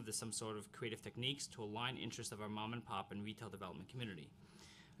some sort of creative techniques to align interests of our mom and pop and retail development community.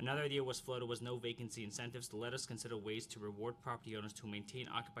 Another idea was floated was no vacancy incentives to let us consider ways to reward property owners to maintain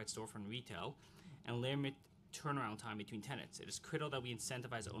occupied storefront retail and limit turnaround time between tenants. It is critical that we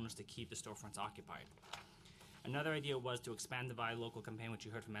incentivize owners to keep the storefronts occupied. Another idea was to expand the Buy Local campaign, which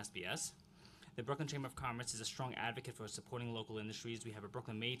you heard from SBS. The Brooklyn Chamber of Commerce is a strong advocate for supporting local industries. We have a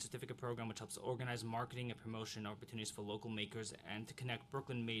Brooklyn Made certificate program which helps organize marketing and promotion opportunities for local makers and to connect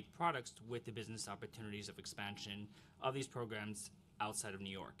Brooklyn Made products with the business opportunities of expansion of these programs outside of New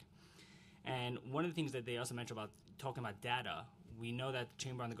York. And one of the things that they also mentioned about talking about data, we know that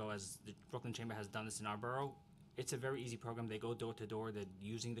Chamber on the Go, the Brooklyn Chamber has done this in our borough. It's a very easy program. They go door to door. They're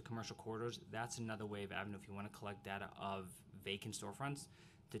using the commercial corridors. That's another way of avenue if you want to collect data of vacant storefronts,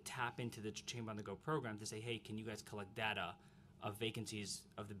 to tap into the Chamber on the Go program to say, hey, can you guys collect data of vacancies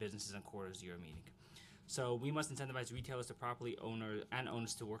of the businesses and corridors you're meeting? So we must incentivize retailers to properly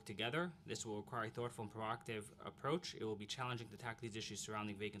owners to work together. This will require a thoughtful and proactive approach. It will be challenging to tackle these issues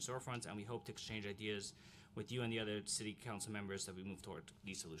surrounding vacant storefronts, and we hope to exchange ideas with you and the other city council members that we move toward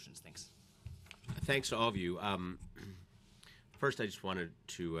these solutions. Thanks. Thanks to all of you. First, I just wanted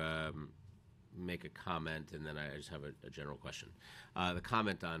to make a comment, and then I just have a general question. The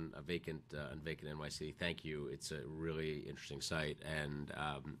comment on vacant NYC. Thank you. It's a really interesting site and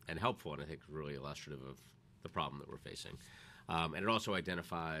helpful, and I think really illustrative of the problem that we're facing. And it also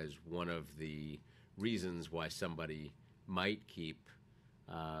identifies one of the reasons why somebody might keep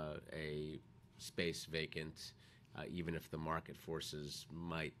a space vacant, even if the market forces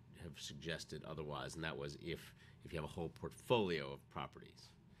might have suggested otherwise, and that was if you have a whole portfolio of properties,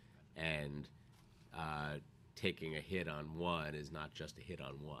 and taking a hit on one is not just a hit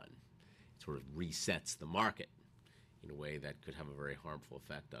on one. It sort of resets the market in a way that could have a very harmful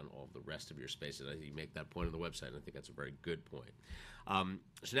effect on all of the rest of your spaces. I think you make that point on the website, and I think that's a very good point.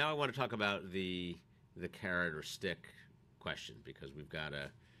 So now I want to talk about the carrot or stick question, because we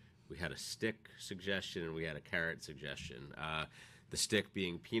had a stick suggestion and we had a carrot suggestion. The stick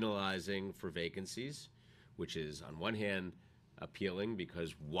being penalizing for vacancies, which is on one hand appealing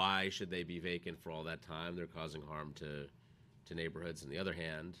because why should they be vacant for all that time? They're causing harm to neighborhoods. On the other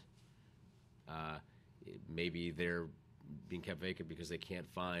hand, maybe they're being kept vacant because they can't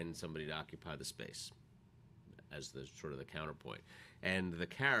find somebody to occupy the space, as the sort of the counterpoint. And the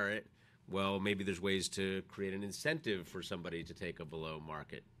carrot, well, maybe there's ways to create an incentive for somebody to take a below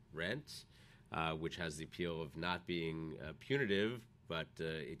market rent, which has the appeal of not being punitive, but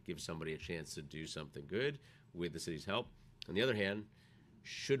it gives somebody a chance to do something good with the city's help. On the other hand,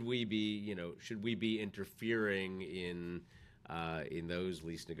 should we be interfering in those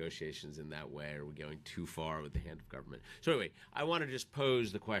lease negotiations in that way? Are we going too far with the hand of government? So anyway, I want to just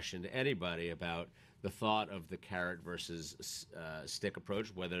pose the question to anybody about the thought of the carrot versus stick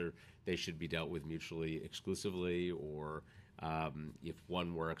approach, whether they should be dealt with mutually exclusively, or if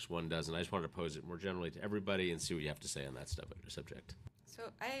one works, one doesn't. I just wanted to pose it more generally to everybody and see what you have to say on that subject. So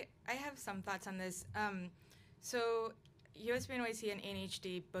I have some thoughts on this. So USB NYC and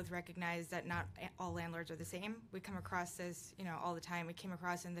NHD both recognize that not all landlords are the same. We come across this, all the time. We came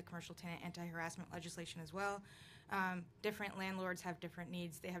across in the commercial tenant anti-harassment legislation as well. Different landlords have different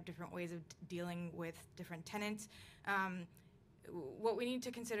needs. They have different ways of dealing with different tenants. What we need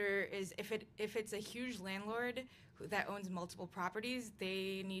to consider is if it's a huge landlord that owns multiple properties,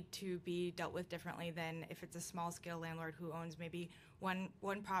 they need to be dealt with differently than if it's a small-scale landlord who owns maybe one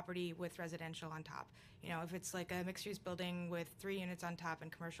property with residential on top. You know, if it's like a mixed-use building with 3 units on top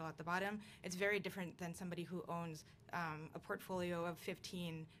and commercial at the bottom, it's very different than somebody who owns a portfolio of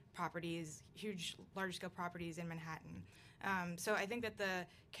 15 properties, huge, large-scale properties in Manhattan. So I think that the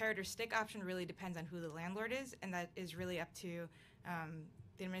carrot or stick option really depends on who the landlord is, and that is really up to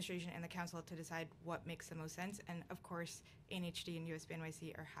the administration and the council to decide what makes the most sense. And of course, NHD and USB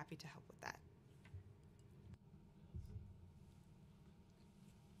NYC are happy to help with that.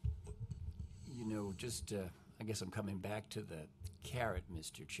 You know, just I guess I'm coming back to the carrot,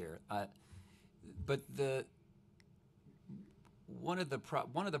 Mr. Chair. But one of the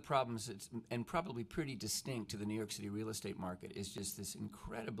problems, and probably pretty distinct to the New York City real estate market, is just this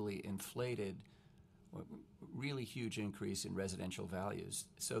incredibly inflated, really huge increase in residential values.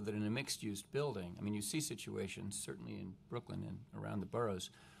 So that in a mixed-use building, I mean, you see situations, certainly in Brooklyn and around the boroughs,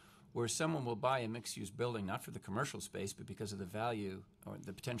 where someone will buy a mixed-use building not for the commercial space, but because of the value or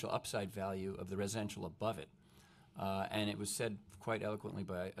the potential upside value of the residential above it. And it was said quite eloquently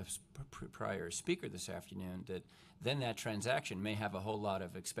by a prior speaker this afternoon that then that transaction may have a whole lot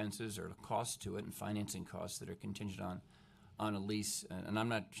of expenses or costs to it and financing costs that are contingent on a lease. And I'm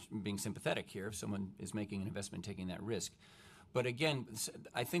not being sympathetic here if someone is making an investment taking that risk. But again,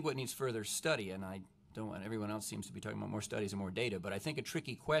 I think what needs further study, and I don't want, everyone else seems to be talking about more studies and more data, but I think a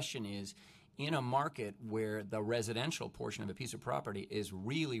tricky question is, in a market where the residential portion of a piece of property is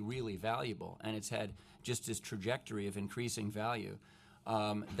really, really valuable, and it's had just this trajectory of increasing value,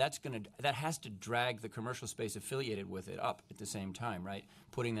 that has to drag the commercial space affiliated with it up at the same time, right?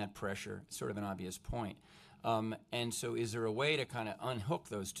 Putting that pressure, sort of an obvious point. And so is there a way to kind of unhook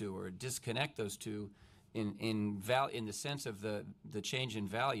those two or disconnect those two in the sense of the change in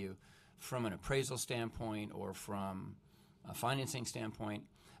value from an appraisal standpoint or from a financing standpoint?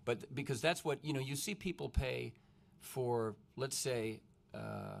 But because that's what, you know, you see people pay for, let's say,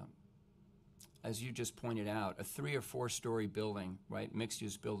 as you just pointed out, a 3 or 4 story building, right,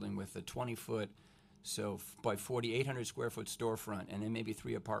 mixed-use building with a 20-foot, so by 800 square foot storefront, and then maybe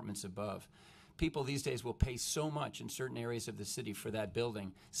 3 apartments above. People these days will pay so much in certain areas of the city for that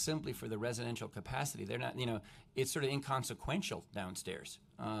building simply for the residential capacity. They're not, you know, it's sort of inconsequential downstairs.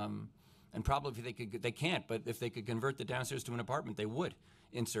 And probably if they could, they can't, but if they could convert the downstairs to an apartment, they would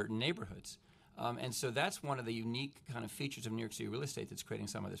in certain neighborhoods. And so that's one of the unique kind of features of New York City real estate that's creating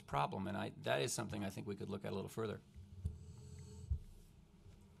some of this problem. And that is something I think we could look at a little further.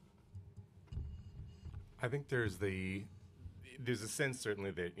 I think there's a sense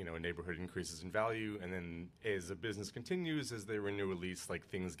certainly that, you know, a neighborhood increases in value, and then as a business continues, as they renew a lease, like,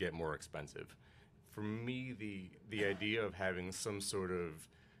 things get more expensive. For me, the idea of having some sort of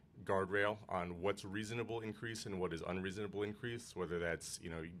guardrail on what's reasonable increase and what is unreasonable increase, whether that's, you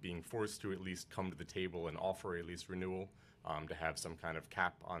know, being forced to at least come to the table and offer a lease renewal, to have some kind of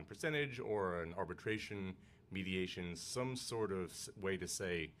cap on percentage or an arbitration, mediation, some sort of way to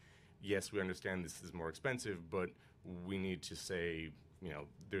say, yes, we understand this is more expensive, but we need to say, you know,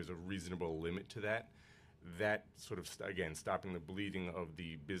 there's a reasonable limit to that. That sort of, again, stopping the bleeding of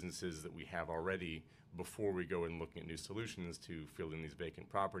the businesses that we have already before we go and looking at new solutions to fill in these vacant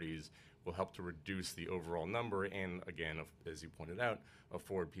properties will help to reduce the overall number and, again, as you pointed out,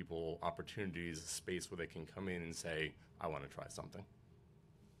 afford people opportunities, space where they can come in and say, I want to try something.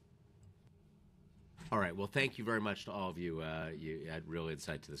 All right. Well, thank you very much to all of you. You had real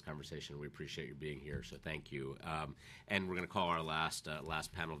insight to this conversation. We appreciate you being here, so thank you. And we're going to call our last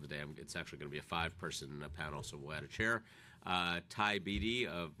panel of the day. It's actually going to be a 5-person panel, so we'll add a chair. Ty Beatty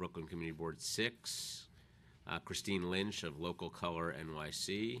of Brooklyn Community Board 6, Christine Lynch of Local Color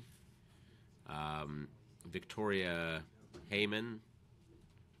NYC, Victoria Heyman,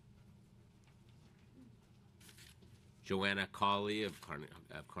 Joanna Cawley of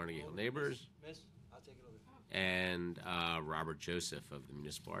Carnegie Hill Neighbors, and Robert Joseph of the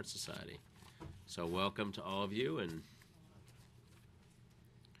Municipal Arts Society. So welcome to all of you. And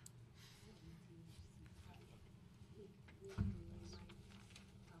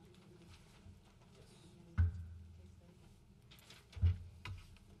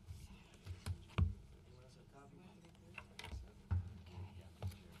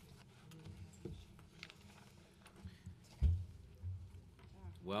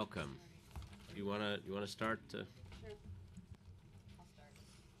welcome. You wanna start? Sure. I'll start.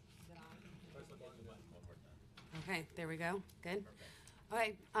 Is it on? Okay, there we go. Good.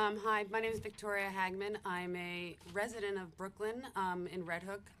 Okay. Hi, my name is Victoria Hagman. I'm a resident of Brooklyn in Red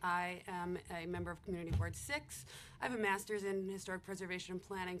Hook. I am a member of Community Board 6. I have a master's in historic preservation and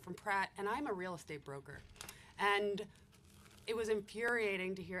planning from Pratt, and I'm a real estate broker. And it was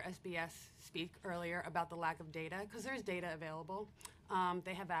infuriating to hear SBS speak earlier about the lack of data, because there's data available.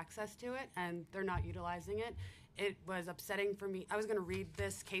 They have access to it, and they're not utilizing it. It was upsetting for me. I was going to read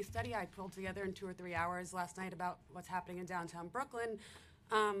this case study I pulled together in 2 or 3 hours last night about what's happening in downtown Brooklyn,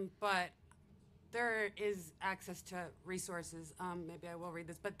 but there is access to resources. Maybe I will read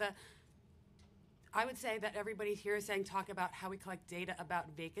this, but I would say that everybody here is saying talk about how we collect data about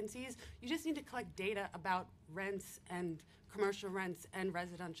vacancies. You just need to collect data about rents and commercial rents and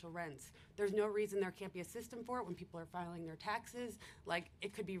residential rents. There's no reason there can't be a system for it when people are filing their taxes. Like,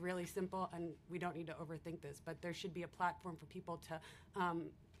 it could be really simple, and we don't need to overthink this, but there should be a platform for people to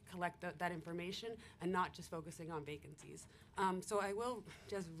collect that information and not just focusing on vacancies. So I will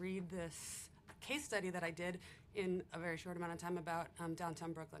just read this case study that I did in a very short amount of time about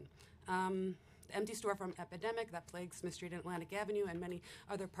downtown Brooklyn. The empty storefront epidemic that plagues Smith Street and Atlantic Avenue and many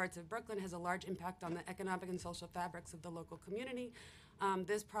other parts of Brooklyn has a large impact on the economic and social fabrics of the local community.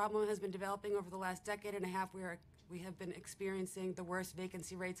 This problem has been developing over the last decade and a half. We have been experiencing the worst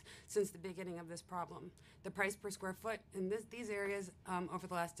vacancy rates since the beginning of this problem. The price per square foot in these areas over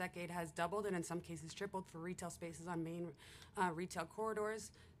the last decade has doubled and in some cases tripled for retail spaces on main retail corridors.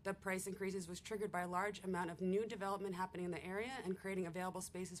 The price increases was triggered by a large amount of new development happening in the area and creating available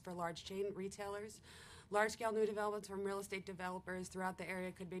spaces for large chain retailers. Large-scale new developments from real estate developers throughout the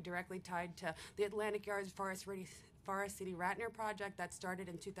area could be directly tied to the Atlantic Yards Forest City Ratner project that started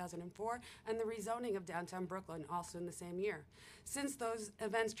in 2004 and the rezoning of downtown Brooklyn also in the same year. Since those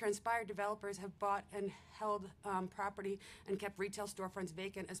events transpired, developers have bought and held property and kept retail storefronts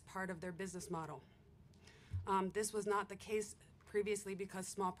vacant as part of their business model. This was not the case previously because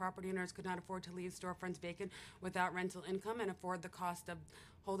small property owners could not afford to leave storefronts vacant without rental income and afford the cost of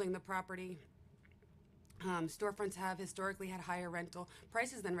holding the property. Storefronts have historically had higher rental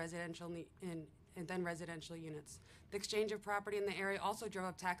prices than residential units. The exchange of property in the area also drove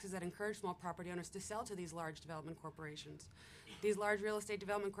up taxes that encouraged small property owners to sell to these large development corporations. These large real estate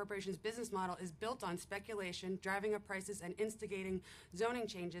development corporations' business model is built on speculation, driving up prices, and instigating zoning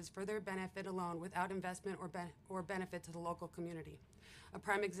changes for their benefit alone without investment or benefit to the local community. A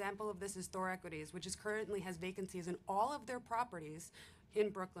prime example of this is Thor Equities, which currently has vacancies in all of their properties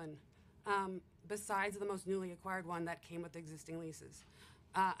in Brooklyn, besides the most newly acquired one that came with existing leases.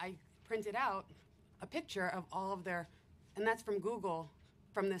 I printed out a picture of all of their, and that's from Google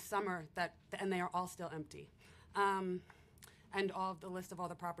from this summer, and they are all still empty. And all of the list of all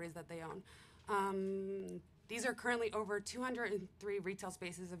the properties that they own. These are currently over 203 retail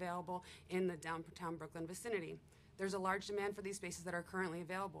spaces available in the downtown Brooklyn vicinity. There's a large demand for these spaces that are currently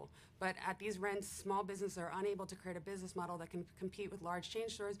available, but at these rents, small businesses are unable to create a business model that can compete with large chain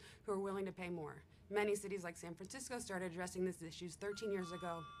stores who are willing to pay more. Many cities like San Francisco started addressing these issues 13 years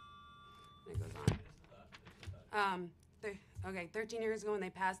ago. It goes on. 13 years ago when they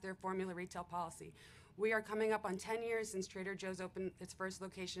passed their formula retail policy. We are coming up on 10 years since Trader Joe's opened its first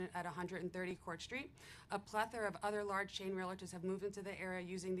location at 130 Court Street. A plethora of other large chain realtors have moved into the area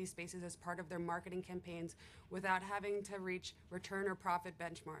using these spaces as part of their marketing campaigns without having to reach return or profit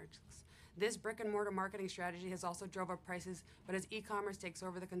benchmarks. This brick-and-mortar marketing strategy has also drove up prices, but as e-commerce takes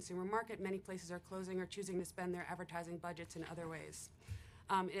over the consumer market, many places are closing or choosing to spend their advertising budgets in other ways.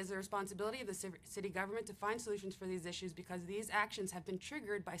 It is the responsibility of the city government to find solutions for these issues because these actions have been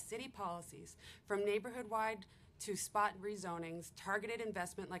triggered by city policies, from neighborhood-wide to spot rezonings, targeted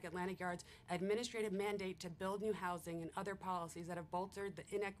investment like Atlantic Yards, administrative mandate to build new housing, and other policies that have bolstered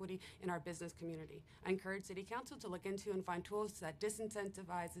the inequity in our business community. I encourage City Council to look into and find tools that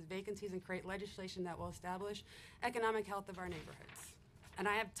disincentivize vacancies and create legislation that will establish economic health of our neighborhoods. And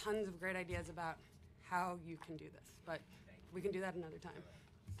I have tons of great ideas about how you can do this, but we can do that another time.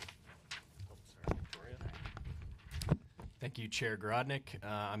 Thank you, Chair Gorodnick.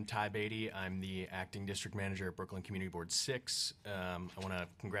 I'm Ty Beatty. I'm the Acting District Manager at Brooklyn Community Board 6. I want to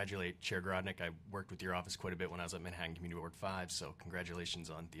congratulate Chair Gorodnick. I worked with your office quite a bit when I was at Manhattan Community Board 5, so congratulations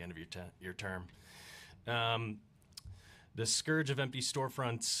on the end of your term. The scourge of empty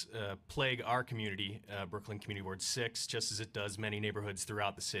storefronts plague our community, Brooklyn Community Board 6, just as it does many neighborhoods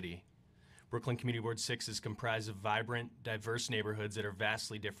throughout the city. Brooklyn Community Board 6 is comprised of vibrant, diverse neighborhoods that are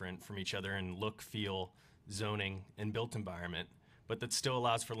vastly different from each other in look, feel, zoning, and built environment, but that still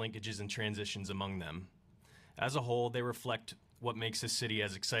allows for linkages and transitions among them. As a whole, they reflect what makes this city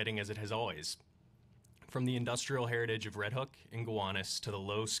as exciting as it has always. From the industrial heritage of Red Hook and Gowanus to the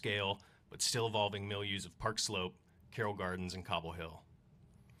low-scale but still evolving milieus of Park Slope, Carroll Gardens, and Cobble Hill.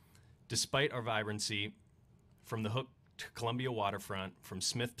 Despite our vibrancy, from the Hook to Columbia Waterfront, from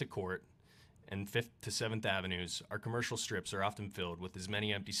Smith to Court, and 5th to 7th Avenues, our commercial strips are often filled with as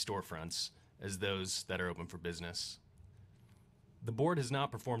many empty storefronts as those that are open for business. The board has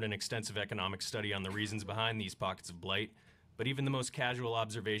not performed an extensive economic study on the reasons behind these pockets of blight, but even the most casual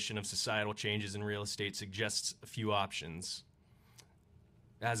observation of societal changes in real estate suggests a few options.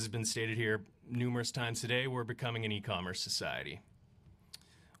 As has been stated here numerous times today, we're becoming an e-commerce society.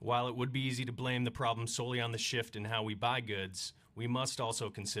 While it would be easy to blame the problem solely on the shift in how we buy goods, we must also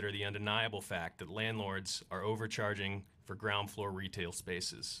consider the undeniable fact that landlords are overcharging for ground floor retail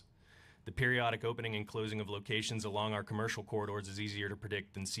spaces. The periodic opening and closing of locations along our commercial corridors is easier to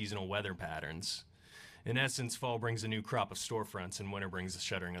predict than seasonal weather patterns. In essence, fall brings a new crop of storefronts and winter brings the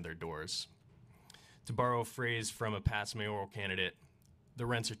shuttering of their doors. To borrow a phrase from a past mayoral candidate, the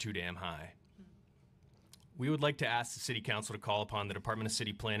rents are too damn high. We would like to ask the City Council to call upon the Department of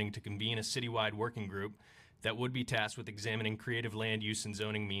City Planning to convene a citywide working group that would be tasked with examining creative land use and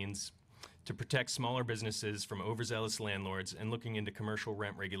zoning means to protect smaller businesses from overzealous landlords and looking into commercial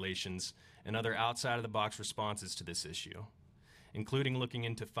rent regulations and other outside-of-the-box responses to this issue, including looking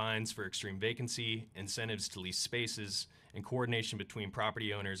into fines for extreme vacancy, incentives to lease spaces, and coordination between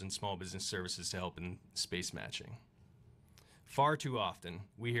property owners and small business services to help in space matching. Far too often,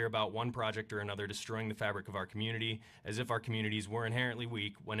 we hear about one project or another destroying the fabric of our community as if our communities were inherently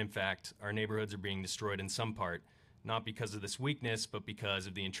weak, when in fact, our neighborhoods are being destroyed in some part, not because of this weakness, but because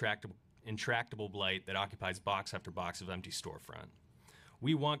of the intractable blight that occupies box after box of empty storefront.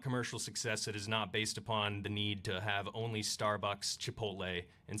 We want commercial success that is not based upon the need to have only Starbucks, Chipotle,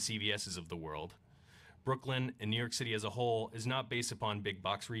 and CVS's of the world. Brooklyn and New York City as a whole is not based upon big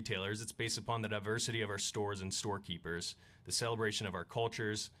box retailers. It's based upon the diversity of our stores and storekeepers, the celebration of our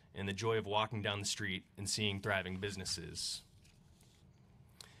cultures, and the joy of walking down the street and seeing thriving businesses.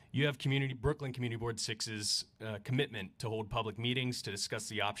 You have Brooklyn Community Board 6's commitment to hold public meetings to discuss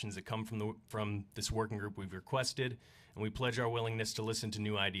the options that come from this working group we've requested, and we pledge our willingness to listen to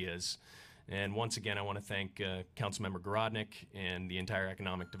new ideas. And once again, I want to thank Councilmember Gorodnick and the entire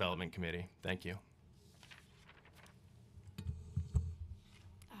Economic Development Committee. Thank you.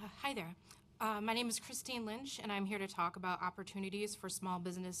 Hi there. My name is Christine Lynch, and I'm here to talk about opportunities for small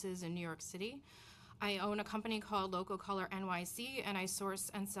businesses in New York City. I own a company called Local Color NYC, and I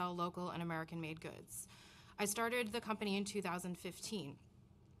source and sell local and American-made goods. I started the company in 2015.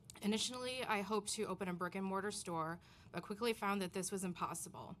 Initially, I hoped to open a brick-and-mortar store, but quickly found that this was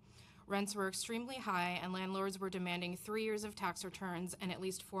impossible. Rents were extremely high, and landlords were demanding 3 years of tax returns and at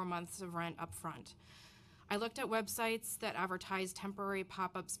least 4 months of rent up front. I looked at websites that advertise temporary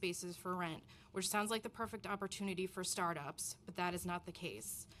pop-up spaces for rent, which sounds like the perfect opportunity for startups, but that is not the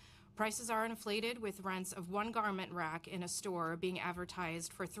case. Prices are inflated, with rents of one garment rack in a store being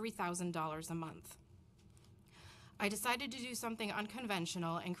advertised for $3,000 a month. I decided to do something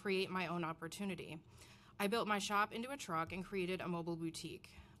unconventional and create my own opportunity. I built my shop into a truck and created a mobile boutique.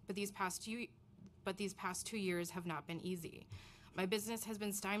 But these past 2 years have not been easy. My business has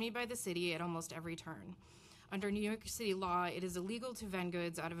been stymied by the city at almost every turn. Under New York City law, it is illegal to vend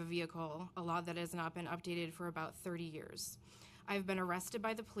goods out of a vehicle, a law that has not been updated for about 30 years. I've been arrested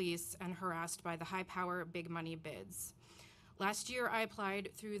by the police and harassed by the high-power, big-money bids. Last year, I applied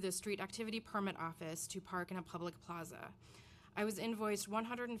through the Street Activity Permit Office to park in a public plaza. I was invoiced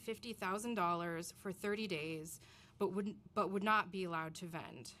 $150,000 for 30 days, but would not be allowed to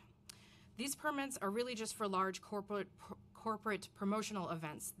vend. These permits are really just for large corporate promotional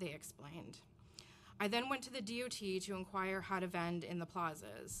events, they explained. I then went to the DOT to inquire how to vend in the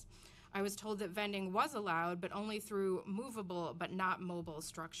plazas. I was told that vending was allowed, but only through movable but not mobile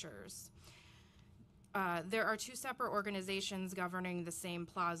structures. There are 2 separate organizations governing the same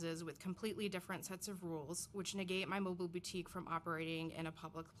plazas with completely different sets of rules, which negate my mobile boutique from operating in a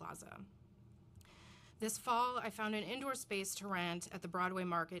public plaza. This fall, I found an indoor space to rent at the Broadway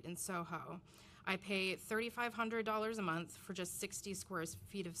Market in Soho. I pay $3,500 a month for just 60 square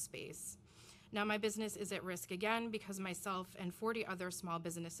feet of space. Now my business is at risk again because myself and 40 other small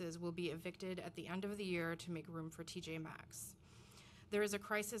businesses will be evicted at the end of the year to make room for TJ Maxx. There is a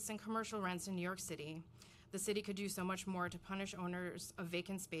crisis in commercial rents in New York City. The city could do so much more to punish owners of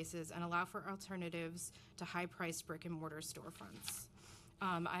vacant spaces and allow for alternatives to high-priced brick-and-mortar storefronts.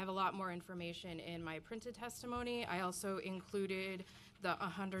 I have a lot more information in my printed testimony. I also included the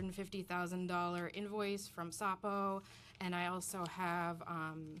 $150,000 invoice from Sapo, and I also have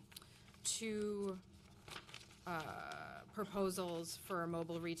 2 proposals for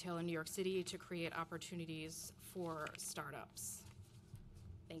mobile retail in New York City to create opportunities for startups.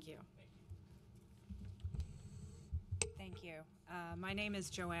 Thank you. Thank you. My name is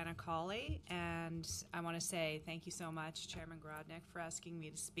Joanna Cawley, and I want to say thank you so much, Chairman Gorodnick, for asking me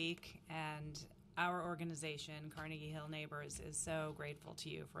to speak. And our organization, Carnegie Hill Neighbors, is so grateful to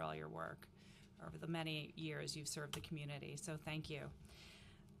you for all your work. over the many years you've served the community. So thank you.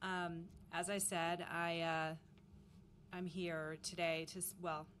 As I said, I'm here today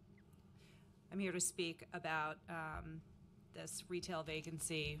I'm here to speak about this retail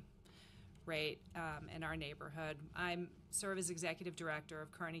vacancy rate in our neighborhood. I serve as executive director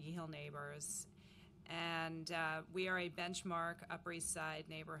of Carnegie Hill Neighbors, and we are a benchmark Upper East Side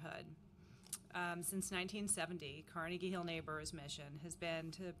neighborhood. Since 1970, Carnegie Hill Neighbors' mission has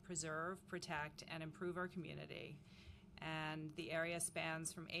been to preserve, protect, and improve our community. And the area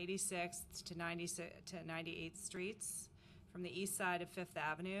spans from 86th to 98th Streets, from the east side of Fifth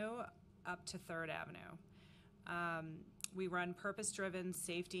Avenue up to 3rd Avenue. We run purpose-driven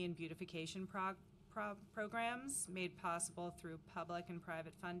safety and beautification programs made possible through public and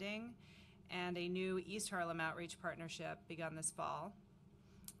private funding, and a new East Harlem Outreach Partnership begun this fall.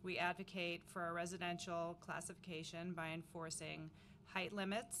 We advocate for a residential classification by enforcing height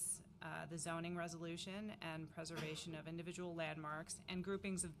limits, the zoning resolution, and preservation of individual landmarks and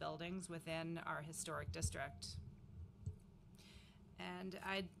groupings of buildings within our historic district. And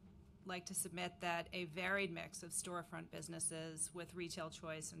I'd like to submit that a varied mix of storefront businesses with retail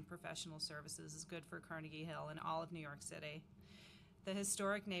choice and professional services is good for Carnegie Hill and all of New York City. The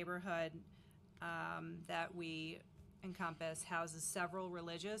historic neighborhood that we encompass houses several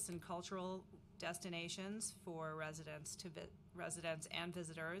religious and cultural destinations for residents and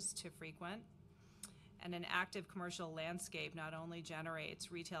visitors to frequent. And an active commercial landscape not only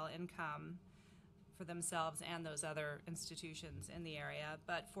generates retail income for themselves and those other institutions in the area,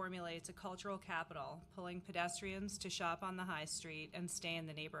 but formulates a cultural capital, pulling pedestrians to shop on the high street and stay in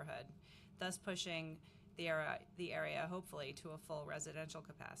the neighborhood, thus pushing the area hopefully to a full residential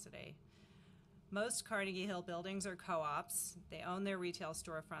capacity. Most Carnegie Hill buildings are co-ops. They own their retail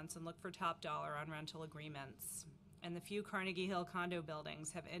storefronts and look for top dollar on rental agreements. And the few Carnegie Hill condo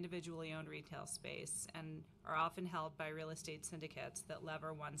buildings have individually owned retail space and are often held by real estate syndicates that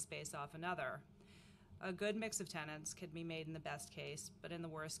lever one space off another. A good mix of tenants could be made in the best case, but in the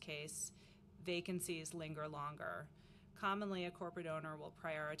worst case, vacancies linger longer. Commonly, a corporate owner will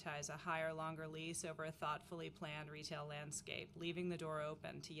prioritize a higher, longer lease over a thoughtfully planned retail landscape, leaving the door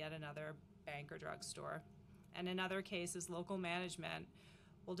open to yet another bank or drugstore. And in other cases, local management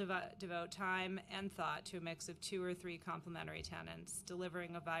will devote time and thought to a mix of 2 or 3 complementary tenants,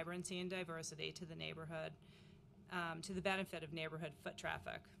 delivering a vibrancy and diversity to the neighborhood, to the benefit of neighborhood foot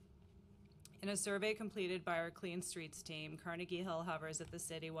traffic. In a survey completed by our Clean Streets team, Carnegie Hill hovers at the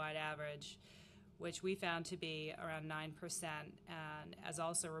citywide average, which we found to be around 9%, and as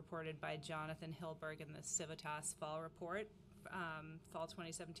also reported by Jonathan Hilberg in the Civitas Fall report, Fall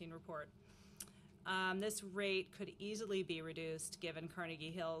 2017 report. This rate could easily be reduced given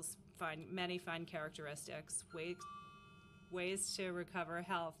Carnegie Hill's many fine characteristics. Ways to recover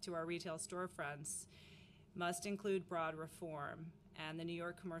health to our retail storefronts must include broad reform, and the New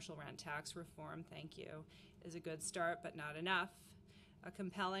York commercial rent tax reform, thank you, is a good start but not enough. A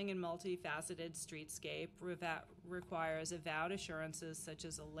compelling and multifaceted streetscape requires avowed assurances such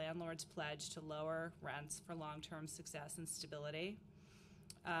as a landlord's pledge to lower rents for long-term success and stability.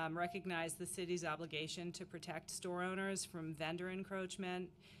 Recognize the city's obligation to protect store owners from vendor encroachment,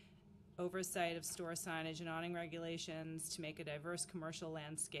 oversight of store signage and awning regulations to make a diverse commercial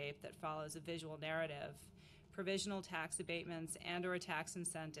landscape that follows a visual narrative, provisional tax abatements and/or tax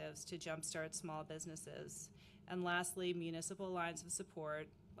incentives to jumpstart small businesses, and lastly, municipal lines of support,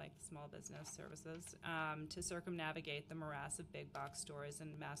 like small business services, to circumnavigate the morass of big box stores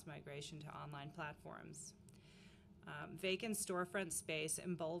and mass migration to online platforms. Vacant storefront space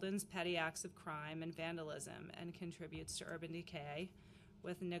emboldens petty acts of crime and vandalism and contributes to urban decay,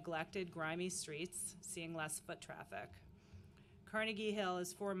 with neglected, grimy streets seeing less foot traffic. Carnegie Hill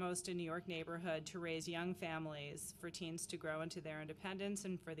is foremost a New York neighborhood to raise young families, for teens to grow into their independence,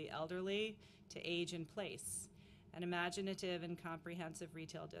 and for the elderly to age in place. An imaginative and comprehensive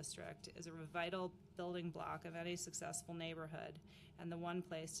retail district is a vital building block of any successful neighborhood, and the one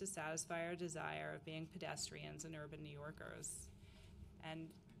place to satisfy our desire of being pedestrians and urban New Yorkers. And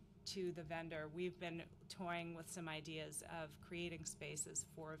to the vendor, we've been toying with some ideas of creating spaces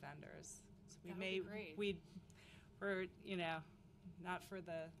for vendors. So That would be great. we're, not for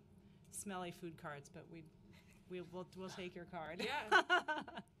the smelly food carts, but we'll take your card. Yeah.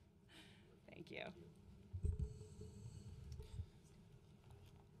 Thank you.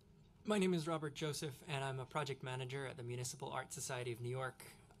 My name is Robert Joseph, and I'm a project manager at the Municipal Art Society of New York.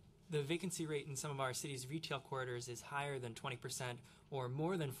 The vacancy rate in some of our city's retail corridors is higher than 20%, or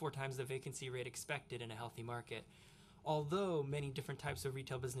more than 4 times the vacancy rate expected in a healthy market. Although many different types of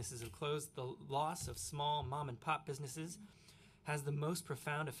retail businesses have closed, the loss of small mom-and-pop businesses has the most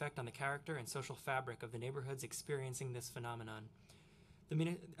profound effect on the character and social fabric of the neighborhoods experiencing this phenomenon.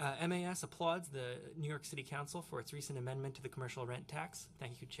 The MAS applauds the New York City Council for its recent amendment to the commercial rent tax.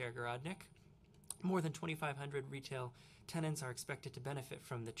 Thank you, Chair Gorodnick. More than 2,500 retail tenants are expected to benefit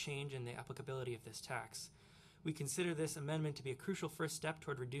from the change in the applicability of this tax. We consider this amendment to be a crucial first step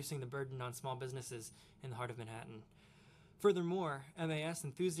toward reducing the burden on small businesses in the heart of Manhattan. Furthermore, MAS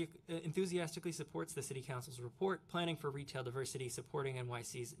enthusiastically supports the City Council's report, Planning for Retail Diversity Supporting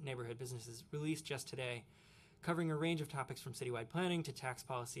NYC's Neighborhood Businesses, released just today. Covering a range of topics from citywide planning to tax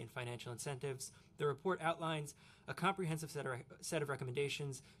policy and financial incentives, the report outlines a comprehensive set of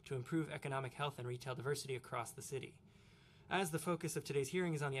recommendations to improve economic health and retail diversity across the city. As the focus of today's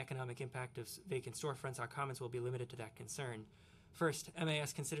hearing is on the economic impact of vacant storefronts, our comments will be limited to that concern. First,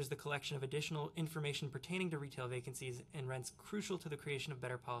 MAS considers the collection of additional information pertaining to retail vacancies and rents crucial to the creation of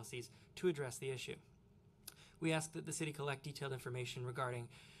better policies to address the issue. We ask that the city collect detailed information regarding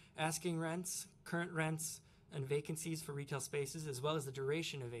asking rents, current rents, and vacancies for retail spaces, as well as the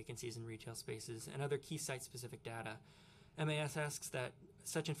duration of vacancies in retail spaces and other key site-specific data. MAS asks that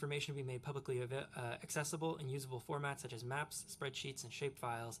such information be made publicly accessible in usable formats such as maps, spreadsheets, and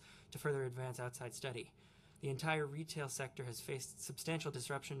shapefiles to further advance outside study. The entire retail sector has faced substantial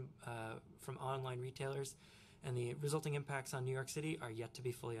disruption from online retailers, and the resulting impacts on New York City are yet to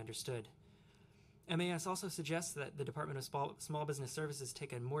be fully understood. MAS also suggests that the Department of Small Business Services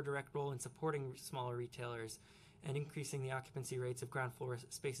take a more direct role in supporting smaller retailers and increasing the occupancy rates of ground floor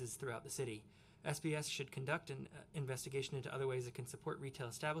spaces throughout the city. SBS should conduct an investigation into other ways it can support retail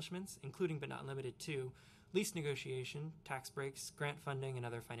establishments, including but not limited to lease negotiation, tax breaks, grant funding, and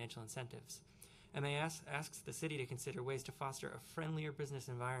other financial incentives. MAS asks the city to consider ways to foster a friendlier business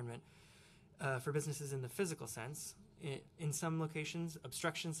environment for businesses in the physical sense. In some locations,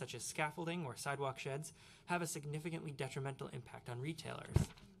 obstructions such as scaffolding or sidewalk sheds have a significantly detrimental impact on retailers,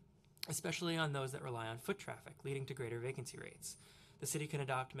 especially on those that rely on foot traffic, leading to greater vacancy rates. The city can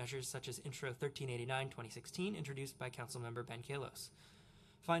adopt measures such as Intro 1389-2016, introduced by Councilmember Ben Kalos.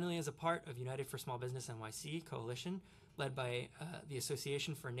 Finally, as a part of United for Small Business NYC coalition, led by the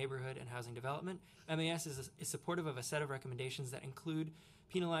Association for Neighborhood and Housing Development, MAS is supportive of a set of recommendations that include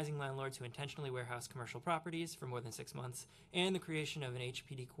penalizing landlords who intentionally warehouse commercial properties for more than 6 months, and the creation of an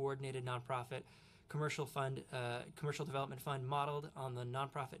HPD-coordinated nonprofit commercial development fund modeled on the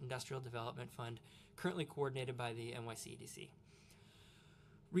Nonprofit Industrial Development Fund currently coordinated by the NYCC.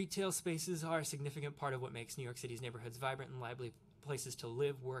 Retail spaces are a significant part of what makes New York City's neighborhoods vibrant and lively places to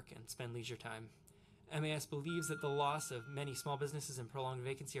live, work, and spend leisure time. MAS believes that the loss of many small businesses and prolonged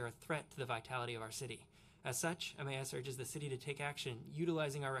vacancy are a threat to the vitality of our city. As such, MAS urges the city to take action,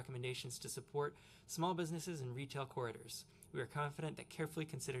 utilizing our recommendations to support small businesses and retail corridors. We are confident that carefully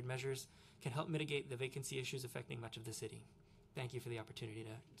considered measures can help mitigate the vacancy issues affecting much of the city. Thank you for the opportunity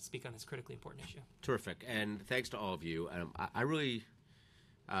to speak on this critically important issue. Terrific, and thanks to all of you.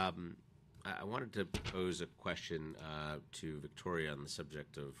 I wanted to pose a question to Victoria on the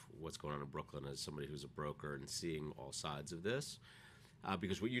subject of what's going on in Brooklyn as somebody who's a broker and seeing all sides of this.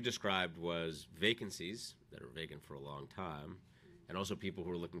 Because what you described was vacancies that are vacant for a long time, and also people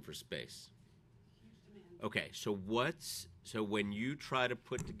who are looking for space. Okay, so when you try to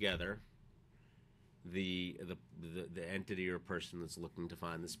put together the entity or person that's looking to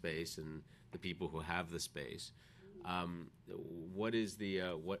find the space and the people who have the space, what is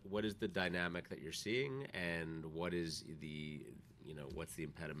the dynamic that you're seeing, and what is what's the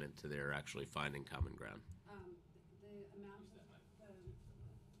impediment to their actually finding common ground?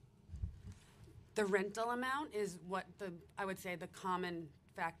 The rental amount is what I would say the common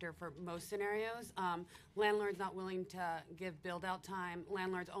factor for most scenarios. Landlords not willing to give build-out time.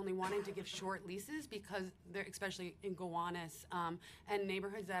 Landlords only wanting to give short leases because they're, especially in Gowanus, and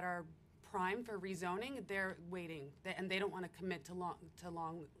neighborhoods that are prime for rezoning, they're waiting, and they don't want to commit to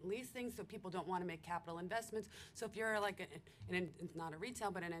long lease things, so people don't want to make capital investments. So if you're like it's not a retail,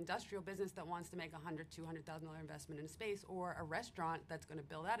 but an industrial business that wants to make $200,000 investment in a space, or a restaurant that's going to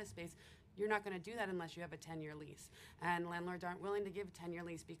build out a space, you're not going to do that unless you have a 10-year lease. And landlords aren't willing to give a 10-year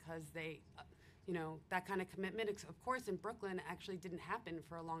lease because they, that kind of commitment, of course, in Brooklyn actually didn't happen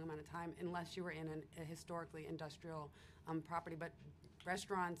for a long amount of time unless you were in a historically industrial property. But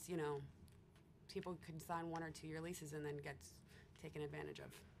restaurants, people could sign 1 or 2 year leases and then gets taken advantage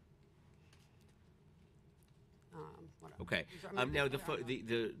of. Okay. Now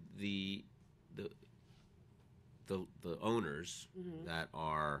the owners that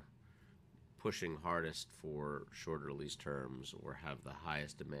are pushing hardest for shorter lease terms or have the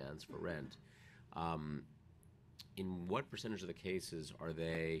highest demands for rent, in what percentage of the cases are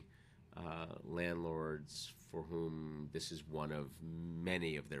they landlords for whom this is one of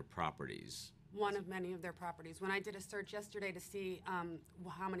many of their properties. One of many of their properties. When I did a search yesterday to see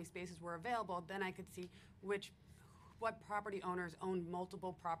how many spaces were available, then I could see what property owners own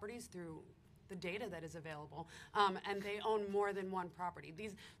multiple properties through the data that is available, and they own more than one property.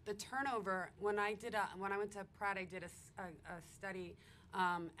 The turnover. When I went to Pratt, I did a study,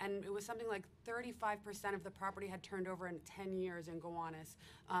 and it was something like 35% of the property had turned over in 10 years in Gowanus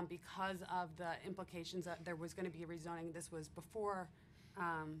because of the implications that there was going to be a rezoning. This was before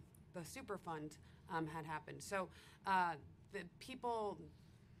the Superfund had happened. So the people.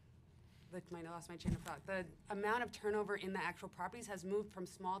 I lost my chain of thought. The amount of turnover in the actual properties has moved from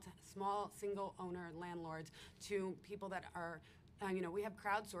small single owner landlords to people that are, we have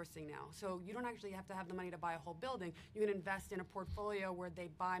crowdsourcing now. So you don't actually have to have the money to buy a whole building. You can invest in a portfolio where they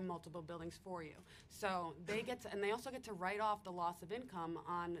buy multiple buildings for you. So they and they also get to write off the loss of income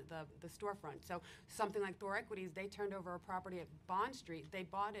on the storefront. So something like Thor Equities, they turned over a property at Bond Street. They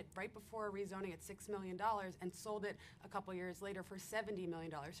bought it right before rezoning at $6 million and sold it a couple years later for $70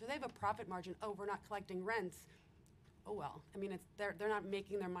 million. So they have a profit margin. Oh, we're not collecting rents. Oh well. I mean, they're not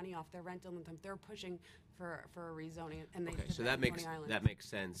making their money off their rental income. They're pushing for a rezoning, and they did So that that makes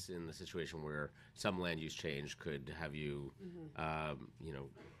sense in the situation where some land use change could have you,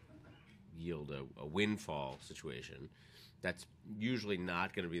 yield a windfall situation. That's usually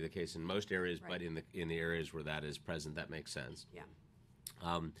not going to be the case in most areas, but in the areas where that is present, that makes sense. Yeah.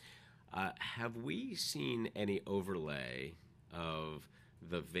 Have we seen any overlay of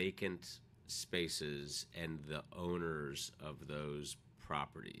the vacant spaces and the owners of those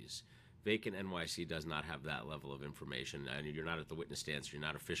properties? Vacant NYC does not have that level of information, and you're not at the witness stand, so you're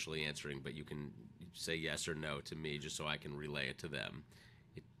not officially answering, but you can say yes or no to me just so I can relay it to them.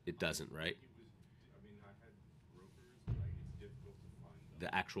 It doesn't, right?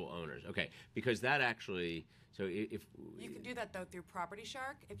 The actual owners. Okay, because that actually, so if you can do that though through Property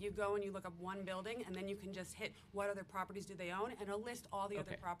Shark. If you go and you look up one building, and then you can just hit what other properties do they own, and it'll list all the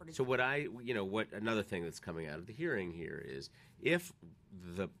other properties. So what another thing that's coming out of the hearing here is if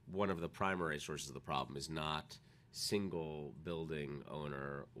one of the primary sources of the problem is not single building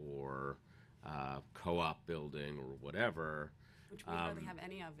owner or co-op building or whatever, which we hardly have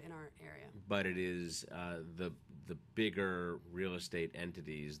any of in our area. but it is the bigger real estate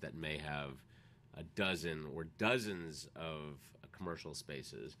entities that may have a dozen or dozens of commercial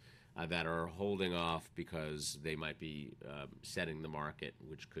spaces that are holding off because they might be setting the market,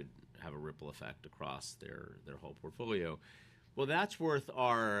 which could have a ripple effect across their whole portfolio. Well, that's worth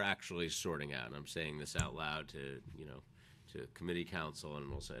our actually sorting out. And I'm saying this out loud to committee counsel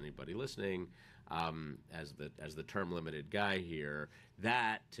and also anybody listening. As the term limited guy here,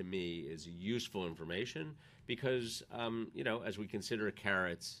 that to me is useful information because as we consider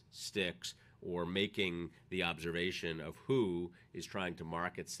carrots, sticks, or making the observation of who is trying to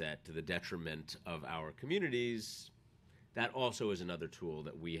market set to the detriment of our communities, that also is another tool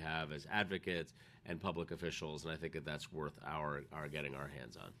that we have as advocates and public officials, and I think that's worth our getting our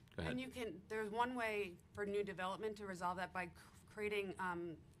hands on. Go ahead. And there's one way for new development to resolve that by creating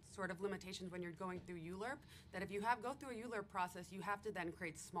sort of limitations when you're going through ULURP, that if you go through a ULURP process, you have to then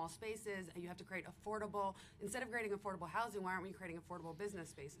create small spaces, and you have to create affordable, instead of creating affordable housing, why aren't we creating affordable business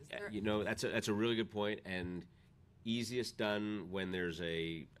spaces? That's a really good point, and easiest done when there's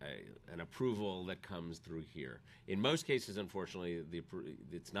an approval that comes through here. In most cases, unfortunately,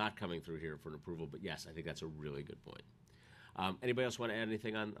 it's not coming through here for an approval, but yes, I think that's a really good point. Anybody else want to add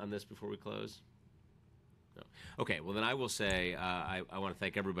anything on this before we close? No. Okay, well then I will say I want to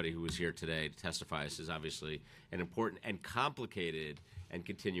thank everybody who was here today to testify. This is obviously an important and complicated and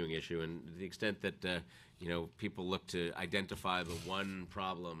continuing issue, and to the extent that people look to identify the one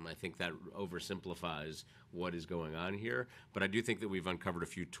problem, I think that oversimplifies what is going on here. But I do think that we've uncovered a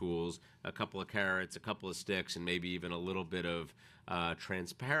few tools, a couple of carrots, a couple of sticks, and maybe even a little bit of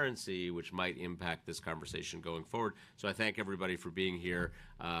transparency, which might impact this conversation going forward. So I thank everybody for being here.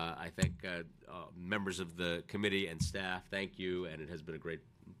 I thank members of the committee and staff. Thank you, and it has been a great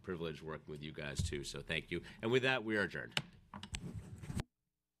privilege working with you guys too. So thank you. And with that, we are adjourned.